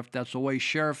sheriff. That's the way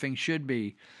sheriffing should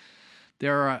be.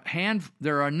 There are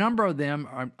a number of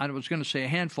them. I was going to say a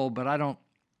handful, but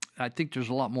I think there's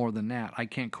a lot more than that. I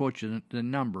can't quote you the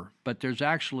number, but there's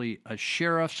actually a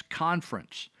sheriff's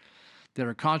conference that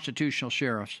are constitutional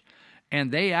sheriffs, and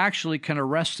they actually can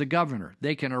arrest the governor.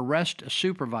 They can arrest a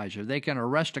supervisor. They can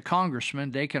arrest a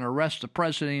congressman. They can arrest the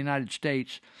president of the United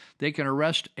States. They can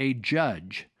arrest a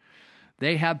judge.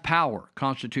 They have power,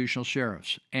 constitutional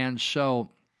sheriffs. And so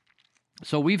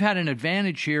we've had an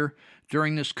advantage here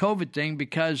during this COVID thing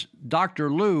because Dr.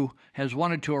 Liu has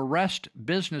wanted to arrest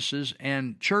businesses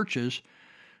and churches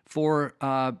for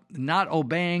not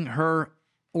obeying her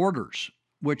orders,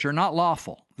 which are not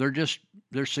lawful.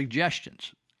 They're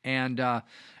suggestions, and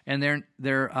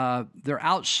they're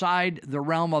outside the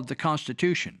realm of the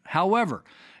Constitution. However,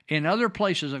 in other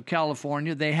places of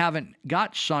California, they haven't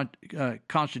got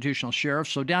constitutional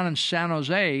sheriffs. So down in San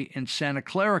Jose, in Santa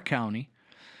Clara County,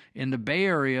 in the Bay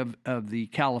Area of the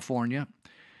California,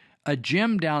 a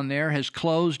gym down there has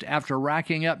closed after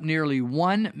racking up nearly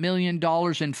 $1 million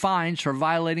in fines for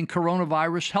violating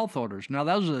coronavirus health orders. Now,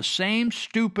 those are the same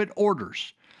stupid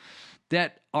orders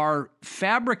that are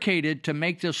fabricated to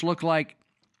make this look like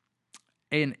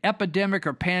an epidemic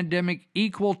or pandemic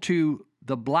equal to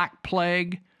the Black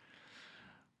Plague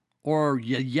or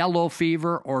yellow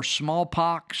fever or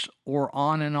smallpox or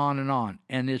on and on and on.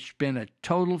 And it's been a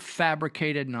total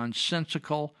fabricated,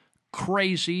 nonsensical,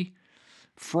 crazy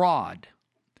fraud.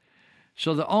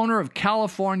 So the owner of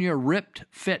California Ripped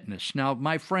Fitness. Now,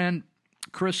 my friend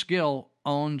Chris Gill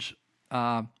owns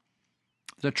the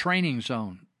Training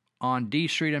Zone on D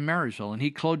Street in Marysville, and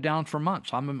he closed down for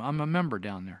months. I'm a member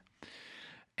down there.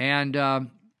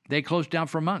 And they closed down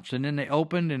for months, and then they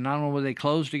opened, and I don't know whether they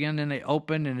closed again, then they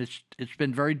opened, and it's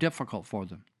been very difficult for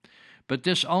them. But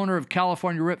this owner of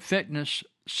California Ripped Fitness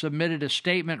submitted a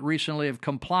statement recently of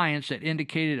compliance that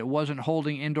indicated it wasn't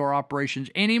holding indoor operations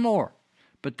anymore.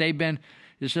 But it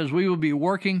says, we will be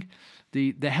working,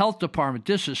 the health department,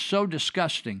 this is so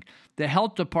disgusting. The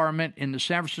health department in the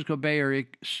San Francisco Bay Area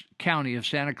County of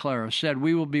Santa Clara said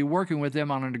we will be working with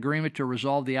them on an agreement to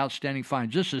resolve the outstanding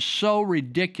fines. This is so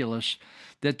ridiculous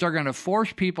that they're going to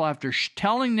force people after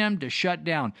telling them to shut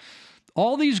down.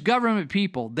 All these government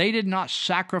people, they did not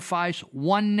sacrifice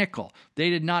one nickel. They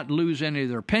did not lose any of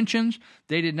their pensions.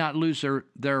 They did not lose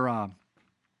their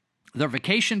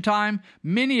vacation time.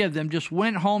 Many of them just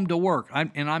went home to work.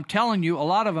 I'm telling you, a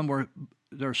lot of them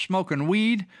they're smoking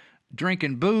weed,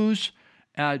 drinking booze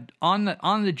on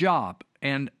the job.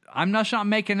 And I'm not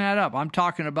making that up. I'm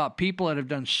talking about people that have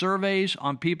done surveys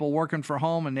on people working for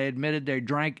home, and they admitted they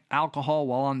drank alcohol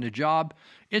while on the job.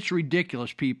 It's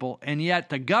ridiculous, people. And yet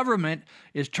the government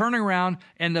is turning around,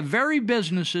 and the very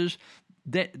businesses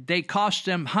that they cost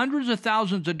them hundreds of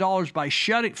thousands of dollars by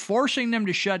forcing them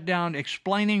to shut down,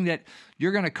 explaining that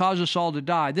you're going to cause us all to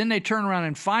die. Then they turn around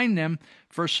and fine them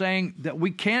for saying that we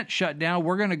can't shut down.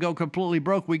 We're going to go completely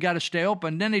broke. We got to stay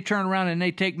open. Then they turn around and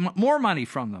they take more money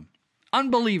from them.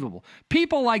 Unbelievable.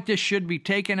 People like this should be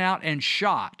taken out and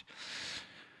shot.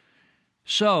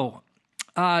 So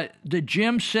the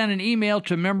gym sent an email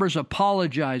to members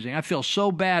apologizing. I feel so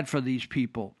bad for these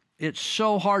people. It's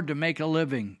so hard to make a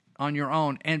living on your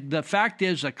own. And the fact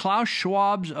is, the Klaus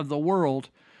Schwabs of the world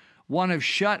want to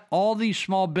shut all these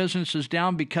small businesses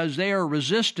down because they are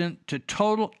resistant to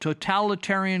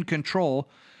totalitarian control,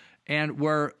 and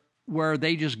where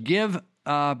they just give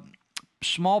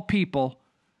small people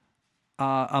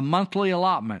a monthly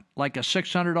allotment, like a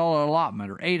 $600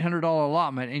 allotment or $800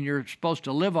 allotment, and you're supposed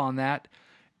to live on that,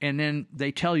 and then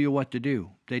they tell you what to do.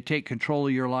 They take control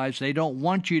of your lives. They don't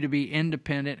want you to be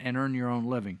independent and earn your own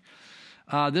living.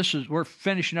 We're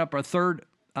finishing up our third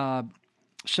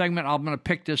segment. I'm going to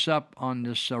pick this up on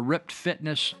this ripped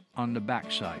fitness on the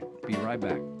backside. Be right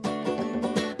back.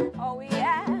 Oh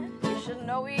yeah, you should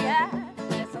know yeah.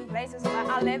 There's some places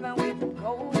where I live and we can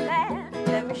go there.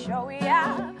 Let me show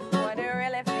ya what it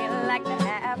really feels like to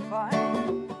have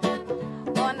fun.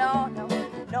 Oh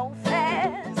no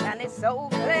flares, and it's so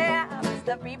clear. It's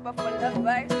the people full of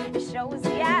verse. It shows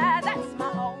yeah, that's my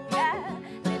home yeah.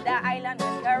 Did the island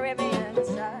of Caribbean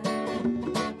sun.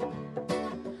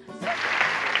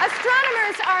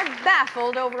 Astronomers are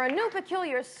baffled over a new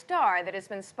peculiar star that has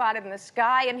been spotted in the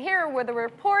sky, and here with the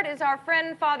report is our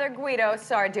friend Father Guido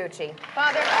Sarducci.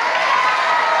 Father.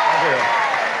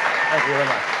 Thank you very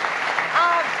much.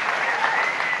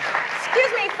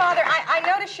 Excuse me, Father, I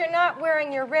notice you're not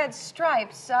wearing your red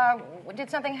stripes. Did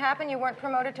something happen? You weren't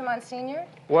promoted to Monsignor?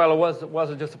 Well, it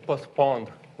was just postponed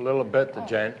a little bit,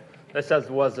 Jane. They said it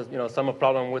was, some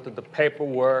problem with the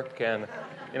paperwork, and,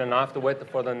 now I have to wait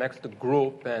for the next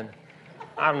group, and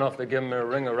I don't know if they give me a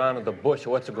ring around the bush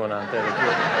or what's going on there.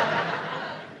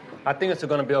 I think it's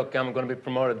going to be okay. I'm going to be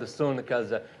promoted soon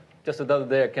because just the other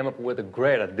day I came up with a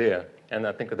great idea, and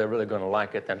I think they're really going to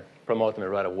like it and promote me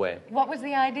right away. What was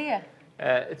the idea?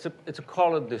 It's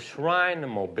called the Shrine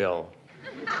Mobile.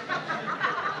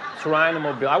 Shrine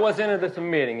Mobile. I was in this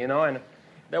meeting, and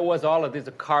there was all of these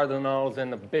cardinals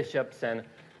and the bishops, and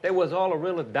they was all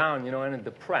really down, and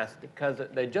depressed because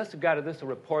they just got this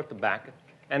report back,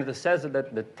 and it says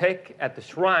that the take at the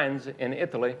shrines in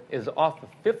Italy is off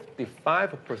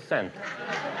 55%.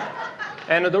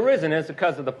 And the reason is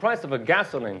because of the price of a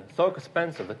gasoline, so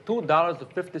expensive, at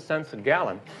 $2.50 a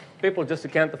gallon. People just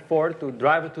can't afford to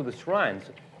drive it to the shrines.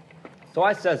 So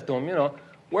I says to him,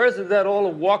 where's that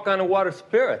old walk on the water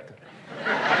spirit?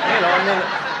 And then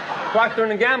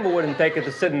Procter & Gamble wouldn't take it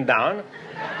to sitting down.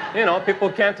 People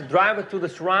can't drive it to the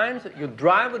shrines. You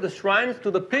drive the shrines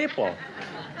to the people.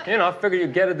 I figure you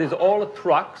get these old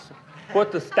trucks,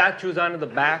 put the statues on the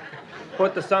back,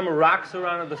 put some rocks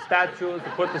around the statues,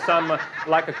 put some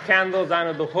candles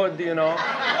on the hood,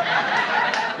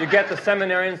 You get the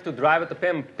seminarians to drive it to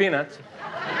pay them peanuts.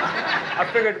 I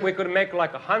figured we could make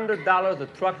like $100 a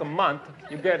truck a month.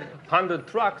 You get 100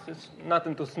 trucks, it's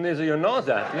nothing to sneeze your nose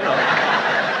at,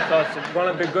 So it's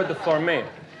going to be good for me.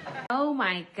 Oh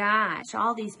my gosh,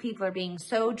 all these people are being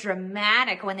so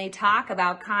dramatic when they talk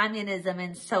about communism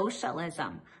and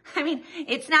socialism. I mean,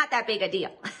 it's not that big a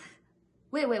deal.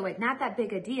 Wait, not that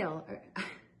big a deal.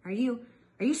 Are you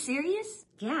serious?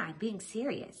 Yeah, I'm being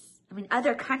serious. I mean,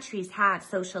 other countries have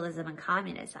socialism and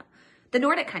communism. The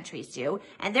Nordic countries do,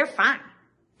 and they're fine.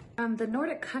 The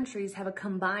Nordic countries have a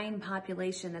combined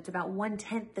population that's about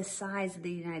 1/10 the size of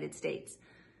the United States.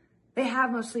 They have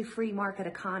mostly free market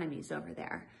economies over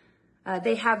there.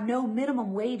 They have no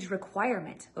minimum wage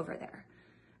requirement over there.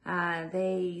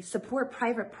 They support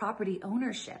private property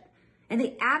ownership, and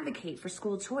they advocate for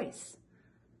school choice.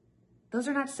 Those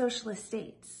are not socialist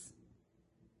states.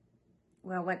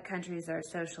 Well, what countries are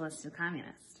socialist and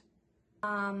communist?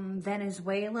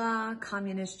 Venezuela,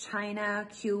 communist China,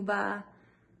 Cuba.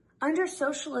 Under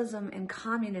socialism and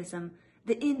communism,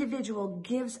 the individual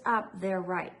gives up their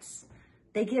rights.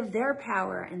 They give their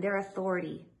power and their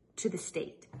authority to the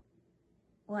state.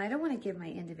 Well, I don't want to give my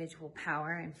individual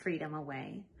power and freedom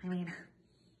away. I mean,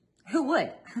 who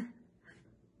would?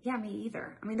 Yeah, me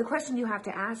either. I mean, the question you have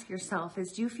to ask yourself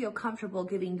is, do you feel comfortable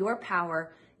giving your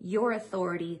power, your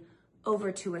authority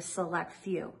over to a select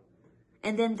few?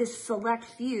 And then this select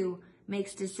few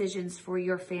makes decisions for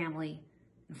your family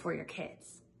and for your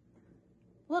kids.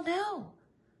 Well, no.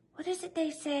 What is it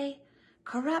they say?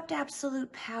 Corrupt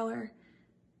absolute power.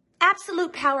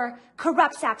 Absolute power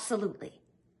corrupts absolutely.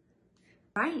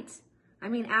 Right. I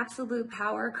mean, absolute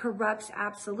power corrupts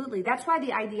absolutely. That's why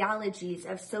the ideologies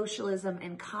of socialism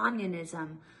and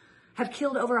communism have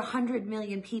killed over 100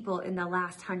 million people in the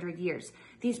last 100 years.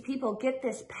 These people get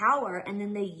this power and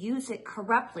then they use it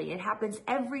corruptly. It happens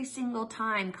every single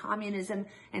time communism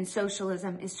and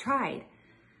socialism is tried.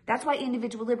 That's why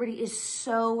individual liberty is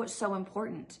so, so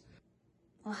important.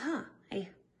 Well,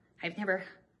 I've never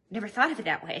thought of it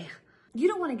that way. You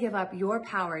don't want to give up your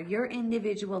power, your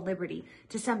individual liberty,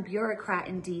 to some bureaucrat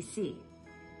in D.C.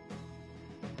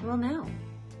 Well, no.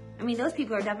 I mean, those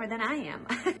people are dumber than I am.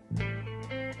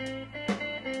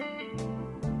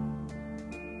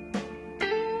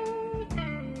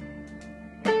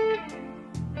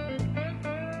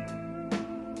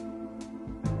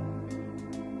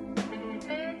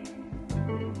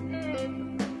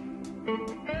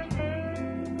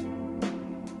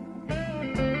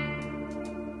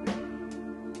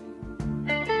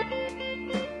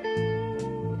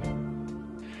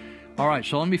 All right,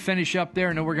 so let me finish up there,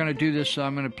 and then we're going to do this.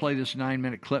 I'm going to play this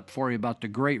 9-minute clip for you about the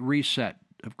Great Reset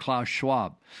of Klaus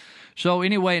Schwab. So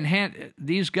anyway,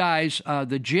 these guys,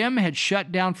 the gym had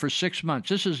shut down for 6 months.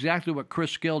 This is exactly what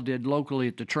Chris Gill did locally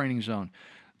at the training zone.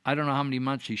 I don't know how many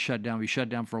months he shut down. He shut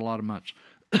down for a lot of months.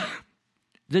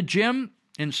 The gym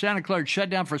in Santa Clara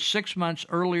shut down for 6 months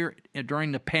earlier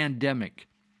during the pandemic.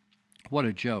 What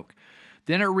a joke.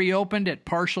 Then it reopened at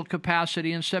partial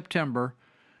capacity in September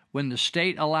when the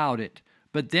state allowed it,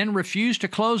 but then refused to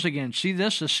close again. See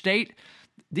this? The state,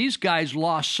 these guys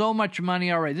lost so much money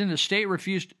already. Then the state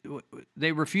refused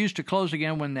to close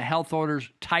again when the health orders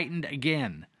tightened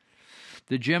again.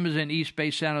 The gym is in East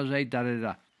Bay, San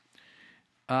Jose,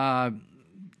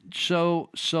 So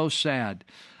sad.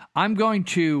 I'm going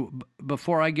to,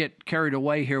 before I get carried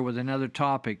away here with another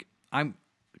topic,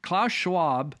 Klaus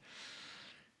Schwab,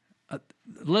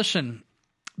 listen,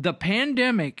 the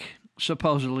pandemic,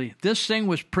 supposedly, this thing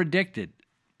was predicted.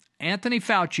 Anthony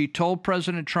Fauci told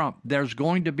President Trump there's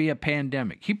going to be a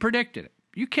pandemic. He predicted it.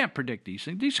 You can't predict these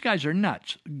things. These guys are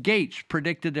nuts. Gates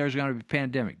predicted there's going to be a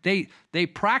pandemic. They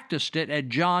practiced it at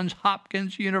Johns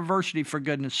Hopkins University, for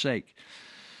goodness sake.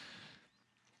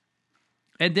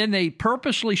 And then they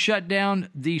purposely shut down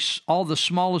all the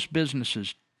smallest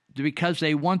businesses because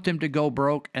they want them to go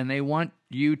broke, and they want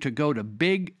you to go to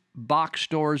big box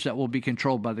stores that will be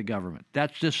controlled by the government.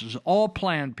 This is all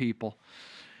planned, people.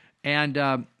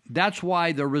 And that's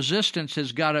why the resistance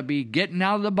has got to be getting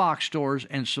out of the box stores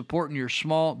and supporting your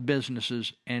small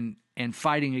businesses and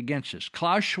fighting against this.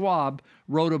 Klaus Schwab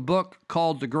wrote a book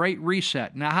called The Great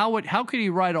Reset. Now, how could he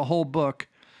write a whole book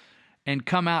and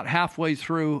come out halfway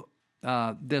through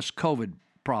this COVID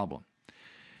problem?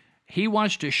 He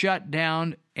wants to shut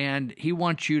down, and he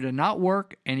wants you to not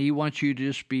work, and he wants you to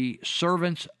just be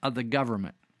servants of the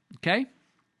government. Okay?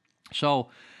 So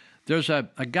there's a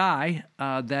guy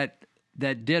that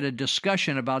did a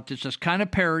discussion about this. It's kind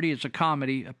of parody. It's a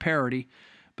comedy, a parody,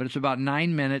 but it's about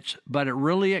 9 minutes. But it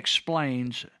really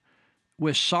explains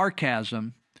with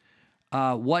sarcasm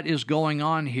what is going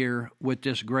on here with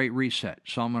this Great Reset.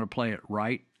 So I'm going to play it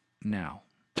right now.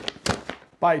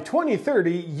 By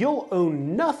 2030, you'll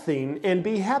own nothing and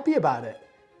be happy about it.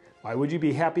 Why would you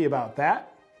be happy about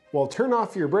that? Well, turn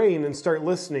off your brain and start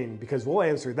listening, because we'll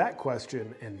answer that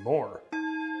question and more.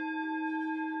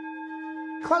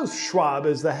 Klaus Schwab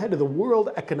is the head of the World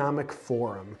Economic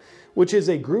Forum, which is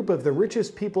a group of the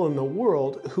richest people in the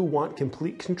world who want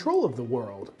complete control of the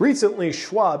world. Recently,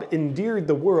 Schwab endeared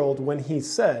the world when he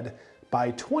said, by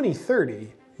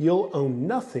 2030, you'll own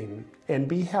nothing and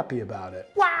be happy about it.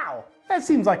 Wow! That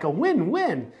seems like a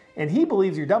win-win, and he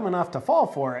believes you're dumb enough to fall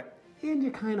for it, and you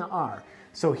kinda are.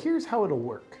 So here's how it'll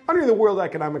work. Under the World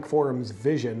Economic Forum's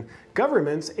vision,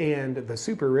 governments and the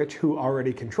super rich who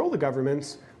already control the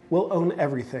governments will own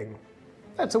everything.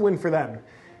 That's a win for them.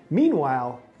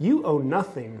 Meanwhile, you own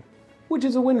nothing, which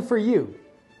is a win for you,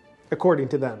 according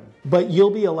to them. But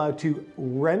you'll be allowed to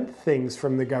rent things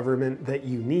from the government that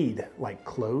you need, like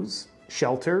clothes,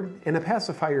 shelter, and a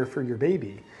pacifier for your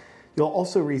baby. You'll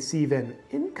also receive an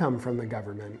income from the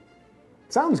government.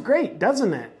 Sounds great,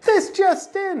 doesn't it? This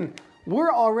just in!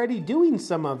 We're already doing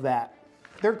some of that.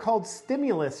 They're called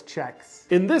stimulus checks.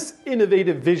 In this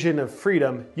innovative vision of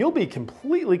freedom, you'll be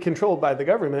completely controlled by the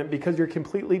government because you're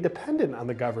completely dependent on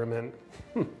the government.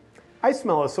 I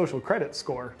smell a social credit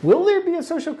score. Will there be a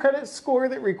social credit score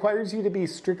that requires you to be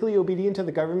strictly obedient to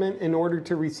the government in order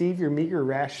to receive your meager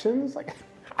rations? Like,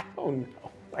 I don't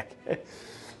know. Like,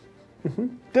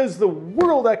 Does the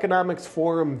World Economics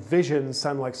Forum vision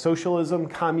sound like socialism,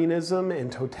 communism,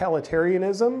 and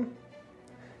totalitarianism?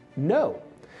 No,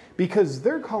 because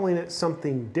they're calling it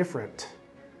something different.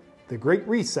 The Great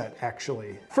Reset,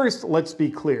 actually. First, let's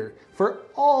be clear. For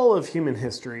all of human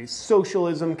history,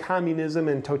 socialism, communism,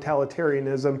 and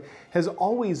totalitarianism has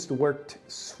always worked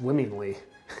swimmingly.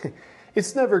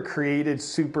 It's never created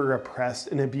super oppressed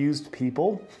and abused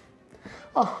people.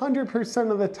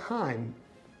 100% of the time,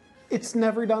 it's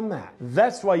never done that.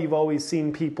 That's why you've always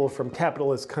seen people from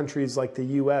capitalist countries like the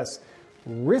US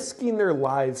risking their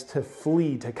lives to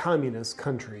flee to communist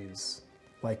countries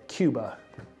like Cuba.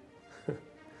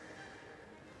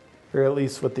 Or at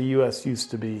least what the US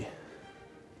used to be.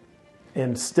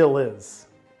 And still is.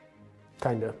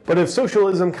 Kinda. But if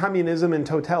socialism, communism, and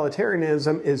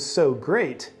totalitarianism is so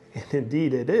great, and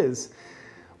indeed it is,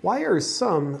 why are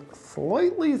some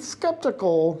slightly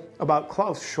skeptical about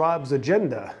Klaus Schwab's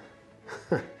agenda?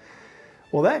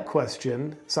 Well, that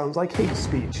question sounds like hate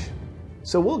speech.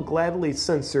 So we'll gladly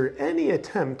censor any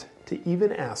attempt to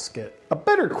even ask it. A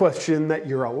better question that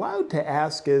you're allowed to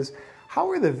ask is, how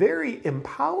are the very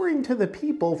empowering to the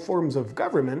people forms of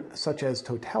government, such as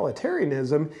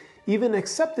totalitarianism, even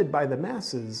accepted by the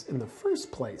masses in the first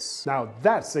place? Now,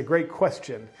 that's a great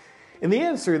question. And the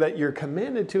answer that you're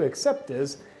commanded to accept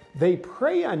is, they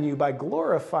prey on you by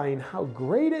glorifying how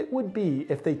great it would be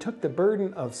if they took the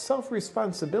burden of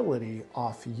self-responsibility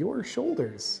off your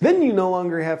shoulders. Then you no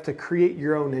longer have to create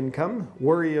your own income,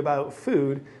 worry about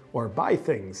food, or buy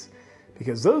things,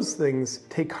 because those things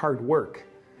take hard work.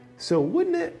 So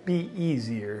wouldn't it be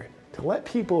easier to let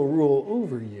people rule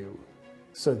over you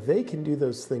so they can do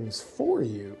those things for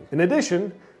you? In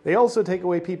addition, they also take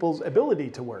away people's ability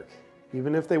to work,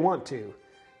 even if they want to,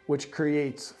 which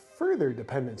creates further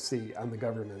dependency on the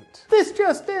government. This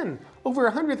just in! Over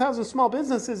 100,000 small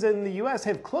businesses in the US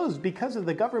have closed because of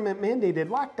the government-mandated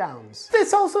lockdowns.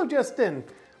 This also just in!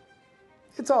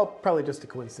 It's all probably just a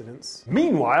coincidence.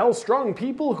 Meanwhile, strong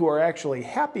people who are actually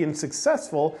happy and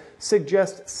successful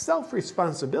suggest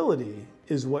self-responsibility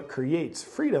is what creates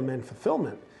freedom and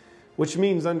fulfillment, which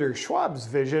means under Schwab's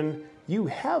vision, you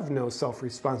have no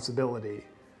self-responsibility,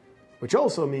 which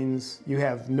also means you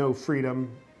have no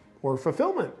freedom or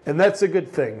fulfillment. And that's a good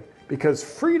thing, because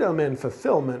freedom and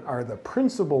fulfillment are the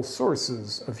principal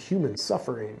sources of human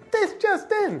suffering. This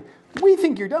just in! We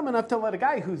think you're dumb enough to let a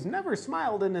guy who's never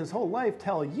smiled in his whole life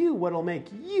tell you what'll make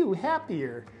you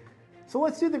happier. So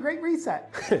let's do the Great Reset.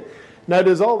 Now,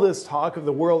 does all this talk of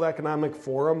the World Economic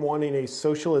Forum wanting a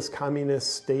socialist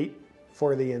communist state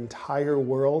for the entire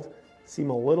world seem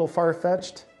a little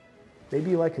far-fetched?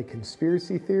 Maybe like a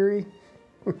conspiracy theory?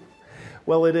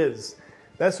 Well, it is.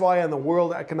 That's why on the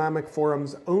World Economic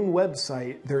Forum's own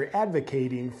website, they're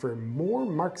advocating for more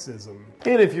Marxism.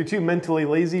 And if you're too mentally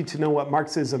lazy to know what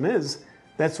Marxism is,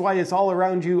 that's why it's all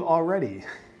around you already.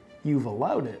 You've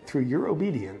allowed it through your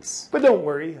obedience. But don't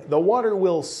worry, the water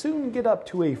will soon get up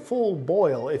to a full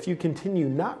boil if you continue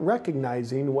not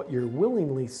recognizing what you're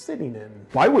willingly sitting in.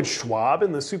 Why would Schwab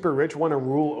and the super rich want to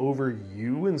rule over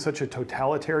you in such a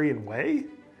totalitarian way?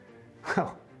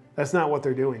 Well, that's not what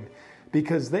they're doing,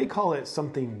 because they call it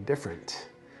something different.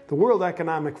 The World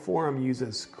Economic Forum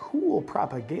uses cool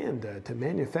propaganda to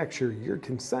manufacture your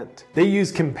consent. They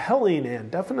use compelling and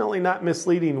definitely not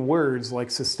misleading words like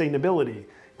sustainability,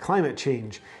 climate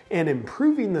change, and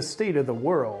improving the state of the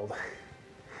world,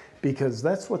 because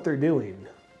that's what they're doing.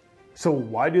 So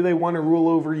why do they want to rule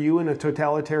over you in a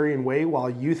totalitarian way while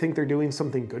you think they're doing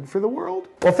something good for the world?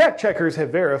 Well, fact checkers have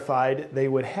verified they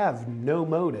would have no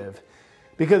motive,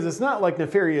 because it's not like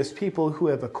nefarious people who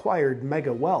have acquired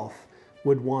mega wealth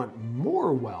would want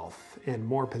more wealth and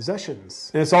more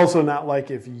possessions. And it's also not like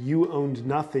if you owned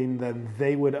nothing, then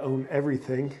they would own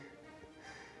everything.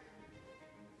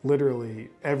 Literally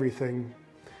everything.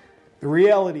 The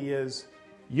reality is,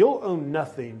 you'll own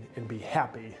nothing and be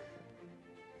happy.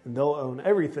 And they'll own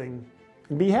everything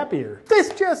and be happier. This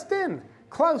just in!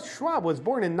 Klaus Schwab was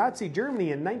born in Nazi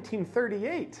Germany in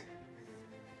 1938.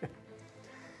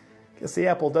 Guess the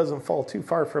apple doesn't fall too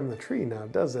far from the tree now,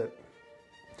 does it?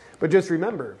 But just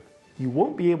remember, you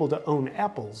won't be able to own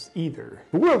apples either.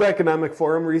 The World Economic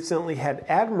Forum recently had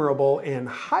admirable and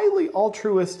highly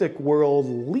altruistic world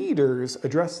leaders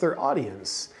address their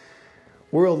audience.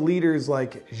 world leaders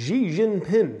like Xi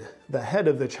Jinping, the head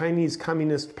of the Chinese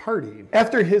Communist Party.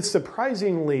 After his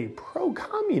surprisingly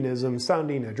pro-communism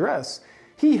sounding address,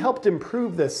 he helped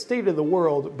improve the state of the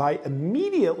world by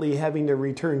immediately having to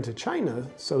return to China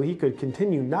so he could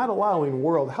continue not allowing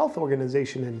World Health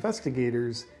Organization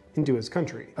investigators into his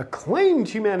country. Acclaimed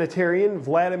humanitarian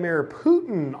Vladimir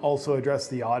Putin also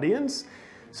addressed the audience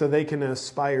so they can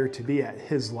aspire to be at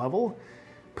his level.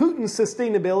 Putin's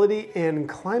sustainability and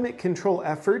climate control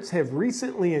efforts have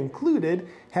recently included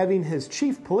having his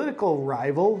chief political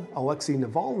rival, Alexei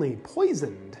Navalny,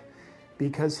 poisoned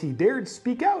because he dared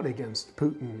speak out against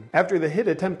Putin. After the hit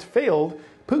attempt failed,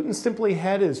 Putin simply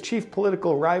had his chief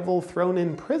political rival thrown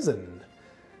in prison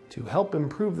to help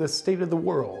improve the state of the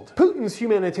world. Putin's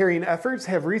humanitarian efforts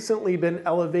have recently been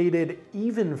elevated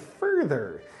even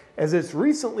further, as it's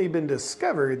recently been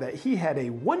discovered that he had a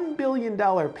 $1 billion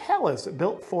palace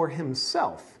built for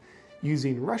himself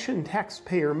using Russian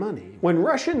taxpayer money. When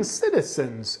Russian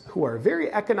citizens, who are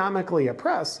very economically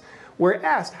oppressed, were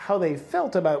asked how they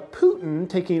felt about Putin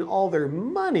taking all their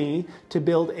money to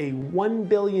build a $1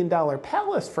 billion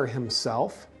palace for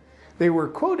himself, they were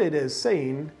quoted as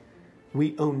saying,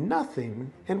 "We own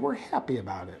nothing and we're happy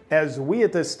about it." As we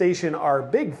at this station are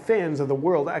big fans of the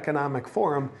World Economic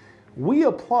Forum, we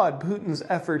applaud Putin's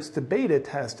efforts to beta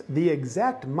test the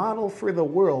exact model for the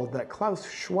world that Klaus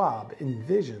Schwab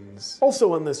envisions.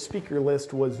 Also on the speaker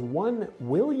list was one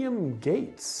William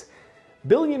Gates.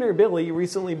 Billionaire Billy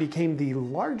recently became the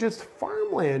largest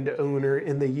farmland owner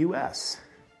in the US.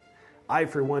 I,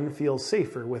 for one, feel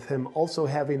safer with him also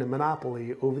having a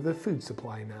monopoly over the food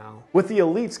supply now. With the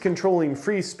elites controlling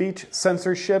free speech,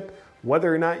 censorship,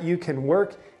 whether or not you can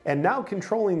work, and now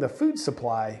controlling the food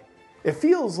supply, it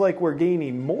feels like we're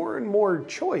gaining more and more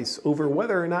choice over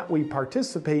whether or not we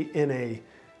participate in a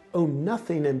own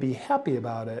nothing and be happy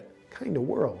about it kind of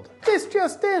world. This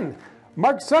just in,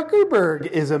 Mark Zuckerberg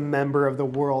is a member of the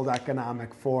World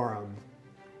Economic Forum.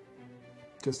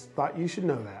 Just thought you should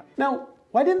know that. Now,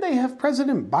 why didn't they have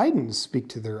President Biden speak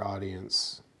to their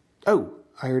audience? Oh,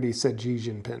 I already said Xi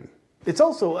Jinping. It's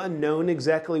also unknown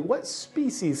exactly what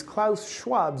species Klaus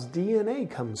Schwab's DNA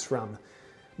comes from.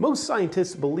 Most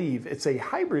scientists believe it's a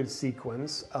hybrid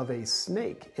sequence of a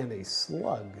snake and a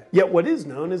slug. Yet what is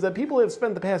known is that people have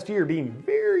spent the past year being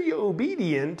very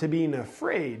obedient to being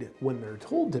afraid when they're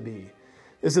told to be.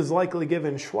 This has likely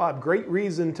given Schwab great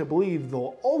reason to believe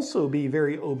they'll also be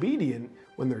very obedient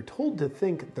when they're told to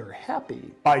think they're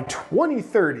happy. By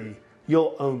 2030,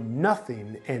 you'll own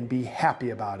nothing and be happy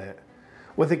about it.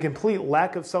 With a complete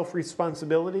lack of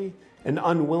self-responsibility, an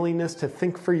unwillingness to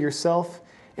think for yourself,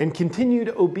 and continued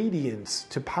obedience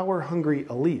to power-hungry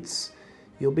elites,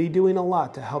 you'll be doing a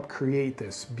lot to help create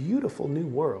this beautiful new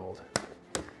world.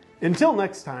 Until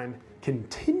next time,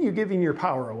 continue giving your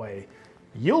power away.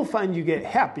 You'll find you get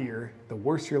happier the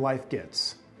worse your life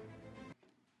gets.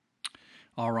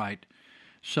 All right.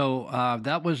 So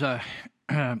that was a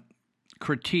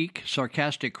critique,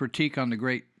 sarcastic critique on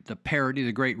the parody,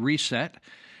 the Great Reset.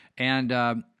 And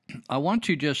I want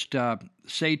to just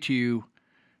say to you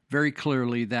very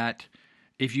clearly that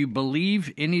if you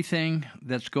believe anything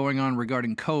that's going on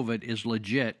regarding COVID is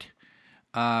legit,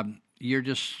 you're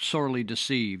just sorely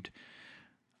deceived.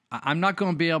 I'm not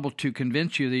going to be able to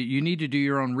convince you that you need to do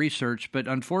your own research, but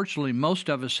unfortunately, most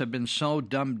of us have been so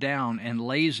dumbed down and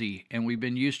lazy, and we've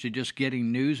been used to just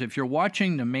getting news. If you're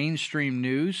watching the mainstream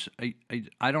news,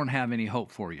 I don't have any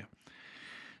hope for you.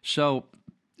 So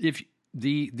if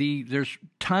there's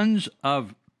tons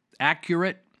of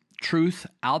accurate truth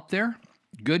out there,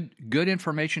 good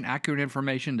information, accurate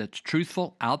information that's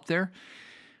truthful out there,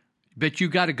 but you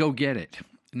got to go get it.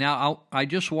 Now, I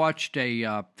just watched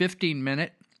a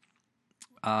 15-minute.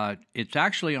 It's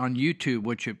actually on YouTube,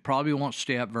 which it probably won't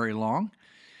stay up very long.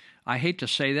 I hate to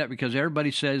say that because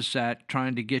everybody says that,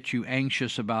 trying to get you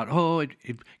anxious about,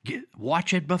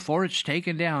 watch it before it's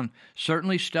taken down.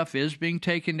 Certainly stuff is being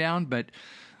taken down, but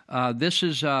this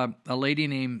is a lady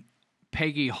named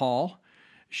Peggy Hall.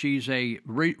 She's a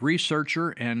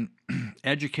researcher and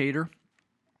educator.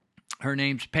 Her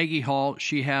name's Peggy Hall.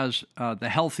 She has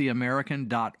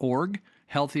thehealthyamerican.org,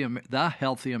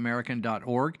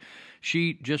 thehealthyamerican.org.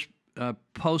 She just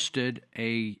posted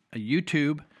a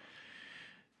YouTube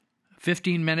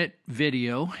 15-minute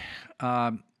video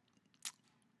that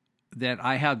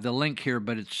I have the link here,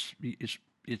 but it's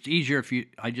easier if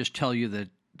I just tell you the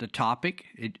topic.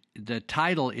 The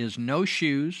title is "No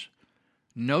Shoes,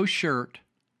 No Shirt,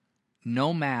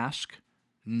 No Mask,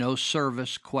 No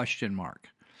Service?" ?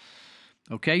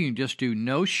 Okay, you can just do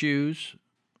no shoes,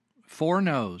 4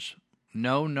 no's.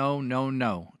 No, no, no,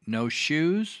 no. No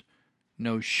shoes,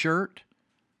 no shirt,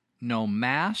 no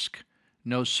mask,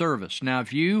 no service. Now,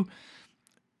 if you've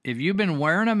been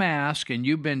wearing a mask and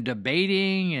you've been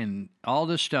debating and all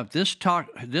this stuff, this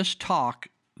talk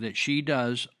that she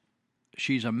does,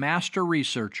 she's a master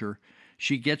researcher.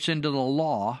 She gets into the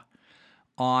law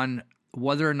on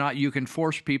whether or not you can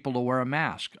force people to wear a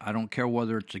mask. I don't care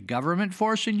whether it's the government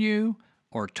forcing you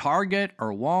or Target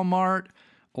or Walmart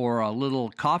or a little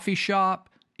coffee shop.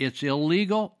 It's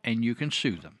illegal and you can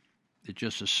sue them. It's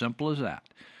just as simple as that.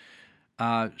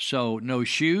 So no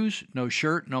shoes, no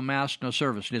shirt, no mask, no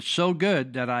service. And it's so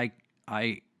good that I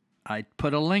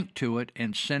put a link to it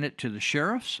and sent it to the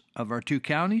sheriffs of our 2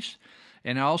 counties,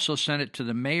 and I also sent it to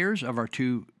the mayors of our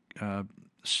 2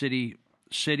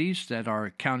 cities that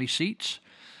are county seats,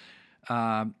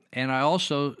 and I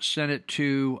also sent it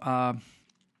to a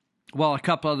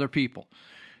couple other people.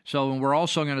 So we're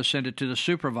also going to send it to the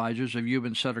supervisors of Yuba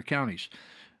and Sutter counties.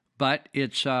 But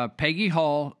it's Peggy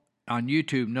Hall on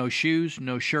YouTube, no shoes,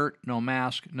 no shirt, no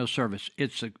mask, no service.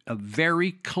 It's a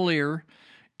very clear,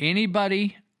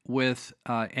 anybody with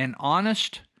an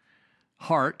honest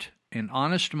heart, an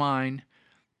honest mind,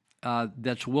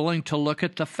 that's willing to look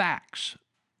at the facts,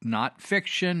 not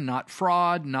fiction, not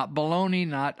fraud, not baloney,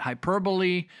 not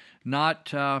hyperbole,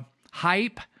 not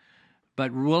hype,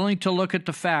 but willing to look at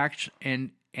the facts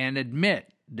and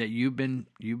admit that you've been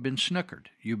snookered,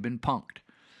 you've been punked.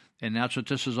 And that's what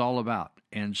this is all about.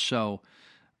 And so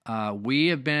we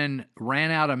have been ran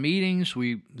out of meetings.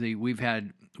 We've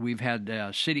had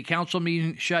city council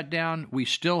meeting shut down. We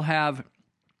still have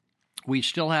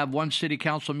one city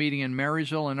council meeting in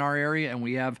Marysville in our area, and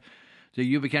we have the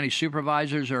Yuba County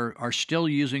supervisors are still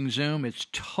using Zoom. It's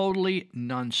totally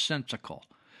nonsensical.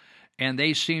 And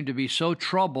they seem to be so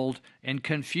troubled and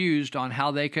confused on how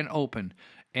they can open.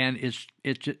 And it's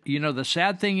the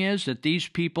sad thing is that these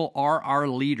people are our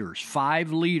leaders,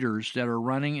 5 leaders that are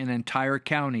running an entire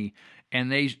county, and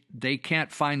they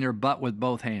can't find their butt with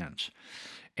both hands.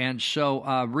 And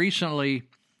so recently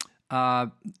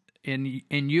in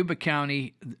Yuba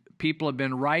County, people have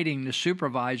been writing the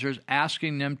supervisors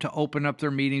asking them to open up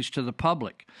their meetings to the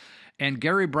public. And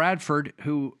Gary Bradford,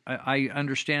 who I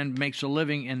understand makes a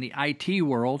living in the IT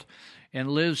world and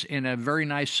lives in a very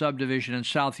nice subdivision in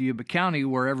South Yuba County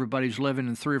where everybody's living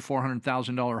in $300,000 or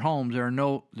 $400,000 homes.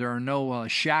 There are no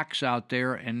shacks out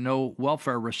there and no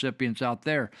welfare recipients out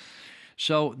there.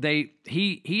 So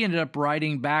he ended up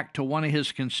writing back to one of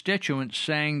his constituents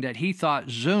saying that he thought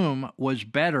Zoom was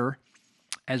better,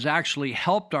 has actually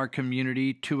helped our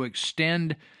community to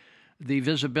extend the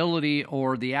visibility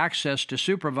or the access to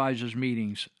supervisors'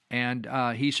 meetings. And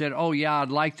he said, oh, yeah, I'd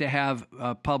like to have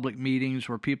public meetings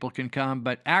where people can come,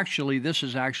 but actually this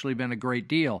has actually been a great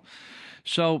deal.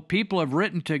 So people have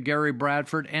written to Gary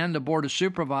Bradford and the Board of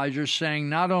Supervisors saying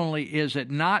not only is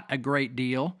it not a great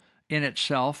deal in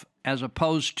itself as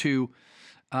opposed to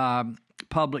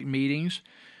public meetings,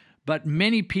 but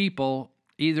many people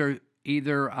either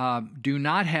do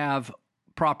not have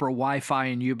proper Wi-Fi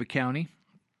in Yuba County.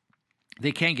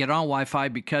 They can't get on Wi-Fi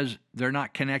because they're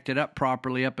not connected up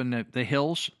properly up in the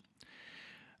hills.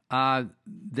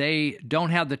 They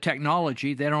don't have the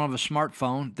technology. They don't have a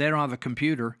smartphone. They don't have a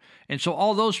computer. And so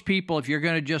all those people, if you're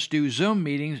going to just do Zoom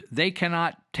meetings, they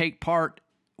cannot take part,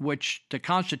 which the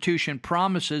Constitution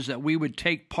promises that we would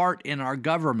take part in our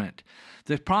government.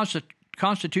 The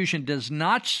Constitution does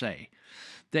not say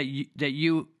that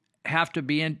you have to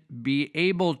be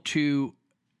able to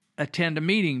attend a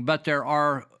meeting, but there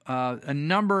are a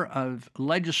number of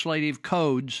legislative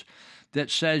codes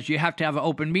that says you have to have an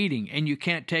open meeting, and you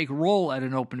can't take roll at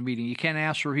an open meeting. You can't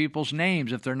ask for people's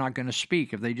names if they're not going to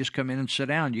speak. If they just come in and sit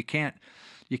down, you can't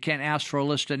ask for a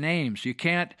list of names. You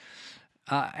can't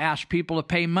ask people to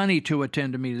pay money to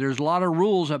attend a meeting. There's a lot of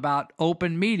rules about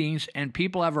open meetings, and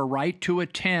people have a right to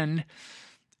attend.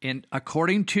 And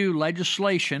according to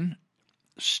legislation,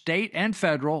 state and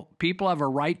federal, people have a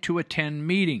right to attend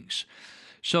meetings.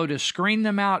 So to screen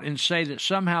them out and say that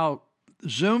somehow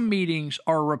Zoom meetings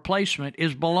are a replacement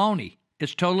is baloney.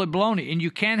 It's totally baloney. And you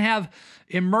can't have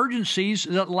emergencies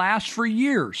that last for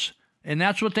years. And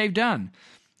that's what they've done.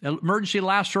 An emergency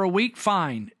lasts for a week,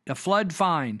 fine. A flood,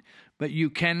 fine. But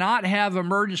you cannot have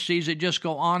emergencies that just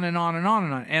go on and on and on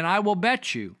and on. And I will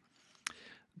bet you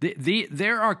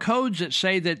there are codes that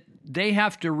say that they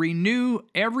have to renew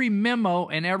every memo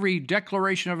and every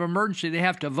declaration of emergency. They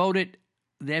have to vote it.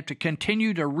 They have to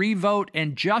continue to revote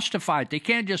and justify it. They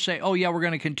can't just say, oh, yeah, we're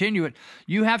going to continue it.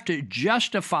 You have to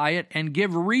justify it and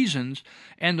give reasons.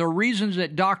 And the reasons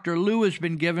that Dr. Lou has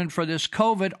been given for this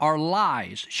COVID are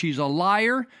lies. She's a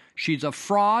liar. She's a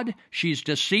fraud, she's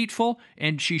deceitful,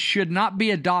 and she should not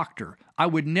be a doctor. I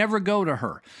would never go to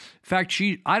her. In fact,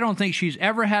 I don't think she's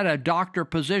ever had a doctor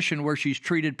position where she's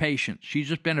treated patients. She's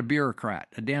just been a bureaucrat,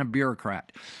 a damn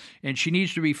bureaucrat. And she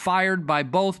needs to be fired by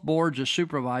both boards of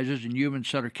supervisors in Yuma and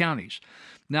Sutter counties.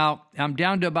 Now, I'm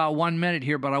down to about 1 minute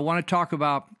here, but I want to talk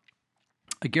about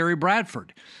Gary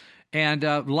Bradford. And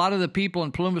a lot of the people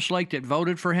in Plumas Lake that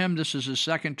voted for him, this is his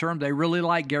second term, they really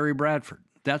like Gary Bradford.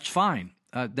 That's fine.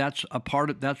 That's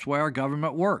why our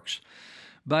government works.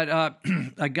 But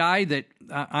a guy that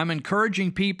I'm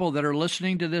encouraging people that are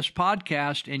listening to this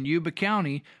podcast in Yuba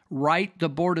County, write the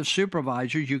Board of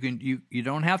Supervisors. You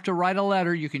don't have to write a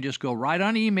letter. You can just go right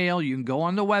on email. You can go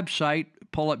on the website,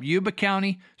 pull up Yuba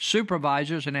County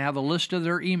Supervisors, and have a list of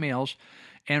their emails,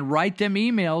 and write them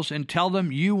emails and tell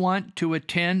them you want to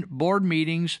attend board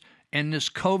meetings and this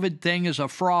COVID thing is a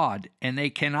fraud and they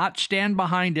cannot stand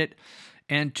behind it,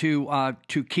 and to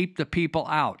keep the people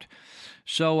out.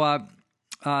 So,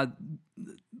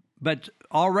 but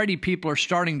already people are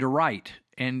starting to write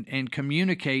and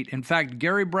communicate. In fact,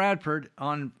 Gary Bradford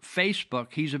on Facebook,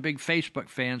 he's a big Facebook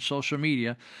fan, social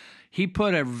media. He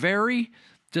put a very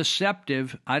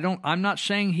deceptive, I'm not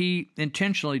saying he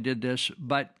intentionally did this,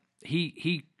 but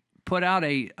he put out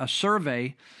a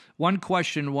survey. One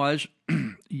question was,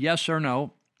 yes or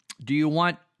no, do you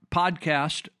want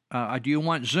podcast, do you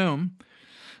want Zoom?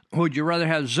 Would you rather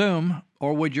have Zoom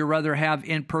or would you rather have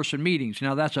in-person meetings?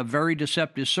 Now, that's a very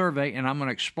deceptive survey, and I'm going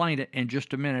to explain it in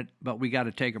just a minute, but we got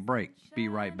to take a break. Be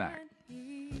right back.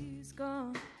 He's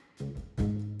gone.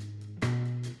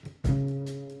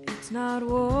 It's not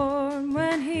warm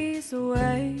when he's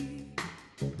away.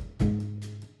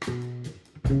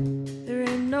 There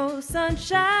ain't no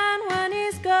sunshine when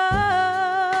he's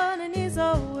gone, and he's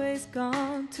always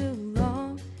gone too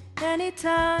long.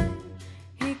 Anytime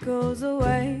he goes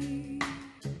away.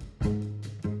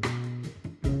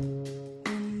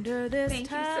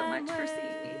 Thank you so much for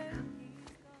seeing me.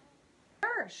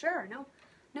 Sure,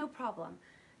 no problem.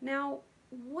 Now,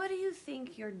 what do you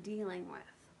think you're dealing with?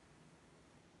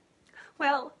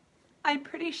 Well, I'm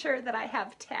pretty sure that I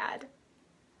have TAD.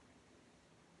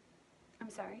 I'm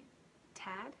sorry?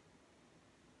 TAD?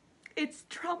 It's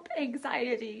Trump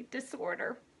anxiety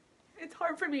disorder. It's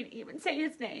hard for me to even say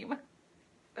his name.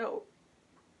 Oh,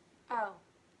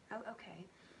 okay.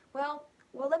 Well,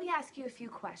 let me ask you a few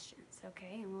questions,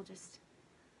 okay? And we'll just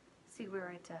see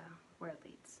where it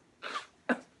leads.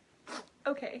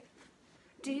 Okay.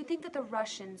 Do you think that the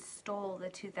Russians stole the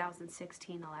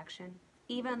 2016 election,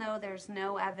 even though there's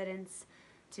no evidence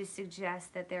to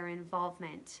suggest that their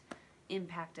involvement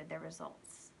impacted their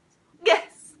results?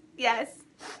 Yes.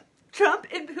 Trump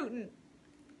and Putin.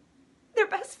 They're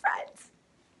best friends.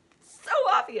 So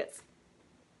obvious.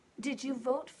 Did you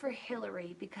vote for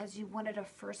Hillary because you wanted a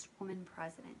first woman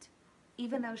president,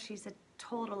 even though she's a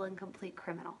total and complete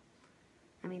criminal?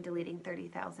 I mean, deleting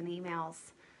 30,000 emails,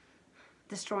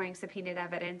 destroying subpoenaed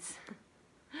evidence,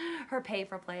 her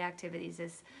pay-for-play activities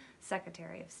as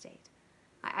Secretary of State.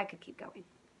 I could keep going.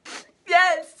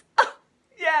 Yes!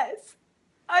 Yes!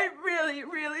 I really,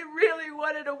 really, really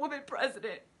wanted a woman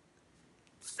president.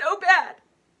 So bad.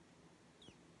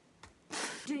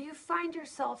 Do you find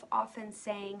yourself often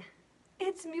saying,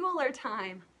 "It's Mueller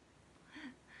time,"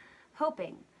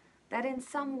 hoping that in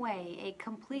some way a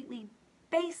completely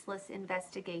baseless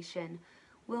investigation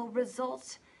will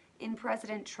result in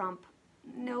President Trump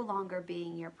no longer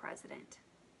being your president?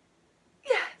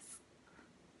 Yes.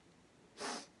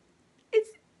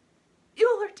 It's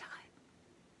Mueller time.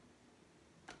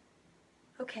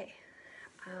 Okay.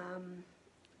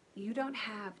 You don't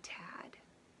have TAD.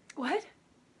 What?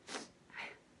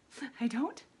 I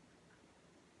don't?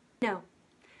 No,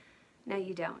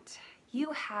 you don't.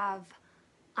 You have,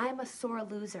 I'm a sore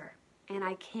loser, and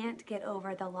I can't get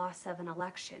over the loss of an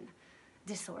election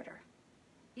disorder.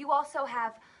 You also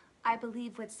have, I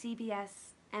believe what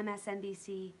CBS,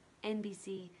 MSNBC,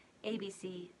 NBC,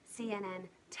 ABC, CNN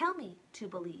tell me to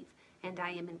believe, and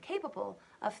I am incapable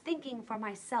of thinking for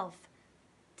myself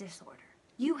disorder.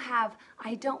 You have,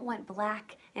 I don't want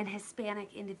Black and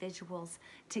Hispanic individuals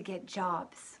to get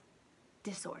jobs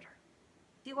disorder.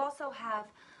 You also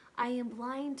have, I am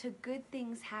blind to good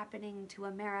things happening to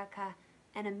America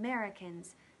and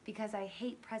Americans because I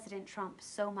hate President Trump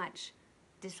so much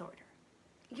disorder.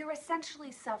 You're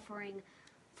essentially suffering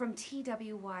from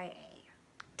TWYA.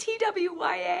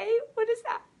 TWYA? What is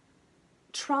that?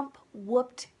 Trump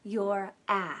whooped your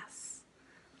ass.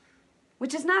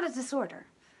 Which is not a disorder,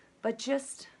 but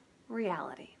just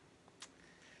reality.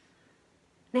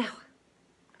 Now,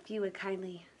 if you would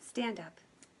kindly stand up,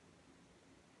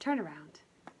 turn around,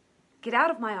 get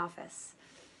out of my office,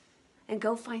 and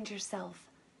go find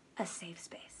yourself a safe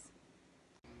space.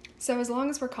 So as long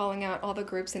as we're calling out all the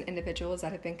groups and individuals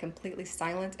that have been completely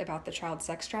silent about the child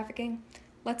sex trafficking,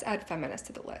 let's add feminists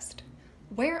to the list.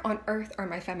 Where on earth are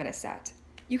my feminists at?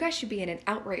 You guys should be in an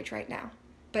outrage right now.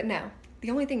 But no, the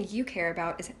only thing you care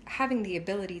about is having the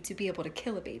ability to be able to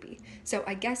kill a baby. So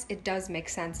I guess it does make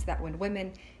sense that when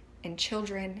women and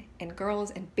children and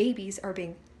girls and babies are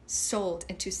being sold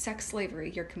into sex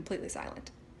slavery, you're completely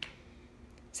silent.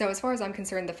 So as far as I'm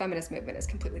concerned, the feminist movement is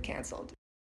completely canceled.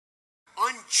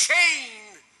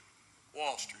 Unchain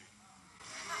Wall Street.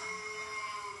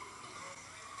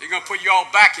 They're going to put you all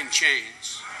back in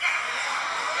chains.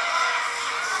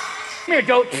 Come here,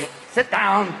 goat. Sit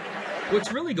down.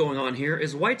 What's really going on here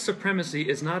is white supremacy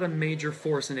is not a major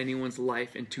force in anyone's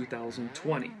life in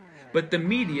 2020. But the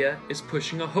media is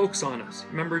pushing a hoax on us.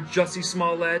 Remember Jussie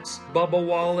Smollett's, Bubba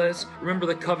Wallace? Remember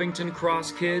the Covington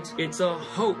Cross kids? It's a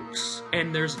hoax.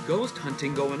 And there's ghost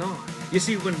hunting going on. You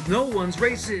see, when no one's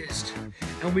racist,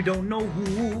 and we don't know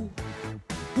who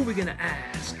we gonna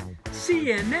ask?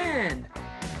 CNN.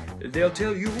 They'll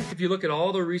tell you. If you look at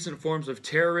all the recent forms of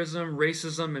terrorism,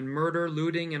 racism, and murder,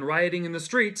 looting, and rioting in the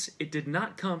streets, it did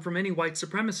not come from any white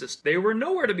supremacists. They were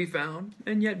nowhere to be found,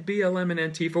 and yet BLM and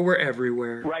Antifa were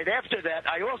everywhere. Right after that,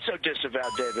 I also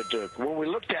disavowed David Duke. When we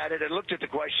looked at it and looked at the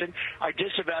question, I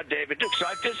disavowed David Duke. So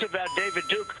I've disavowed David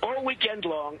Duke all weekend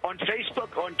long on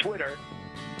Facebook, on Twitter.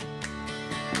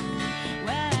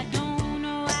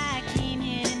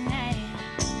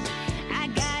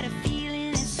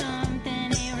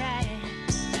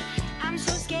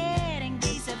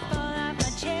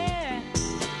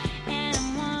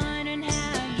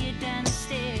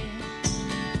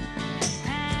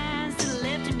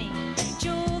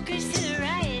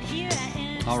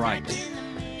 All right.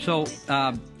 So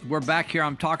we're back here.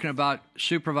 I'm talking about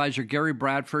Supervisor Gary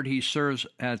Bradford. He serves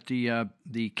at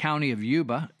the county of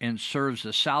Yuba and serves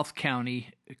the South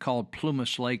County called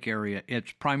Plumas Lake area.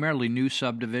 It's primarily new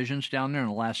subdivisions down there in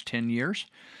the last 10 years.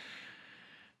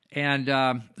 And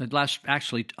it lasts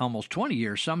actually almost 20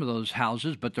 years, some of those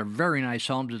houses, but they're very nice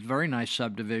homes. It's a very nice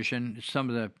subdivision. It's some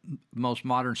of the most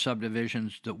modern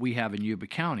subdivisions that we have in Yuba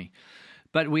County.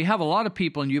 But we have a lot of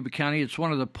people in Yuba County. It's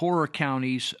one of the poorer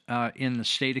counties in the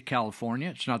state of California.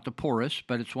 It's not the poorest,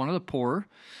 but it's one of the poorer.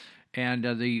 And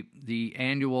the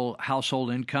annual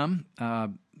household income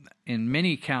in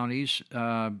many counties,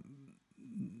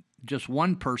 just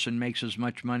one person makes as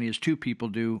much money as two people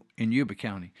do in Yuba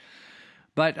County.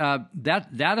 But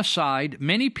that aside,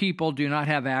 many people do not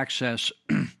have access.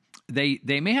 They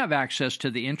may have access to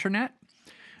the internet,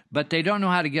 but they don't know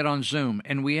how to get on Zoom.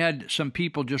 And we had some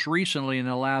people just recently in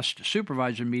the last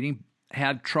supervisor meeting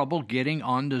had trouble getting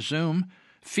on the Zoom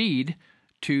feed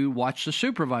to watch the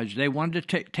supervisor. They wanted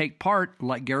to take part,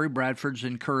 like Gary Bradford's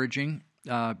encouraging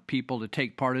people to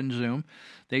take part in Zoom.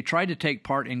 They tried to take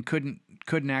part and couldn't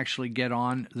actually get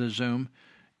on the Zoom,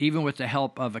 even with the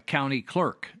help of a county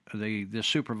clerk, the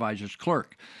supervisor's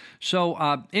clerk.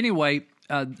 So anyway,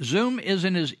 Zoom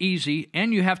isn't as easy,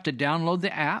 and you have to download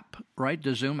the app, right,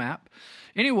 the Zoom app.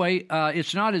 Anyway,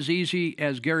 it's not as easy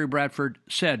as Gary Bradford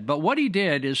said. But what he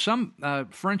did is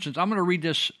for instance, I'm going to read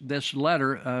this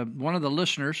letter. One of the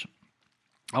listeners,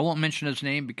 I won't mention his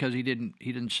name because he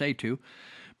didn't say to,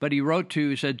 but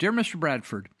he said, "Dear Mr.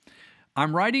 Bradford,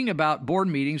 I'm writing about board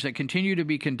meetings that continue to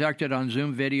be conducted on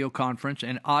Zoom video conference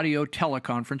and audio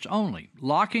teleconference only.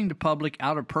 Locking the public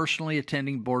out of personally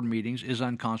attending board meetings is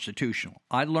unconstitutional.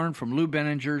 I learned from Lou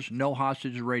Benninger's No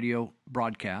Hostage Radio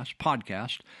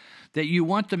podcast, that you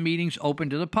want the meetings open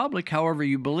to the public. However,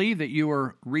 you believe that you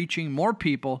are reaching more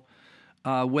people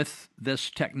with this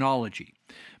technology.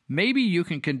 Maybe you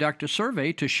can conduct a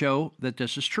survey to show that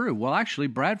this is true." Well, actually,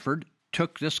 Bradford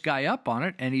took this guy up on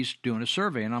it, and he's doing a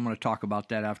survey, and I'm going to talk about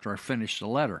that after I finish the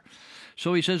letter.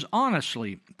 So he says,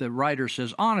 honestly, the writer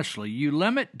says, honestly, you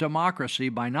limit democracy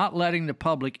by not letting the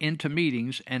public into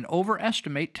meetings and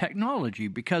overestimate technology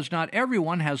because not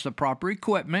everyone has the proper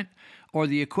equipment or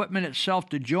the equipment itself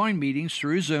to join meetings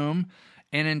through Zoom,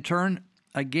 and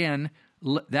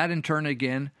that in turn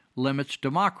again limits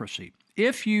democracy.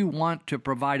 If you want to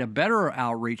provide a better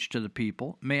outreach to the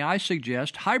people, may I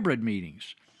suggest hybrid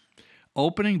meetings,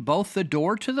 opening both the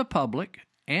door to the public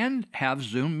and have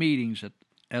Zoom meetings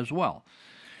as well.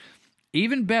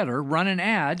 Even better, run an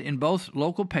ad in both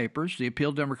local papers, the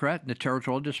Appeal Democrat and the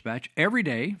Territorial Dispatch, every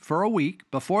day for a week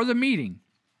before the meeting,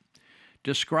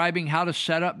 describing how to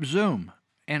set up Zoom,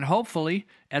 and hopefully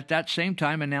at that same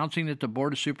time announcing that the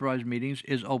Board of Supervisors meetings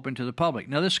is open to the public.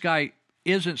 Now, this guy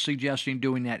isn't suggesting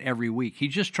doing that every week.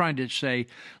 He's just trying to say,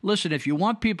 listen, if you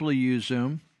want people to use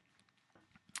Zoom,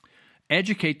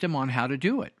 educate them on how to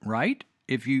do it, right?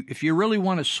 if you really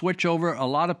want to switch over a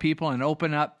lot of people and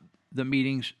open up the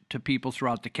meetings to people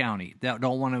throughout the county that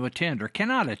don't want to attend or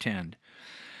cannot attend.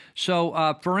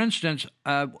 So, for instance,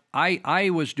 I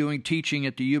was doing teaching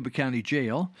at the Yuba County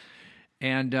Jail,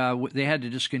 and they had to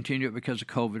discontinue it because of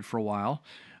COVID for a while.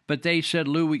 But they said,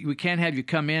 Lou, we can't have you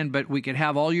come in, but we could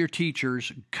have all your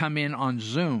teachers come in on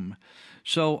Zoom.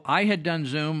 So I had done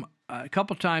Zoom. A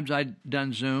couple times I'd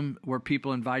done Zoom where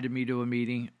people invited me to a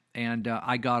meeting, and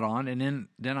I got on, and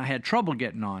then I had trouble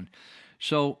getting on.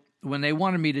 So when they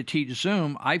wanted me to teach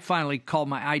Zoom, I finally called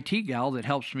my IT gal that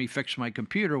helps me fix my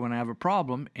computer when I have a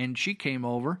problem, and she came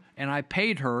over, and I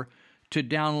paid her to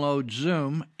download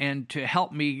Zoom and to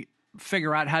help me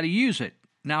figure out how to use it.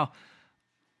 Now,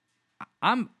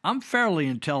 I'm fairly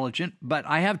intelligent, but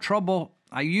I have trouble.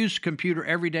 I use computer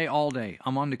every day, all day.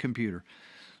 I'm on the computer.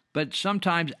 But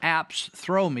sometimes apps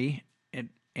throw me,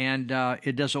 and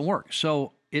it doesn't work.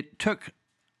 So it took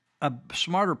a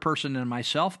smarter person than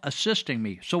myself assisting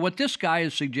me. So what this guy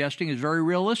is suggesting is very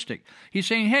realistic. He's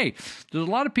saying, hey, there's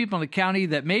a lot of people in the county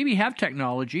that maybe have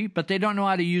technology, but they don't know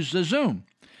how to use the Zoom.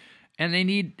 And they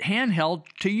need handheld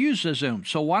to use the Zoom.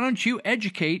 So why don't you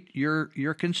educate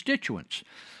your constituents?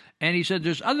 And he said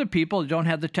there's other people that don't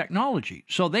have the technology,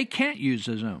 so they can't use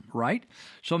the Zoom, right?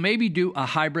 So maybe do a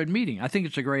hybrid meeting. I think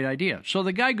it's a great idea. So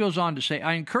the guy goes on to say,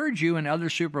 I encourage you and other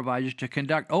supervisors to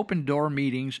conduct open-door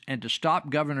meetings and to stop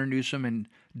Governor Newsom and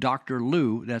Dr.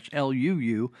 Lou, that's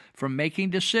L-U-U, from making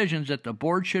decisions that the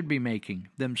board should be making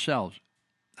themselves.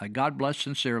 God bless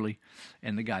sincerely,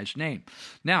 and the guy's name.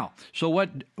 Now, so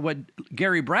what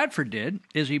Gary Bradford did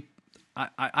is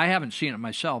I haven't seen it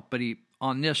myself, but he,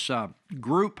 on this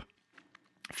group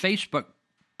Facebook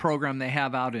program they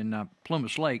have out in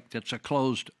Plymouth Lake, that's a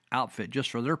closed outfit just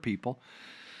for their people,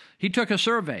 he took a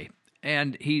survey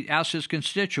and he asked his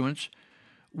constituents,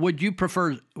 would you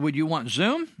want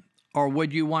Zoom or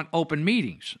would you want open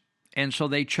meetings? And so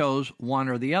they chose one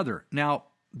or the other. Now,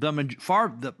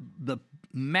 the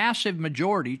massive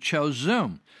majority chose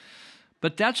Zoom,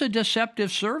 but that's a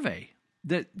deceptive survey.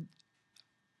 That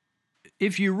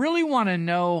if you really want to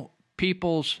know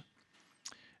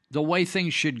the way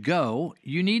things should go,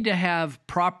 you need to have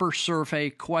proper survey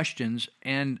questions,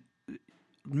 and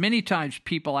many times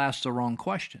people ask the wrong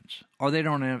questions, or they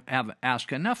don't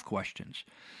ask enough questions.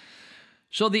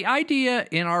 So the idea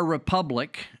in our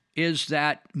republic is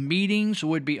that meetings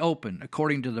would be open,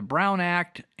 according to the Brown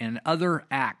Act and other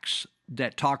acts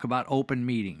that talk about open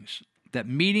meetings, that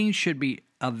meetings should be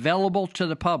available to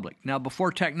the public. Now,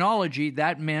 before technology,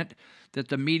 that meant that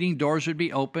the meeting doors would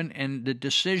be open and the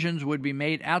decisions would be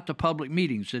made at the public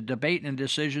meetings. The debate and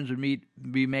decisions would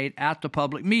be made at the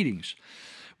public meetings.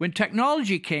 When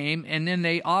technology came, and then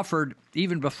they offered,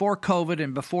 even before COVID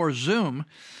and before Zoom,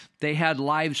 they had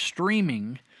live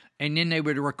streaming, and then they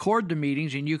would record the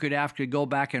meetings, and you could have to go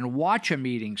back and watch a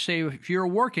meeting. Say if you're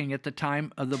working at the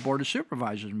time of the Board of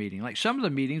Supervisors meeting. Like some of the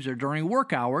meetings are during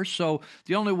work hours, so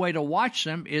the only way to watch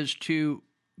them is to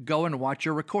go and watch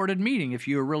a recorded meeting if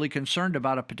you're really concerned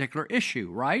about a particular issue,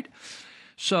 right?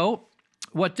 So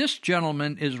what this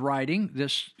gentleman is writing,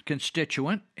 this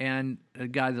constituent and a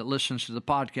guy that listens to the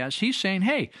podcast, he's saying,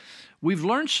 hey, we've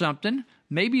learned something.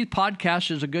 Maybe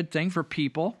podcast is a good thing for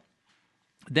people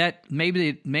that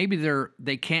maybe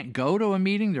they can't go to a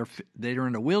meeting. They're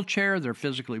in a wheelchair. They're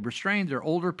physically restrained. They're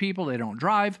older people. They don't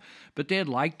drive, but they'd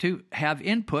like to have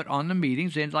input on the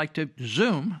meetings. They'd like to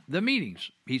Zoom the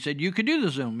meetings. He said you could do the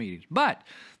Zoom meetings, but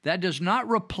that does not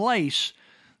replace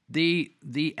the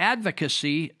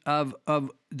advocacy of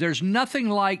there's nothing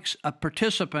like a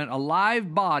participant, a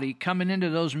live body coming into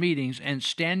those meetings and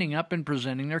standing up and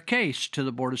presenting their case to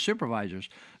the Board of Supervisors.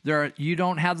 You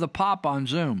don't have the pop on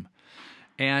Zoom.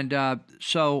 And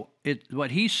so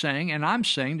what he's saying, and I'm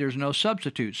saying, there's no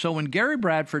substitute. So when Gary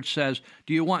Bradford says,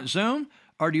 do you want Zoom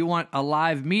or do you want a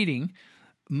live meeting,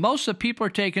 most of the people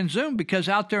are taking Zoom because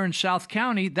out there in South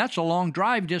County, that's a long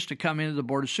drive just to come into the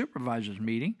Board of Supervisors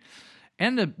meeting.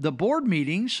 And the board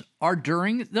meetings are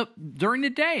during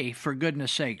the day, for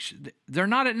goodness sakes. They're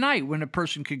not at night when a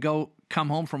person could come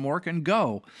home from work and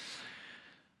go.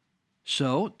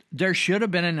 So there should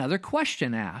have been another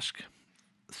question asked.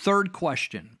 Third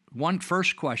question.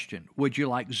 First question, would you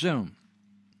like Zoom?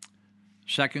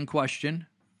 Second question,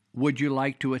 would you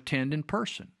like to attend in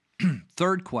person?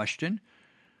 Third question,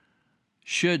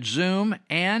 should Zoom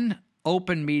and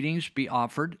open meetings be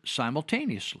offered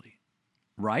simultaneously?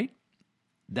 Right?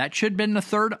 That should have been the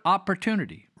third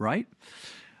opportunity, right?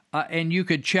 And you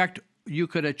could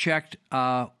have checked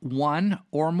one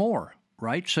or more,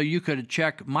 right? So you could have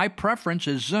checked, my preference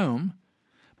is Zoom,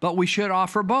 but we should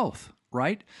offer both.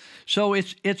 right? So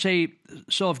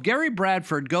if Gary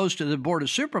Bradford goes to the Board of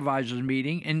Supervisors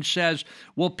meeting and says,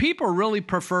 well, people really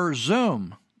prefer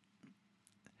Zoom,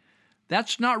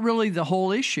 that's not really the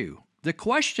whole issue. The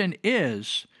question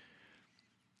is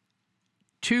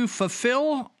to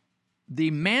fulfill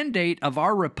the mandate of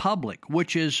our republic,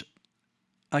 which is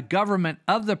a government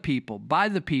of the people, by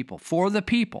the people, for the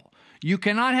people. You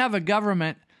cannot have a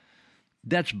government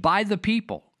that's by the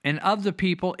people and of the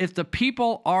people if the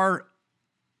people are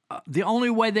the only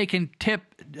way they can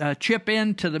chip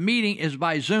into the meeting is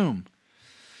by Zoom.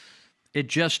 It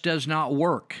just does not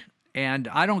work. And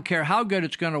I don't care how good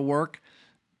it's going to work.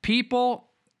 People,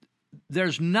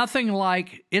 there's nothing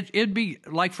like it. It'd be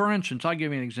like, for instance, I'll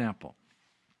give you an example.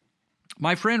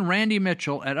 My friend Randy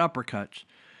Mitchell at Uppercuts,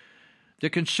 the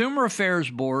Consumer Affairs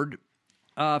Board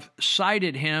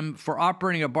cited him for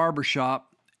operating a barbershop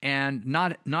and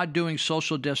not doing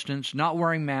social distance, not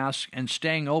wearing masks, and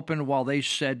staying open while they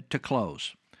said to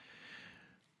close.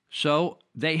 So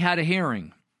they had a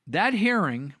hearing. That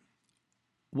hearing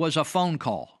was a phone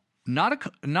call, not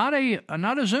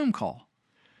a Zoom call.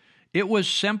 It was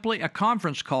simply a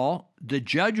conference call. The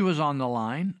judge was on the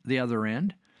line, the other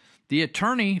end. The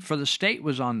attorney for the state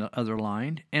was on the other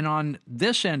line, and on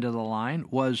this end of the line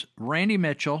was Randy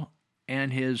Mitchell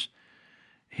and his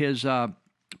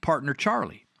partner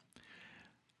Charlie.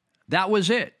 That was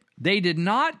it. They did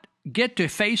not get to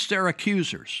face their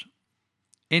accusers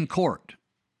in court.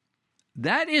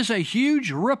 That is a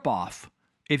huge ripoff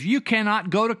if you cannot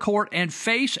go to court and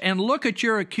face and look at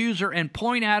your accuser and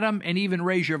point at them and even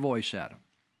raise your voice at them.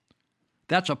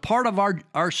 That's a part of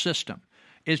our system,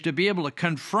 is to be able to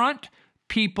confront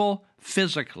people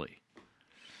physically.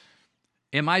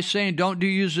 Am I saying don't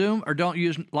use Zoom or don't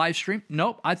use live stream?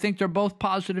 Nope. I think they're both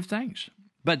positive things.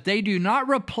 But they do not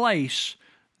replace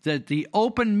the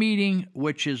open meeting,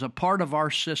 which is a part of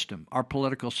our system, our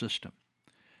political system.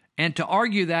 And to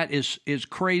argue that is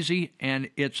crazy, and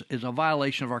it's a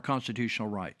violation of our constitutional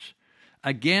rights.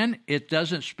 Again, it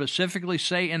doesn't specifically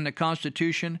say in the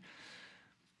Constitution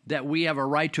that we have a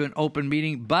right to an open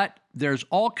meeting, but there's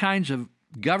all kinds of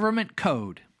government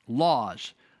code,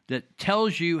 laws, that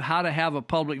tells you how to have a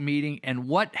public meeting and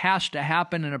what has to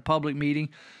happen in a public meeting.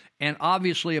 And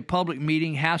obviously a public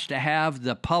meeting has to have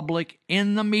the public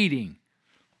in the meeting.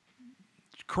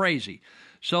 It's crazy.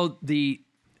 So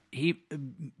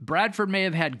Bradford may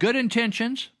have had good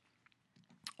intentions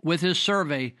with his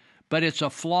survey, but it's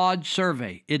a flawed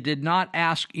survey. It did not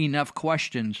ask enough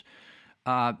questions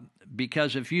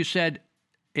because if you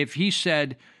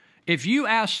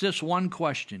asked this one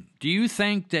question, do you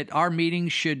think that our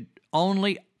meetings should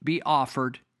only be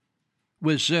offered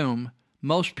with Zoom?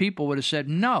 Most people would have said,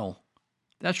 no,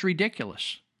 that's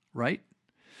ridiculous, right?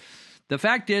 The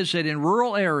fact is that in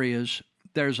rural areas,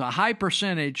 there's a high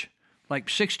percentage, like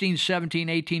 16, 17,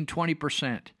 18,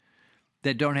 20%,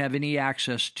 that don't have any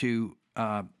access to,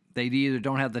 they either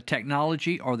don't have the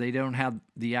technology or they don't have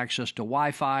the access to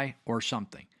Wi-Fi or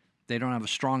something. They don't have a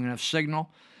strong enough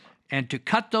signal. And to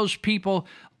cut those people,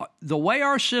 the way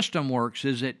our system works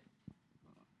is that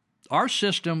our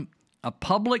system, a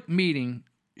public meeting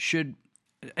should,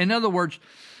 in other words,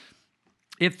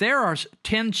 if there are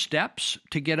 10 steps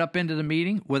to get up into the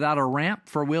meeting without a ramp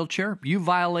for a wheelchair, you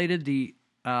violated the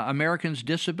Americans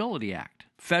Disability Act,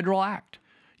 federal act.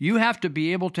 You have to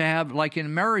be able to have, like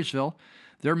in Marysville,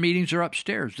 their meetings are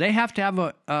upstairs. They have to have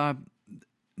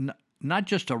not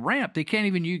just a ramp. They can't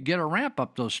even get a ramp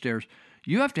up those stairs.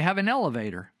 You have to have an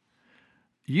elevator.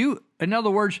 In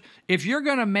other words, if you're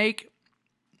going to make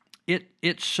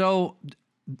it so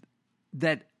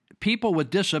that people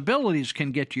with disabilities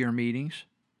can get to your meetings,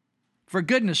 for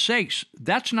goodness sakes,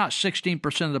 that's not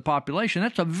 16% of the population.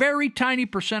 That's a very tiny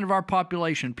percent of our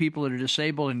population, people that are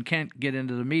disabled and can't get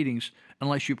into the meetings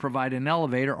unless you provide an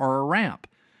elevator or a ramp.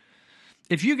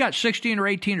 If you got 16 or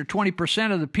 18 or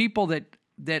 20% of the people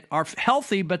that are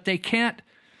healthy but they can't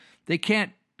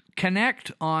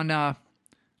connect on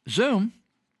Zoom,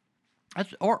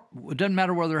 or it doesn't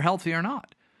matter whether they're healthy or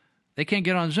not, they can't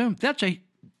get on Zoom.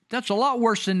 That's a lot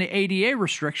worse than the ADA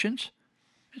restrictions.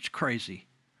 It's crazy.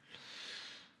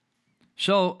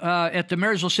 So at the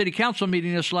Marysville City Council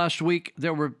meeting this last week,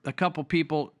 there were a couple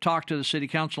people talked to the city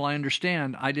council. I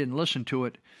understand. I didn't listen to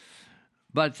it.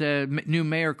 But the new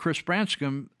mayor, Chris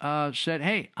Branscombe, said,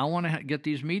 hey, I want to get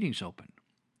these meetings open.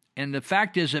 And the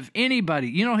fact is, if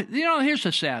anybody, here's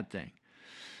the sad thing.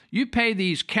 You pay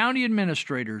these county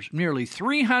administrators nearly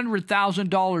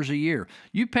 $300,000 a year.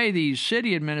 You pay these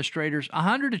city administrators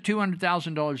 $100,000 to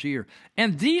 $200,000 a year.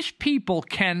 And these people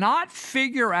cannot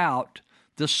figure out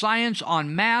the science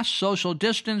on mass social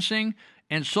distancing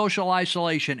and social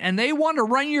isolation. And they want to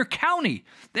run your county.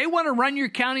 They want to run your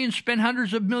county and spend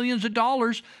hundreds of millions of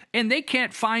dollars, and they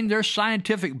can't find their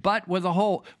scientific butt with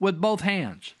both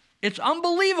hands. It's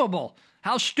unbelievable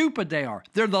how stupid they are.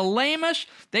 They're the lamest.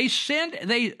 They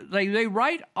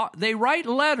write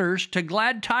letters to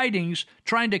Glad Tidings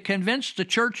trying to convince the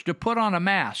church to put on a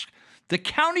mask. The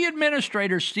county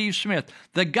administrator, Steve Smith,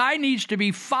 the guy needs to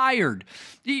be fired.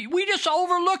 We just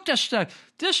overlooked this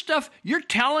stuff. This stuff, you're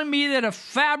telling me that a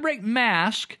fabric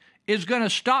mask is going to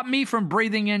stop me from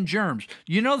breathing in germs.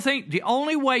 You know, the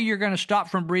only way you're going to stop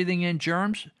from breathing in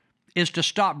germs is to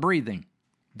stop breathing.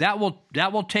 That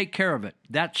will take care of it.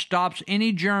 That stops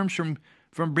any germs from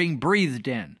being breathed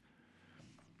in.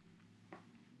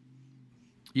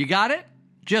 You got it?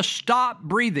 Just stop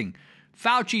breathing.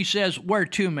 Fauci says wear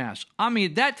 2 masks. I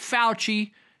mean, that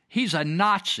Fauci, he's a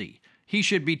Nazi. He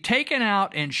should be taken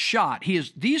out and shot.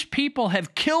 These people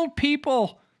have killed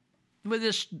people with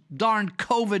this darn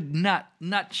COVID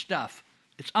nut stuff.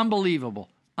 It's unbelievable.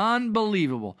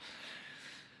 Unbelievable.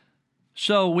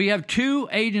 So we have 2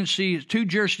 agencies, 2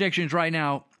 jurisdictions right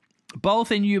now,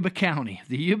 both in Yuba County.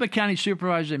 The Yuba County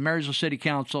Supervisor and Marysville City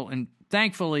Council, and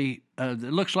thankfully, it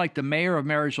looks like the mayor of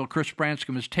Marysville, Chris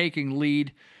Branscombe, is taking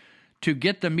lead to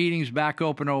get the meetings back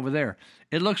open over there.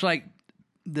 It looks like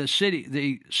the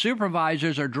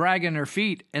supervisors are dragging their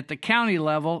feet at the county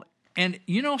level. And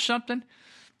you know something?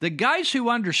 The guys who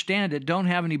understand it don't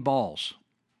have any balls.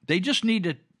 They just need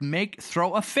to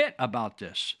throw a fit about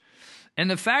this.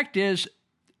 And the fact is,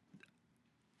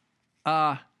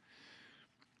 we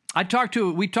talked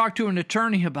to an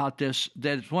attorney about this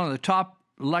that's one of the top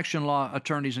election law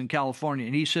attorneys in California,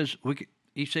 and he said,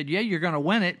 yeah, you're going to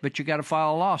win it, but you got to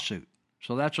file a lawsuit.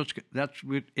 So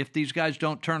if these guys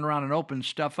don't turn around and open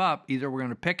stuff up, either we're going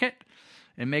to picket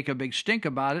and make a big stink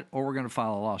about it, or we're going to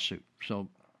file a lawsuit. So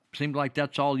it seems like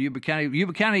that's all Yuba County.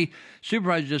 Yuba County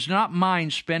Supervisor does not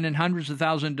mind spending hundreds of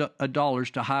thousands of dollars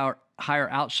to hire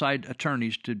outside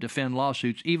attorneys to defend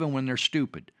lawsuits, even when they're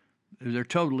stupid. They're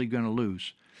totally going to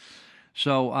lose.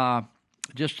 So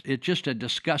it's just a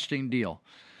disgusting deal.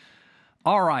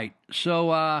 All right,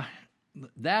 so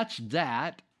that's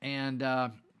that.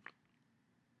 And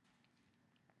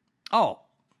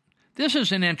this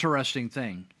is an interesting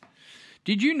thing.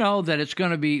 Did you know that it's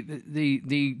going to be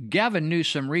the Gavin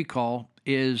Newsom recall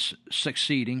is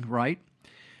succeeding, right?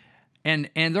 And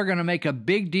they're going to make a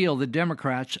big deal, the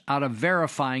Democrats, out of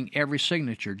verifying every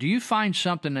signature. Do you find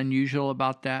something unusual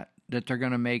about that they're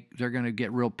going to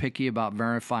get real picky about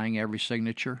verifying every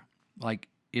signature? Like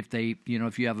if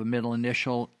you have a middle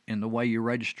initial in the way you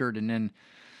registered, and then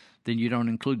you don't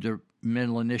include the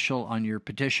middle initial on your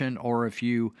petition, or if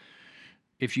you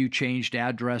changed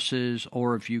addresses,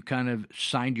 or if you kind of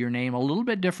signed your name a little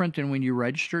bit different than when you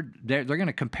registered, they're going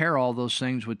to compare all those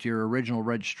things with your original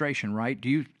registration, right?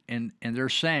 And they're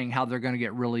saying how they're going to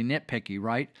get really nitpicky,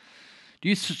 right? Do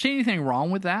you see anything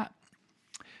wrong with that?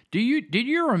 Did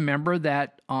you remember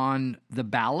that on the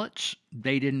ballots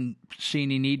they didn't see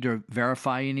any need to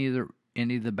verify any of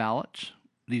the ballots,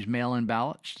 these mail-in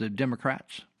ballots, the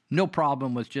Democrats? No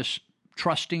problem with just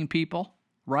trusting people,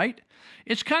 right?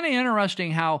 It's kind of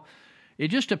interesting how it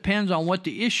just depends on what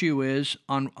the issue is,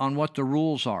 on what the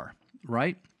rules are,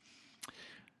 right?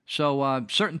 So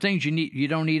certain things you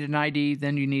don't need an ID,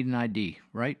 then you need an ID,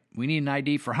 right? We need an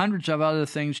ID for hundreds of other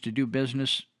things to do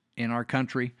business in our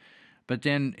country. But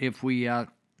then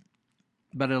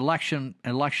but election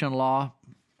law,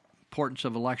 importance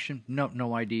of election,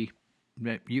 no ID.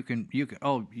 We'll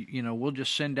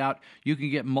just send out, you can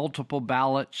get multiple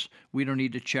ballots. We don't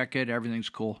need to check it. Everything's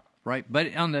cool, right?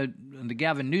 But on the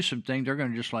Gavin Newsom thing, they're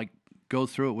going to just like go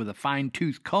through it with a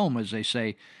fine-tooth comb, as they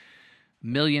say.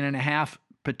 1.5 million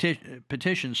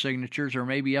petition signatures, or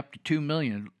maybe up to 2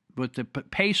 million. With the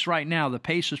pace right now, the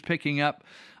pace is picking up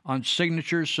on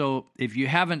signatures. So if you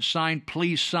haven't signed,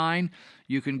 please sign.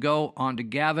 You can go on to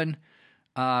Gavin,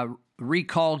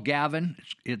 Recall Gavin.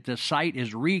 The site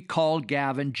is Recall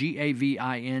Gavin,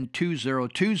 Gavin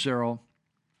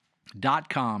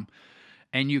 2020.com.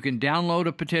 And you can download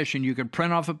a petition. You can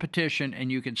print off a petition, and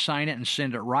you can sign it and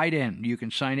send it right in. You can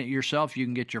sign it yourself. You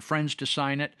can get your friends to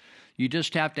sign it. You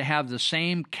just have to have the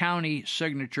same county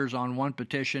signatures on one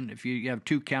petition. If you have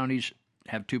 2 counties,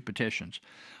 have 2 petitions.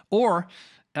 Or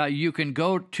you can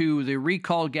go to the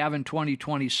Recall Gavin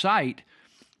 2020 site,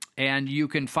 and you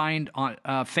can find on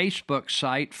a Facebook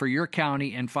site for your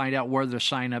county and find out where the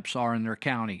signups are in their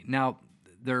county. Now,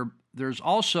 there's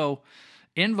also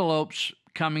envelopes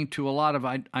coming to a lot of,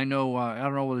 I don't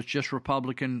know whether it's just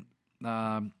Republican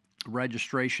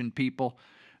registration people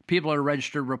people that are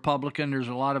registered Republican, there's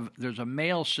a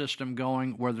mail system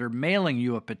going where they're mailing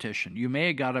you a petition. You may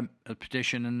have got a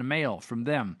petition in the mail from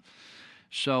them.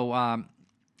 So,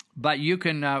 but you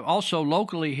can also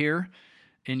locally here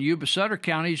in Yuba Sutter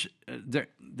counties,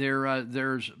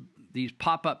 there's these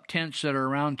pop-up tents that are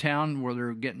around town where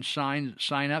they're getting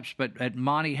sign-ups. But at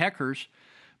Monty Hecker's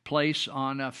place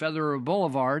on Feather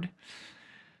Boulevard,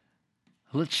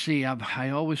 let's see, I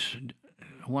always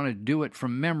want to do it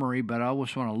from memory, but I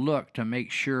always want to look to make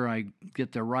sure I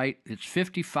get the right. It's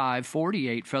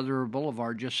 5548 Feather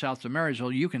Boulevard, just south of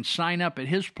Marysville. You can sign up at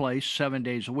his place 7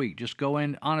 days a week. Just go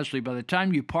in. Honestly, by the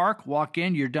time you park, walk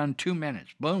in, you're done 2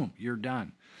 minutes. Boom, you're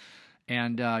done.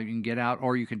 And you can get out,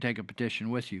 or you can take a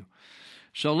petition with you.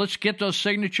 So let's get those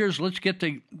signatures.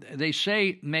 They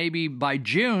say maybe by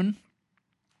June,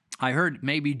 I heard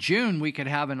maybe June we could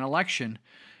have an election.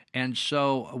 And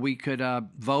so we could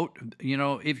vote. You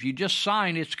know, if you just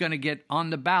sign, it's going to get on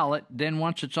the ballot. Then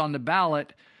once it's on the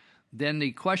ballot, then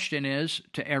the question is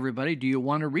to everybody, do you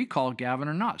want to recall Gavin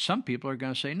or not? Some people are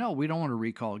going to say, no, we don't want to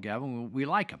recall Gavin. We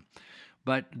like him.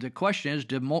 But the question is,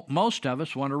 do most of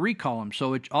us want to recall him?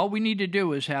 So all we need to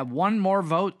do is have one more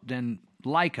vote than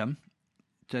like him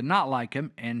to not like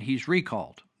him, and he's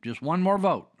recalled. Just one more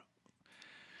vote.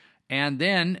 And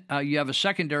then you have a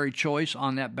secondary choice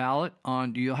on that ballot.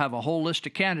 You'll have a whole list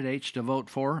of candidates to vote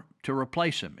for to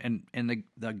replace him. And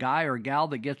the guy or gal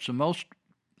that gets the most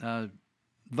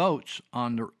votes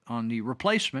on the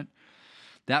replacement,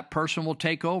 that person will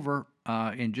take over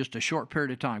in just a short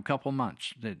period of time, couple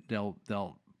months. That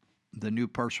the new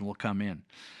person will come in.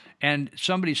 And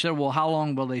somebody said, well, how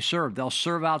long will they serve? They'll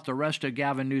serve out the rest of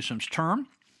Gavin Newsom's term,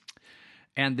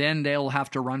 and then they'll have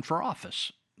to run for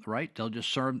office. Right, they'll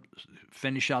just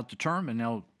finish out the term, and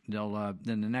they'll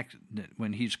then the next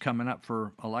when he's coming up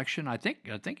for election. I think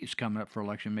he's coming up for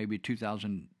election, maybe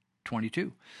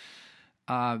 2022.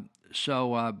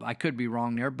 So I could be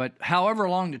wrong there, but however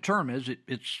long the term is,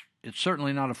 it's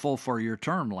certainly not a full 4-year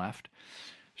term left.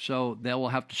 So they will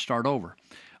have to start over.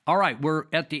 All right, we're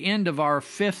at the end of our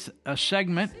 5th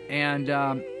segment, and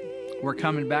we're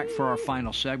coming back for our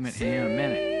final segment in a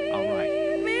minute. All right.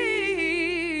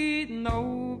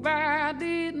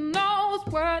 Nobody knows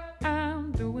what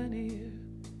I'm doing here,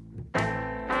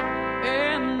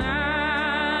 and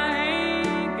I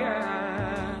ain't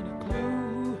got a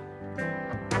clue.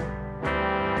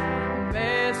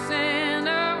 Messing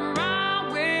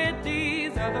around with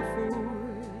these other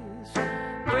fools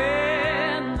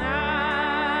when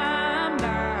I'm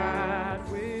not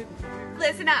with you.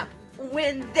 Listen up.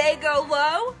 When they go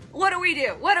low, what do?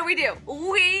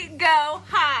 We go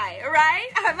high, right?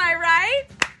 Am I right?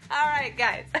 All right,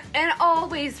 guys. And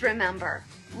always remember,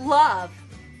 love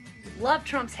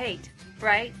trumps hate,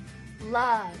 right?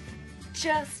 Love,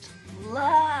 just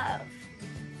love.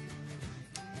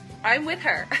 I'm with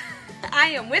her. I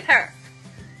am with her.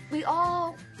 We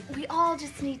all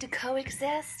just need to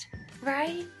coexist,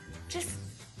 right? Just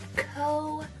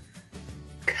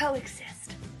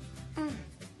coexist.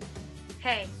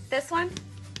 Hey, this one,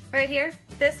 right here,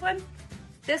 this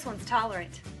one's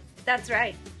tolerant. That's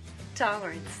right,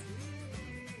 tolerance.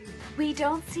 We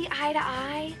don't see eye to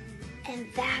eye, and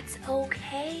that's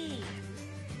okay.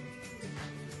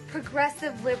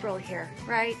 Progressive liberal here,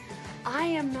 right? I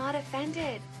am not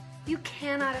offended. You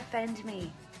cannot offend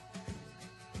me.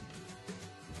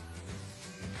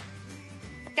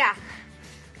 Yeah,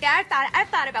 I've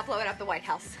thought about blowing up the White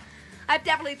House. I've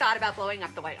definitely thought about blowing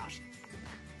up the White House.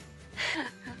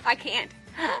 I can't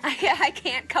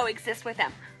coexist with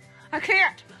them. I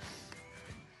can't.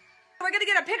 We're gonna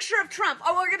get a picture of Trump.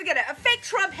 Oh, we're gonna get a fake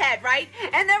Trump head, right?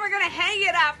 And then we're gonna hang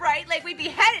it up, right? Like we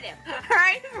beheaded him,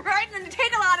 right? Right? And then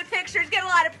take a lot of pictures, get a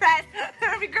lot of press.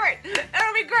 It'll be great.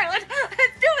 It'll be great. Let's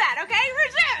do that, okay?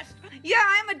 Resist. Yeah,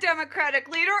 I'm a Democratic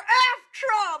leader. F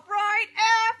Trump, right?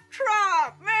 F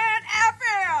Trump, man. F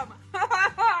him.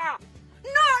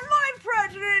 Not my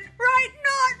president, right?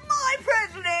 Not my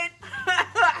president.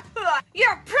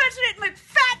 Yeah, President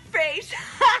McFatface.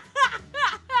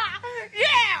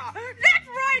 Yeah, that's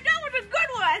right. That was a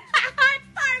good one. High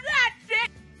five that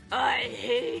shit. I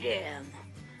hate him.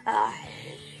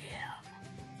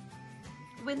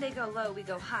 When they go low, we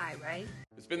go high, right?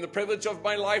 It's been the privilege of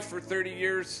my life for 30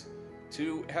 years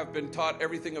to have been taught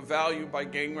everything of value by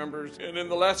gang members. And in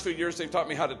the last few years, they've taught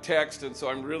me how to text, and so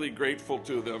I'm really grateful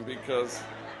to them because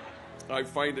I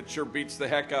find it sure beats the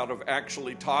heck out of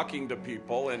actually talking to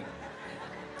people. And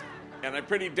I'm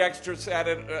pretty dexterous at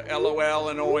it, LOL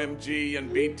and OMG and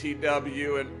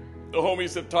BTW. And the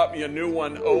homies have taught me a new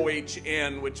one,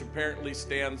 OHN, which apparently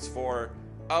stands for,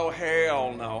 oh,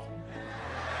 hell no.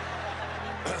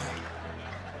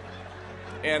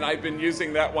 And I've been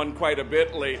using that one quite a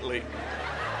bit lately.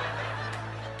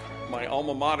 My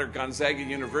alma mater, Gonzaga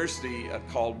University,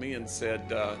 called me and said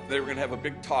they were going to have a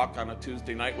big talk on a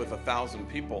Tuesday night with 1,000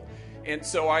 people. And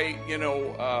so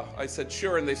I said,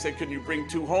 sure. And they said, can you bring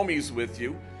 2 homies with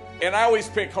you? And I always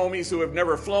pick homies who have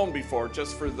never flown before,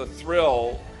 just for the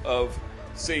thrill of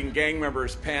seeing gang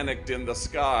members panicked in the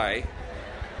sky.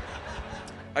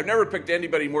 I've never picked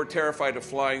anybody more terrified of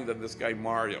flying than this guy,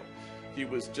 Mario. He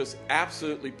was just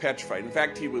absolutely petrified. In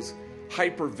fact, he was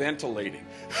hyperventilating.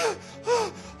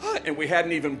 And we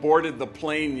hadn't even boarded the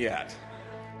plane yet.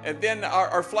 And then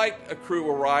our flight crew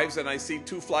arrives, and I see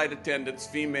 2 flight attendants,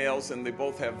 females, and they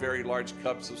both have very large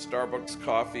cups of Starbucks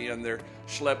coffee, and they're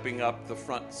schlepping up the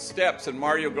front steps. And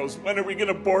Mario goes, when are we going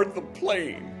to board the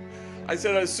plane? I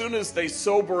said, as soon as they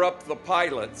sober up the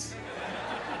pilots.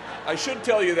 I should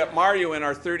tell you that Mario, in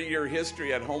our 30-year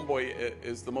history at Homeboy,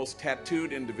 is the most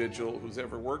tattooed individual who's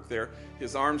ever worked there.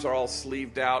 His arms are all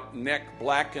sleeved out, neck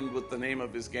blackened with the name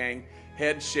of his gang,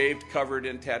 head shaved, covered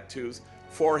in tattoos,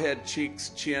 forehead, cheeks,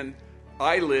 chin,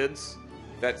 eyelids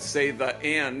that say the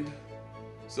end,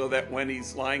 so that when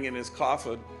he's lying in his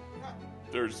coffin,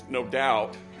 there's no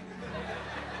doubt.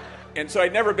 And so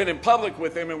I'd never been in public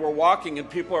with him, and we're walking, and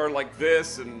people are like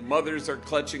this, and mothers are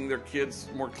clutching their kids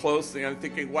more closely. I'm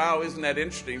thinking, wow, isn't that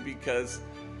interesting? Because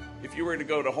if you were to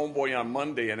go to Homeboy on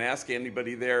Monday and ask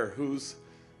anybody there who's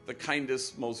the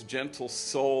kindest, most gentle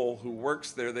soul who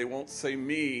works there, they won't say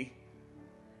me.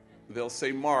 They'll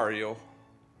say Mario.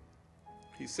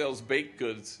 He sells baked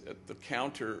goods at the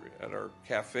counter at our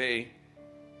cafe.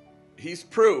 He's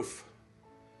proof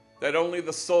that only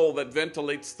the soul that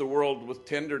ventilates the world with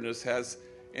tenderness has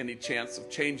any chance of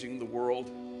changing the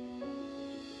world.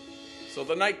 So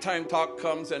the nighttime talk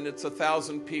comes, and it's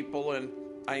 1,000 people, and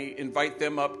I invite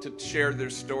them up to share their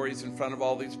stories in front of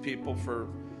all these people for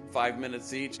 5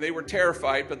 minutes each. They were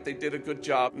terrified, but they did a good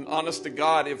job. And honest to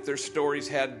God, if their stories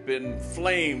had been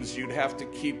flames, you'd have to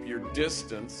keep your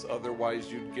distance,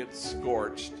 otherwise you'd get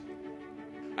scorched.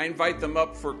 I invite them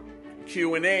up for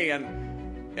Q&A,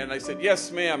 and I said,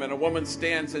 yes, ma'am. And a woman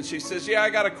stands and she says, yeah, I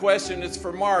got a question. It's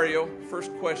for Mario.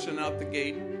 First question out the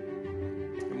gate.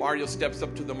 And Mario steps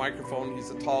up to the microphone. He's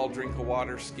a tall drink of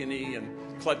water, skinny, and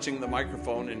clutching the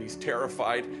microphone, and he's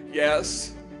terrified.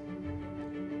 Yes.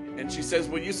 And she says,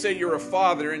 well, you say you're a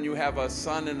father and you have a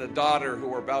son and a daughter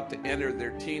who are about to enter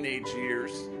their teenage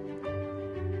years.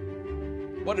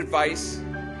 What advice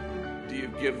do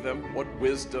you give them? What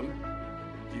wisdom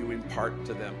do you impart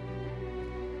to them?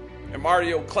 And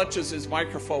Mario clutches his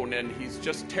microphone, and he's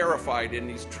just terrified, and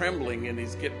he's trembling, and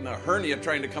he's getting a hernia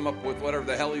trying to come up with whatever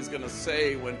the hell he's going to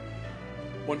say when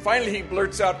finally he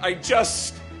blurts out,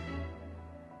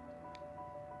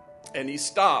 and he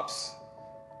stops,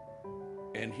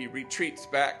 and he retreats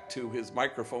back to his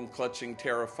microphone clutching,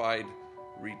 terrified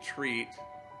retreat.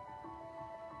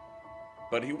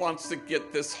 But he wants to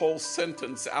get this whole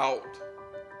sentence out.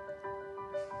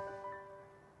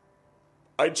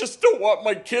 I just don't want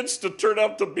my kids to turn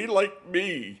out to be like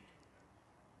me.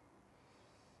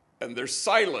 And there's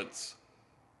silence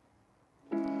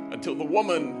until the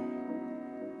woman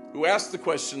who asked the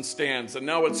question stands, and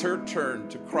now it's her turn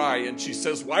to cry, and she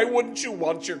says, why wouldn't you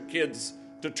want your kids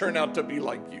to turn out to be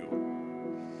like you?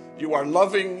 You are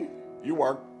loving, you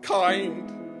are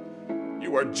kind,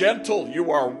 you are gentle, you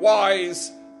are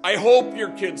wise. I hope your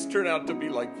kids turn out to be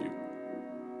like you.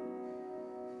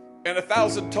 And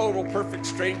 1,000 total perfect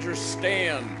strangers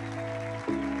stand,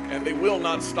 and they will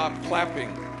not stop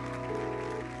clapping.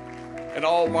 And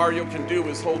all Mario can do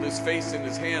is hold his face in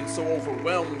his hand, so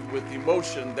overwhelmed with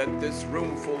emotion that this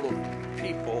room full of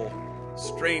people,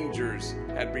 strangers,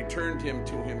 had returned him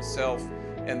to himself,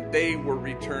 and they were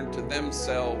returned to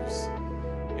themselves.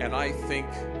 And I think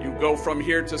you go from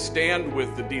here to stand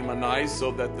with the demonized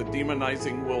so that the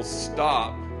demonizing will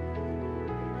stop.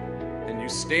 And you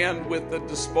stand with the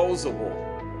disposable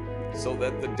so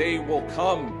that the day will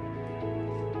come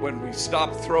when we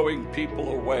stop throwing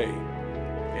people away.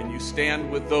 And you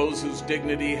stand with those whose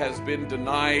dignity has been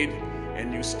denied,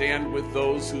 and you stand with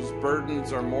those whose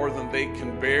burdens are more than they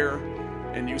can bear,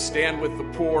 and you stand with the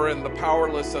poor and the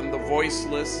powerless and the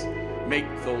voiceless. Make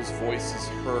those voices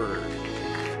heard.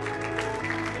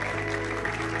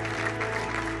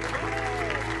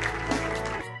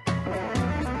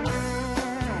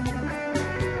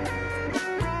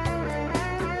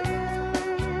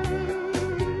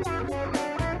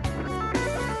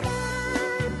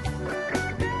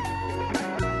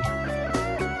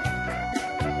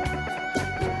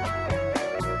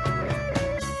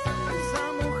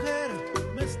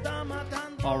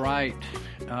 All right,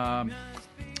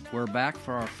 we're back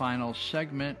for our final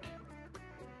segment,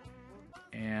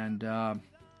 And all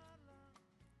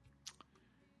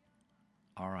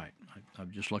right, I'm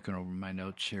just looking over my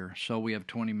notes here. So we have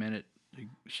 20-minute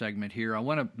segment here. I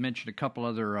want to mention a couple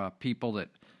other people that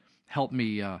helped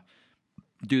me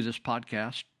do this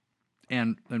podcast,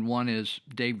 and one is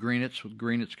Dave Greenitz with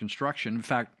Greenitz Construction. In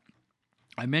fact,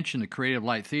 I mentioned the Creative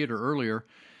Light Theater earlier.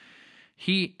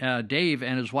 Dave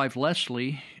and his wife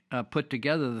Leslie put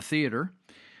together the theater,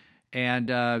 and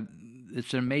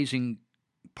it's an amazing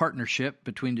partnership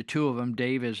between the two of them.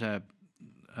 Dave is a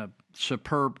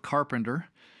superb carpenter,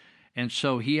 and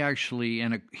so he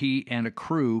and a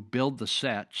crew build the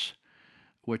sets,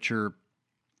 which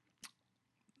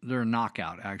they're a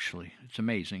knockout. Actually, it's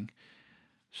amazing.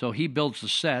 So he builds the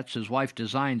sets. His wife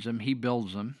designs them. He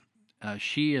builds them.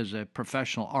 She is a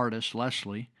professional artist,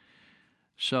 Leslie.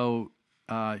 So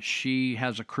she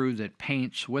has a crew that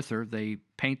paints with her. They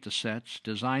paint the sets,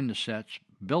 design the sets,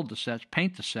 build the sets,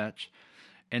 paint the sets,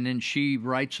 and then she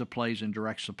writes the plays and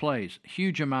directs the plays.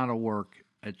 Huge amount of work.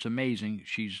 It's amazing.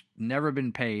 She's never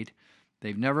been paid.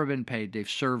 They've never been paid. They've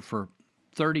served for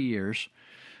 30 years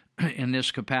in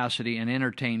this capacity and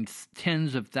entertained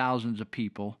tens of thousands of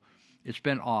people. It's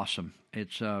been awesome.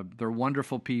 They're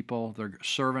wonderful people. They're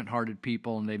servant-hearted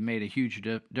people, and they've made a huge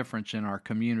difference in our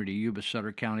community, Yuba,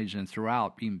 Sutter counties, and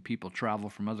throughout. Even people travel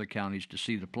from other counties to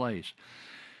see the plays.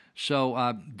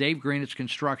 So Dave Greenitz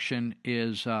Construction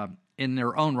is, in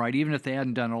their own right, even if they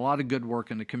hadn't done a lot of good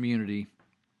work in the community,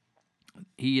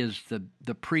 he is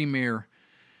the premier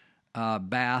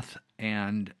bath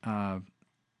and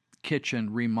kitchen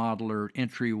remodeler,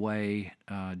 entryway,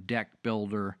 deck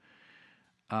builder.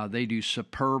 They do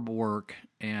superb work,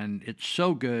 and it's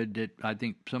so good that I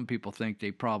think some people think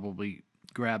they probably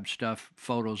grab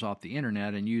photos off the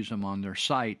internet and use them on their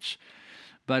sites.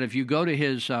 But if you go to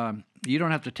his, you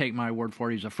don't have to take my word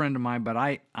for it. He's a friend of mine, but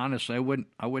I honestly,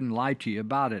 I wouldn't lie to you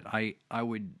about it.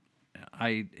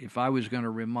 If I was going to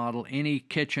remodel any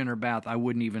kitchen or bath, I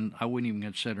wouldn't even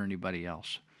consider anybody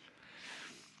else.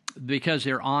 Because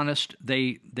they're honest,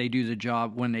 they do the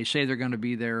job. When they say they're going to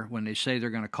be there, when they say they're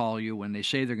going to call you, when they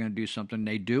say they're going to do something,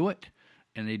 they do it,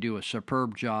 and they do a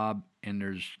superb job, and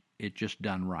it's just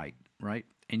done right?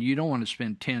 And you don't want to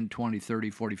spend $10,000,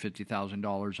 $20,000, $30,000, $40,000,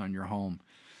 $50,000 on your home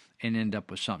and end up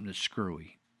with something that's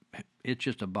screwy. It's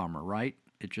just a bummer, right?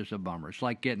 It's just a bummer. It's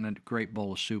like getting a great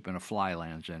bowl of soup and a fly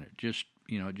lands in it. It just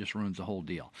ruins the whole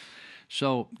deal.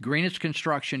 So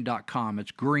GreenitzConstruction.com.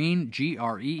 It's green,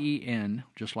 Green,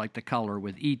 just like the color,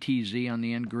 with ETZ on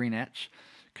the end,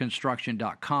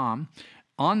 GreenitzConstruction.com.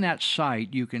 On that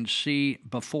site, you can see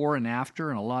before and after,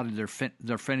 and a lot of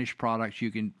their finished products.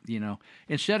 You can,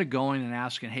 instead of going and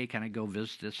asking, hey, can I go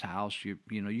visit this house? You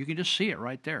can just see it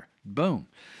right there. Boom.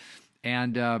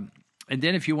 And then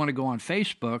if you want to go on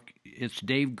Facebook, it's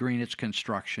Dave Greenitz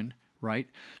Construction, right?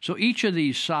 So each of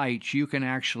these sites, you can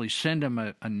actually send them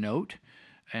a note.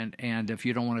 And if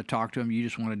you don't want to talk to them, you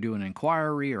just want to do an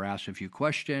inquiry or ask a few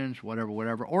questions,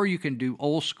 whatever. Or you can do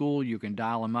old school. You can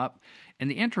dial them up. And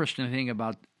the interesting thing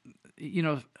about,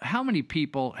 how many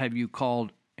people have you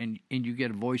called and you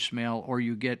get a voicemail or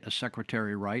you get a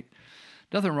secretary, right?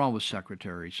 Nothing wrong with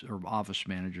secretaries or office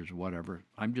managers or whatever.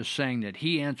 I'm just saying that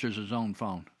he answers his own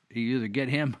phone. You either get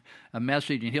him a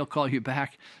message and he'll call you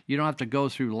back. You don't have to go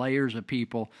through layers of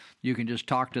people. You can just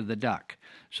talk to the duck.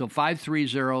 So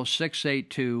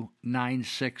 530-682-9602.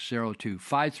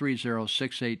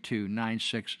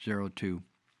 530-682-9602.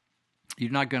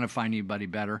 You're not going to find anybody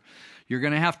better. You're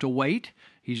going to have to wait.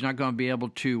 He's not going to be able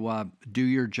to do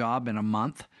your job in a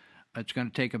month. It's going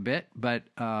to take a bit. But,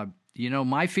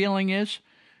 my feeling is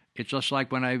it's just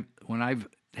like when I've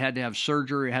had to have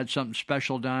surgery, had something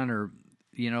special done, or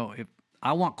if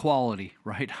I want quality,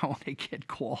 right? I want to get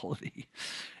quality,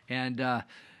 and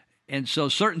so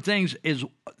certain things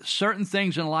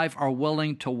in life are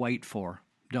willing to wait for.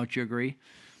 Don't you agree?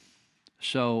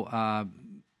 So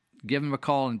give him a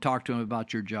call and talk to him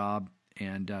about your job,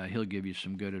 and he'll give you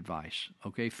some good advice.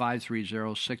 Okay,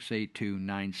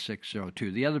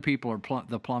 530-682-9602. The other people are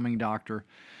the plumbing doctor.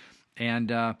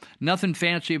 And nothing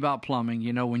fancy about plumbing.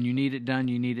 When you need it done,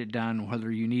 you need it done.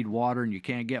 Whether you need water and you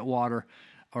can't get water,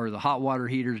 or the hot water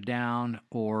heater's down,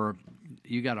 or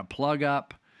you got a plug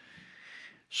up,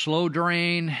 slow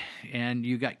drain, and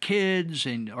you got kids,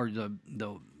 or the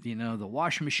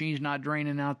washing machine's not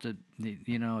draining out.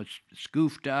 It's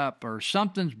goofed up, or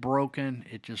something's broken.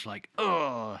 It's just like,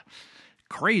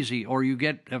 crazy. Or you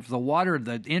get, if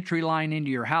the entry line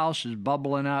into your house is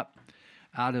bubbling up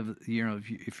out of,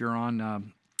 if you're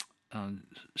on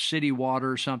city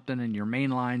water or something and your main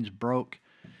line's broke,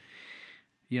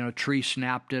 tree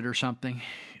snapped it or something,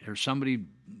 or somebody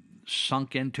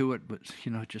sunk into it, but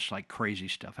just like crazy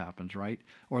stuff happens, right?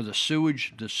 Or the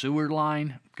sewer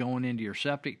line going into your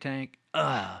septic tank.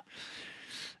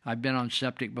 I've been on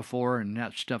septic before, and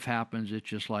that stuff happens. It's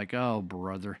just like, oh,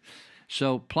 brother.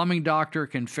 So Plumbing Doctor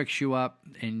can fix you up,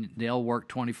 and they'll work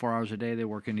 24 hours a day. They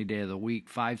work any day of the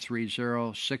week.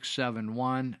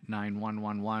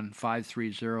 530-671-9111,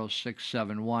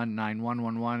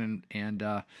 530-671-9111,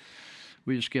 and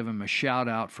we just give them a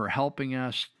shout-out for helping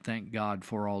us. Thank God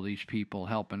for all these people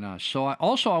helping us. So I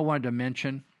wanted to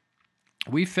mention,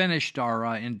 we finished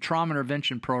our in trauma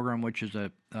intervention program, which is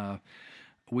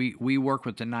we work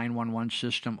with the 911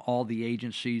 system, all the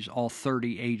agencies, all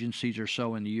 30 agencies or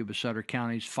so in the Yuba Sutter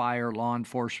counties, fire, law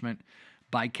enforcement,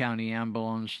 Bi-County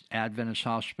Ambulance, Adventist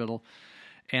Hospital.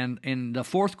 And in the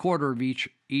fourth quarter of each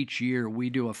year, we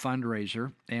do a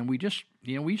fundraiser, and we just,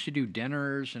 we used to do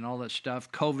dinners and all that stuff.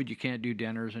 COVID, you can't do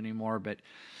dinners anymore, but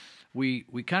we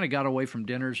kind of got away from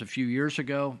dinners a few years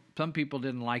ago. Some people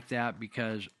didn't like that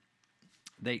because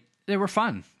they were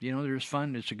fun. They're just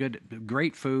fun. It's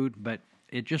great food, but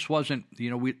it just wasn't,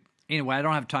 anyway, I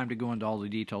don't have time to go into all the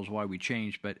details why we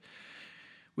changed, but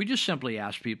we just simply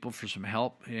asked people for some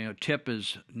help. Tip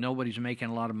is, nobody's making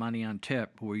a lot of money on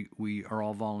tip. We are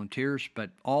all volunteers, but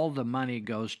all the money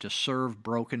goes to serve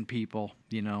broken people.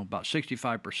 About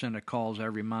 65% of calls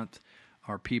every month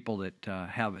are people that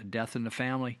have a death in the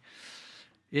family.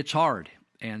 It's hard,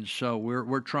 and so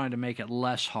we're trying to make it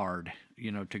less hard,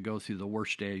 to go through the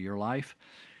worst day of your life.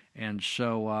 And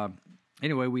so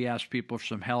anyway, we asked people for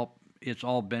some help. It's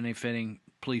all benefiting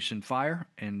police and fire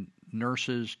and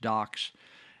nurses, docs,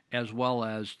 as well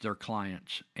as their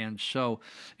clients. And so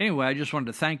anyway, I just wanted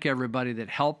to thank everybody that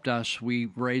helped us. We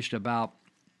raised about,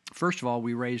 first of all,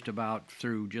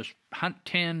 through just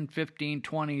 $10, $15, $20,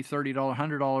 $30, $100,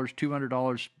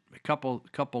 $200, a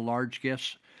couple large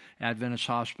gifts. Adventist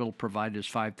Hospital provided us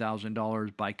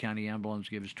 $5,000. Bi-County Ambulance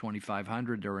gave us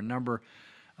 $2,500. There were a number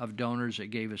of donors that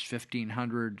gave us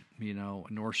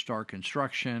 $1,500, North Star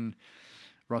Construction,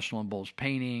 Russell and Bowles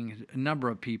Painting, a number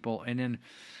of people. And then,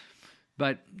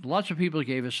 but lots of people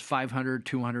gave us $500,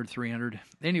 $200, $300.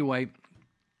 Anyway,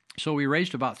 so we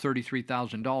raised about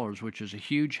 $33,000, which is a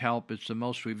huge help. It's the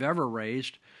most we've ever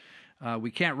raised. We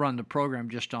can't run the program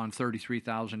just on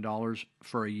 $33,000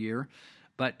 for a year,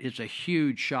 but it's a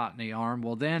huge shot in the arm.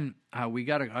 Well, then I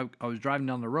was driving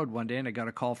down the road one day, and I got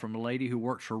a call from a lady who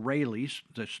works for Raley's,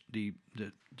 the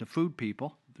food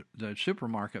people, the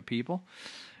supermarket people,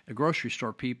 the grocery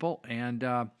store people, and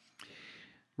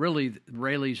really,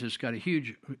 Raley's has got a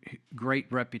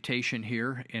great reputation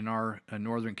here in our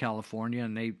Northern California,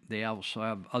 and they also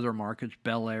have other markets,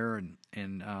 Bel Air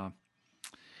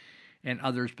and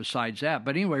others besides that.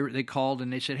 But anyway, they called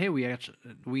and they said, "Hey, we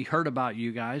heard about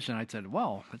you guys," and I said,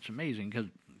 "Well, that's amazing because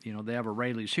they have a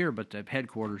Raley's here, but the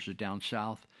headquarters is down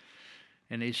south."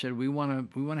 And they said, "We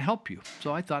want to help you."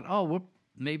 So I thought, "Oh, well,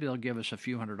 maybe they'll give us a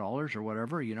few $100s or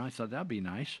whatever." I thought that'd be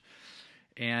nice.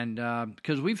 And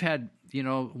because we've had,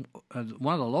 one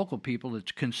of the local people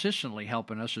that's consistently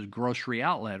helping us is Grocery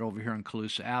Outlet over here on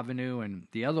Calusa Avenue, and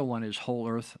the other one is Whole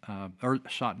Earth,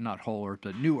 not Whole Earth,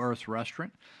 but New Earth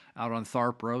Restaurant out on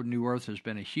Tharp Road. New Earth has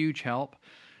been a huge help.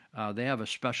 They have a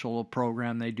special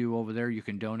program they do over there. You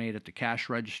can donate at the cash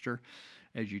register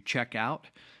as you check out,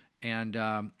 and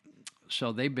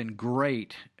so they've been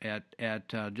great at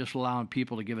just allowing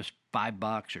people to give us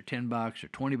 $5 or $10 or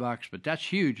 $20, but that's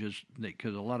huge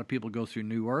because a lot of people go through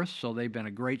New Earth, so they've been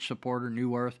a great supporter.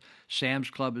 New Earth, Sam's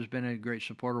Club has been a great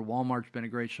supporter. Walmart's been a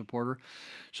great supporter.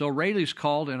 So Raley's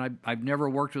called, and I've never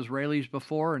worked with Raley's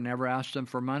before and never asked them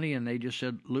for money, and they just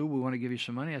said, "Lou, we want to give you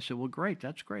some money." I said, "Well, great,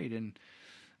 that's great," and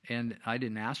I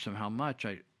didn't ask them how much.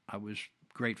 I was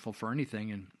grateful for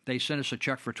anything, and they sent us a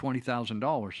check for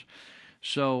 $20,000.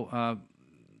 So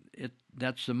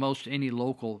that's the most any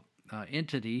local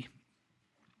entity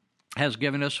has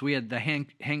given us. We had the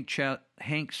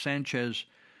Hank Sanchez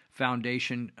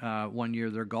Foundation one year,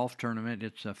 their golf tournament.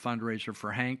 It's a fundraiser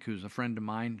for Hank, who's a friend of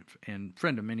mine and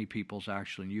friend of many people's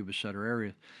actually in the Yuba Sutter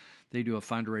area. They do a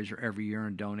fundraiser every year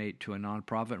and donate to a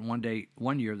nonprofit. And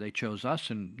one year they chose us,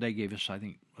 and they gave us, I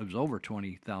think it was over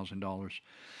 $20,000.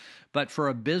 But for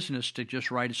a business to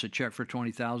just write us a check for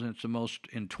 $20,000, it's the most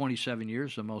in 27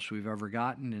 years, the most we've ever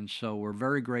gotten. And so we're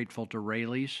very grateful to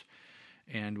Raley's.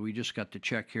 And we just got the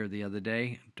check here the other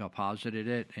day, deposited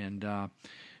it. And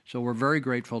so we're very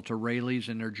grateful to Raley's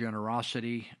and their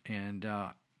generosity. And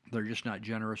they're just not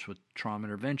generous with trauma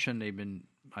intervention.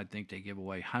 I think they give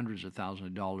away hundreds of thousands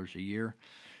of dollars a year.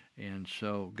 And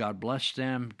so God bless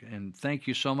them. And thank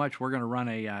you so much. We're going to run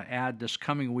a ad this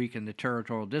coming week in the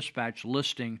Territorial Dispatch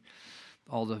listing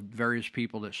all the various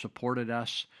people that supported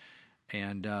us.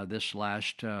 and this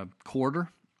last quarter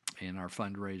in our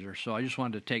fundraiser. So I just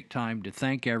wanted to take time to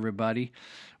thank everybody.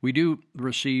 We do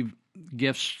receive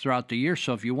gifts throughout the year,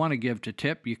 so if you want to give to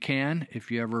TIP, you can. If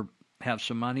you ever have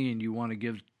some money and you want to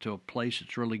give to a place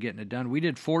that's really getting it done. We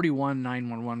did 41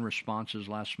 911 responses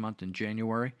last month in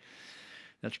January.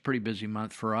 That's a pretty busy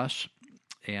month for us.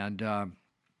 And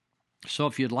so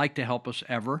if you'd like to help us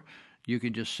ever, you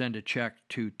can just send a check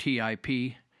to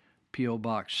TIP, P.O.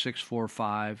 Box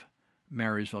 645,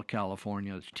 Marysville,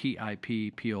 California. It's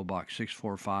TIP, P.O. Box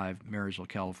 645, Marysville,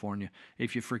 California.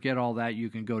 If you forget all that, you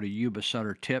can go to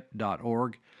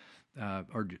yubasuttertip.org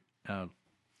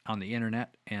on the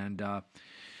internet, and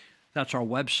that's our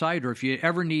website. Or if you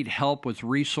ever need help with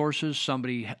resources,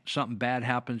 something bad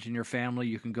happens in your family,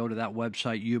 you can go to that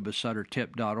website,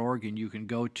 yubasuttertip.org, and you can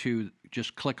go to,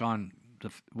 just click on,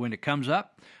 when it comes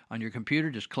up on your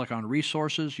computer, just click on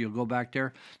resources. You'll go back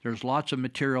there. There's lots of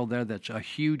material there that's a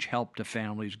huge help to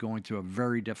families going through a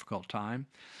very difficult time.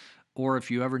 Or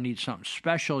if you ever need something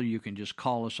special, you can just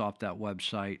call us off that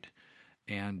website,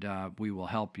 and we will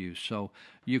help you. So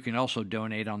you can also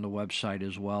donate on the website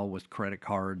as well with credit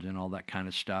cards and all that kind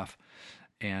of stuff.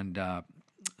 And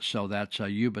so that's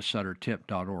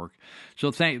yubasuttertip.org.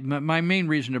 So my main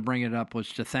reason to bring it up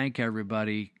was to thank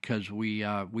everybody, because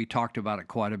we talked about it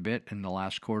quite a bit in the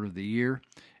last quarter of the year,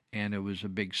 and it was a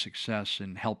big success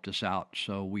and helped us out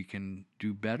so we can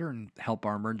do better and help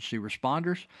our emergency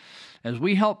responders. As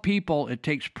we help people, it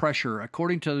takes pressure.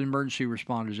 According to the emergency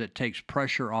responders, it takes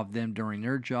pressure off them during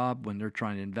their job when they're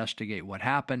trying to investigate what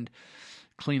happened,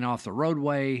 clean off the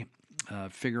roadway,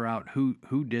 figure out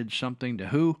who did something to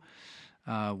who.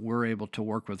 We're able to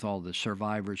work with all the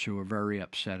survivors who are very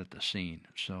upset at the scene.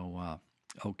 So,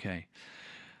 okay.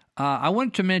 I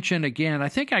wanted to mention again, I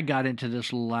think I got into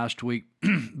this last week,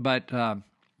 but I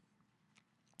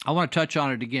want to touch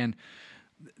on it again.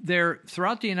 There,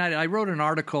 throughout the United, I wrote an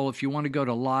article. If you want to go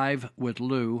to Live with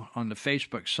Lou on the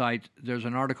Facebook site, there's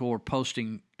an article we're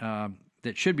posting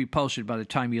that should be posted by the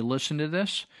time you listen to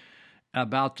this,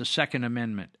 about the Second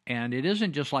Amendment. And it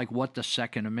isn't just like what the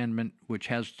Second Amendment, which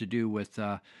has to do with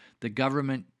the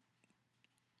government.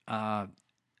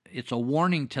 It's a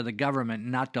warning to the government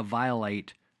not to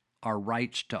violate our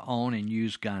rights to own and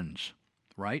use guns,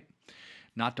 right?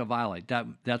 Not to violate.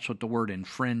 That's what the word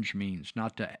infringe means,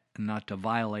 not to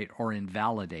violate or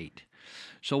invalidate.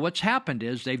 So what's happened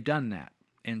is they've done that.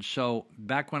 And so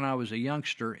back when I was a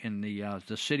youngster in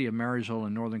the city of Marysville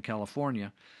in Northern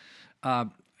California,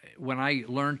 when I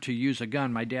learned to use a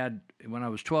gun, my dad, when I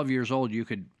was 12 years old, you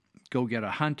could go get a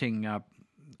hunting,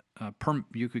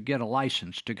 you could get a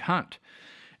license to hunt.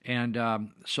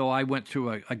 And so I went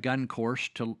through a gun course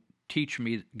to teach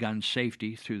me gun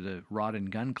safety through the Rod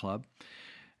and Gun Club.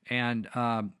 And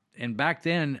back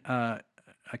then, a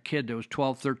kid that was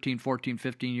 12, 13, 14,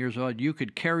 15 years old, you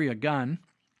could carry a gun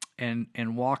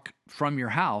and walk from your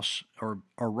house or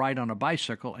ride on a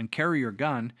bicycle and carry your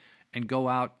gun and go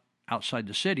outside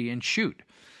the city and shoot.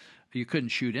 You couldn't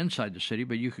shoot inside the city,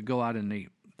 but you could go out in the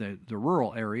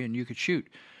rural area and you could shoot.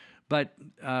 But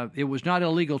it was not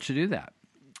illegal to do that.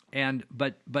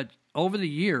 But over the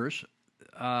years,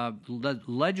 the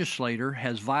legislator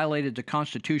has violated the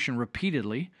Constitution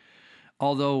repeatedly,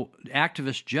 although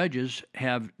activist judges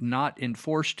have not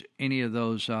enforced any of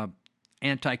those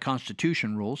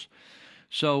anti-Constitution rules.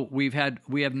 So we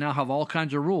now have all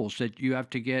kinds of rules that you have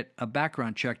to get a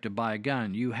background check to buy a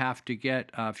gun. You have to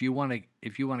get if you want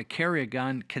to carry a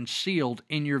gun concealed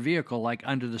in your vehicle, like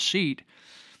under the seat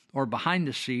or behind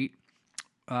the seat,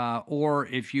 or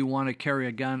if you want to carry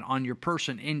a gun on your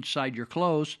person inside your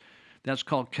clothes, that's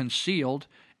called concealed.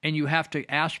 And you have to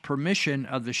ask permission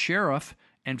of the sheriff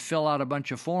and fill out a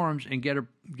bunch of forms and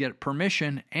get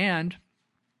permission and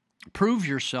prove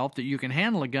yourself that you can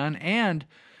handle a gun, and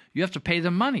you have to pay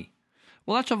them money.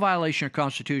 Well, that's a violation of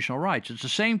constitutional rights. It's the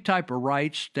same type of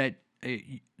rights that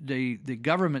the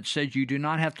government says you do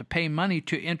not have to pay money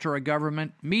to enter a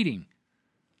government meeting.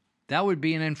 That would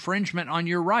be an infringement on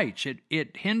your rights.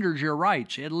 It hinders your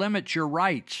rights. It limits your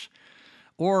rights.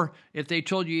 Or if they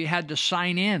told you had to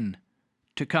sign in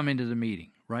to come into the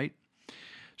meeting, right?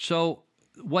 So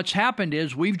what's happened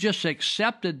is we've just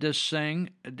accepted this thing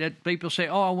that people say,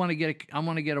 "Oh, I want to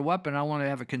get a weapon. I want to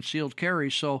have a concealed carry."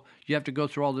 So you have to go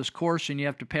through all this course, and you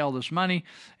have to pay all this money.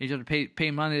 And you have to pay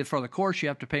money for the course. You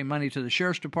have to pay money to the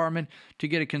sheriff's department to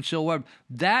get a concealed weapon.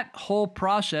 That whole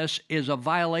process is a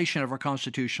violation of our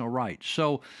constitutional rights.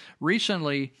 So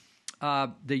recently,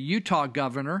 the Utah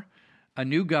governor, a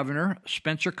new governor,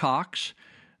 Spencer Cox,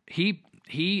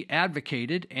 he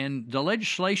advocated, and the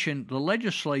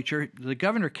legislature, the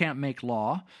governor can't make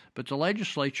law, but the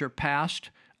legislature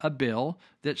passed a bill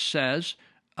that says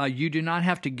you do not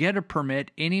have to get a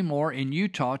permit anymore in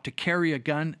Utah to carry a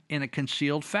gun in a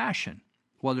concealed fashion,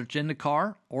 whether it's in the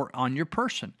car or on your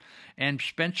person. And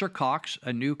Spencer Cox,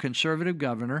 a new conservative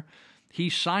governor, he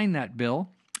signed that bill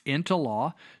into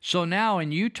law. So now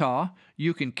in Utah,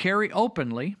 you can carry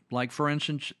openly, like for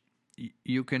instance,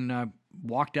 you can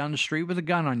walk down the street with a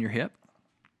gun on your hip.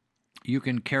 You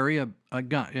can carry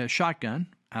a shotgun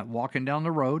walking down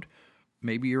the road.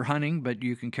 Maybe you're hunting, but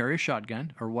you can carry a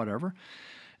shotgun or whatever.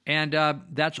 And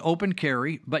that's open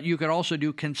carry, but you could also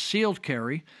do concealed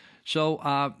carry.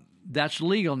 So that's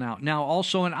legal now. Now,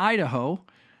 also in Idaho,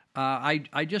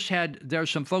 I just had, there's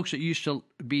some folks that used to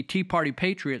be Tea Party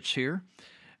patriots here,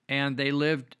 and they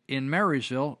lived in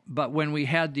Marysville. But when we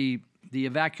had the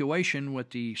evacuation with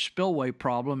the spillway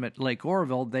problem at Lake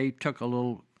Oroville, they took a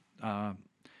little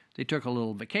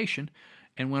vacation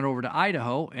and went over to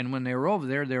Idaho. And when they were over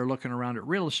there, they were looking around at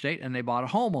real estate, and they bought a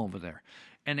home over there.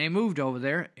 And they moved over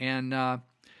there, and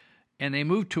they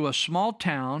moved to a small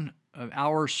town an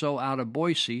hour or so out of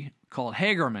Boise called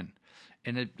Hagerman.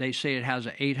 And they say it has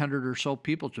 800 or so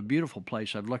people. It's a beautiful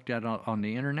place. I've looked at it on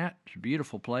the internet. It's a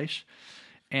beautiful place.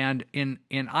 And in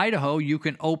Idaho, you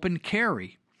can open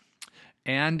carry.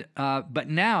 And but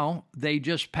now they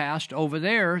just passed over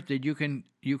there that you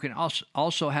can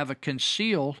also have a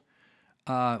concealed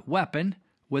weapon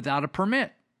without a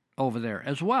permit over there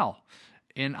as well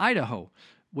in Idaho,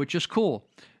 which is cool.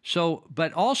 So,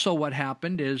 but also what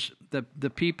happened is the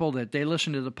people that they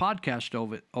listen to the podcast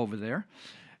over there,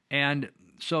 and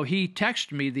so he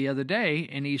texted me the other day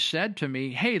and he said to me,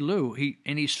 "Hey Lou,"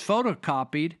 he's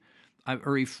photocopied,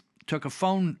 or he took a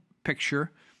phone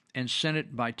picture and sent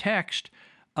it by text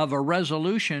of a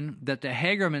resolution that the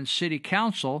Hagerman City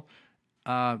Council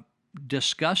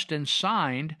discussed and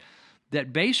signed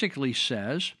that basically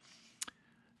says,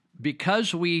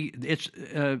 because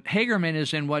Hagerman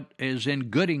is in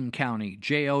Gooding County,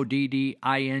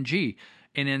 Jodding,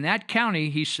 and in that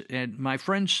county, my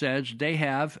friend says they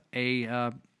have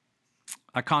a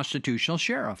constitutional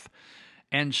sheriff,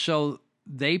 and so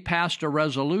they passed a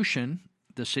resolution.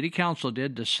 The city council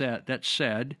did that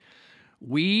said,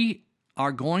 we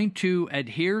are going to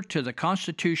adhere to the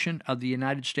Constitution of the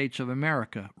United States of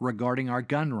America regarding our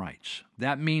gun rights.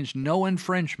 That means no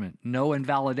infringement, no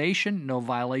invalidation, no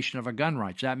violation of our gun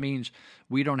rights. That means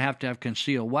we don't have to have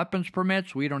concealed weapons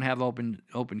permits. We don't have open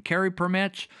carry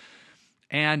permits.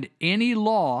 And any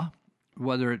law,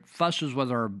 whether it fusses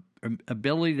with our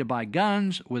ability to buy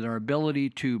guns, with our ability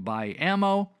to buy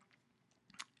ammo,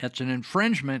 it's an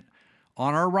infringement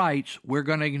on our rights. We're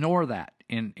going to ignore that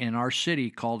in our city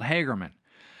called Hagerman.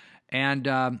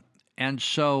 And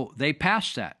so they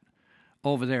passed that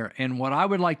over there. And what I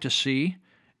would like to see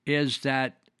is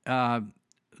that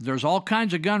there's all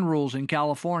kinds of gun rules in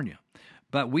California,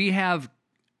 but we have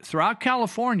throughout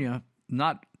California,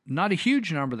 not a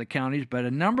huge number of the counties, but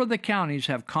a number of the counties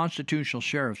have constitutional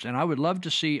sheriffs. And I would love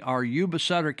to see our Yuba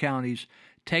Sutter counties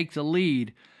take the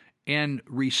lead in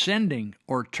rescinding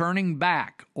or turning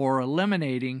back or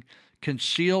eliminating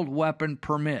concealed weapon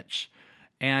permits,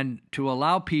 and to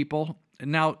allow people.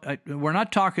 Now, we're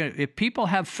not talking, if people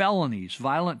have felonies,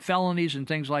 violent felonies and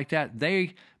things like that,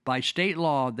 they, by state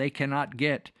law, they cannot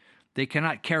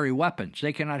carry weapons.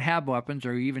 They cannot have weapons,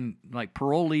 or even like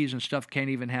parolees and stuff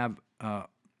can't even have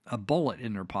a bullet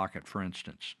in their pocket, for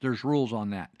instance. There's rules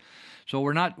on that. So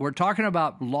we're talking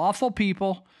about lawful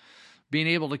people being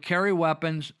able to carry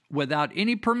weapons without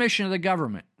any permission of the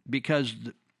government, because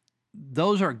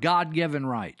those are God-given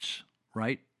rights,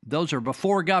 right? Those are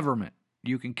before government.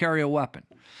 You can carry a weapon.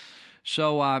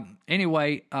 So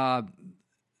anyway,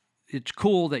 it's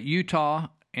cool that Utah,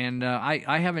 and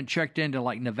I haven't checked into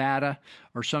like Nevada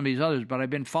or some of these others, but I've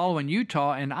been following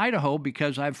Utah and Idaho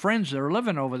because I have friends that are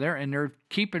living over there, and they're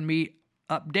keeping me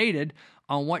updated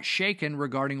on what's shaking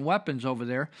regarding weapons over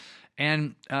there.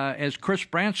 And as Chris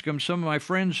Branscombe, some of my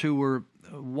friends who were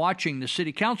watching the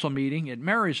city council meeting at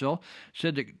Marysville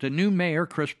said that the new mayor,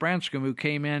 Chris Branscombe, who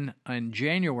came in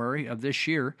January of this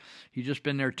year, he's just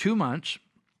been there 2 months,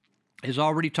 is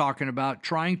already talking about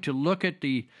trying to look at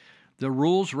the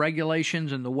rules,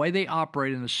 regulations, and the way they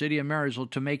operate in the city of Marysville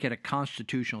to make it a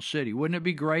constitutional city. Wouldn't it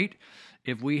be great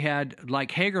if we had,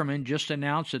 like Hagerman just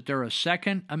announced, that they're a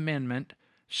Second Amendment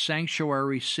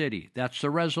sanctuary city? That's the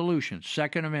resolution,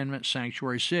 Second Amendment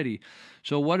sanctuary city.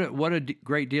 So what a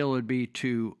great deal it would be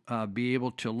to be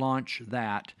able to launch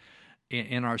that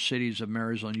in our cities of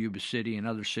Marysville and Yuba City and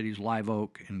other cities, Live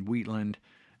Oak and Wheatland,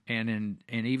 and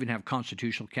even have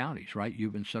constitutional counties, right?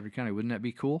 Yuba and Sutter County. Wouldn't that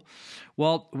be cool?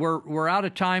 Well, we're out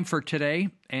of time for today,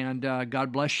 and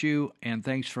God bless you, and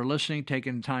thanks for listening,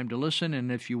 taking the time to listen.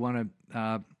 And if you want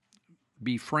to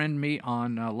befriend me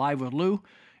on Live with Lou,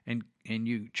 and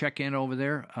you check in over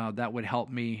there. That would help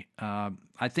me.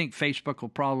 I think Facebook will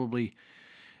probably,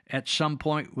 at some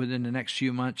point within the next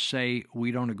few months, say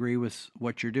we don't agree with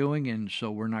what you're doing, and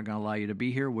so we're not going to allow you to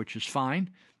be here, which is fine.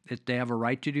 If they have a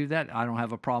right to do that, I don't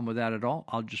have a problem with that at all.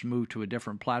 I'll just move to a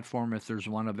different platform if there's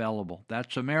one available.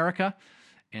 That's America,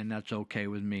 and that's okay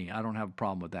with me. I don't have a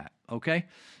problem with that, okay?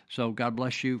 So God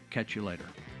bless you. Catch you later.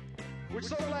 We're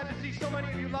so glad to see so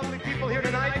many of you lovely people here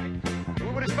tonight. We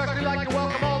would especially like to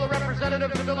welcome all the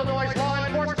representatives of Illinois' law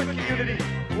enforcement community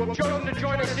who have chosen to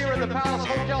join us here in the Palace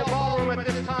Hotel Ballroom at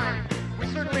this time. We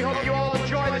certainly hope you all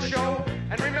enjoy the show.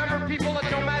 And remember, people, that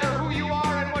no matter who you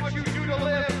are and what you do to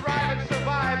live, thrive, and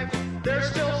survive, there's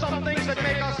still some things that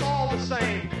make us all the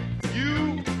same.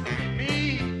 You,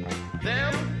 me,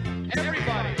 them,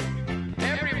 everybody.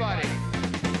 Everybody.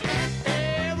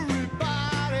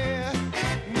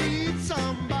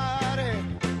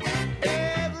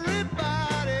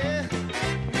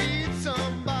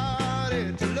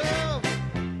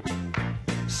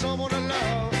 Someone to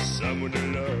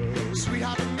love,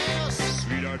 sweetheart to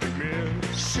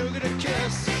miss, sugar to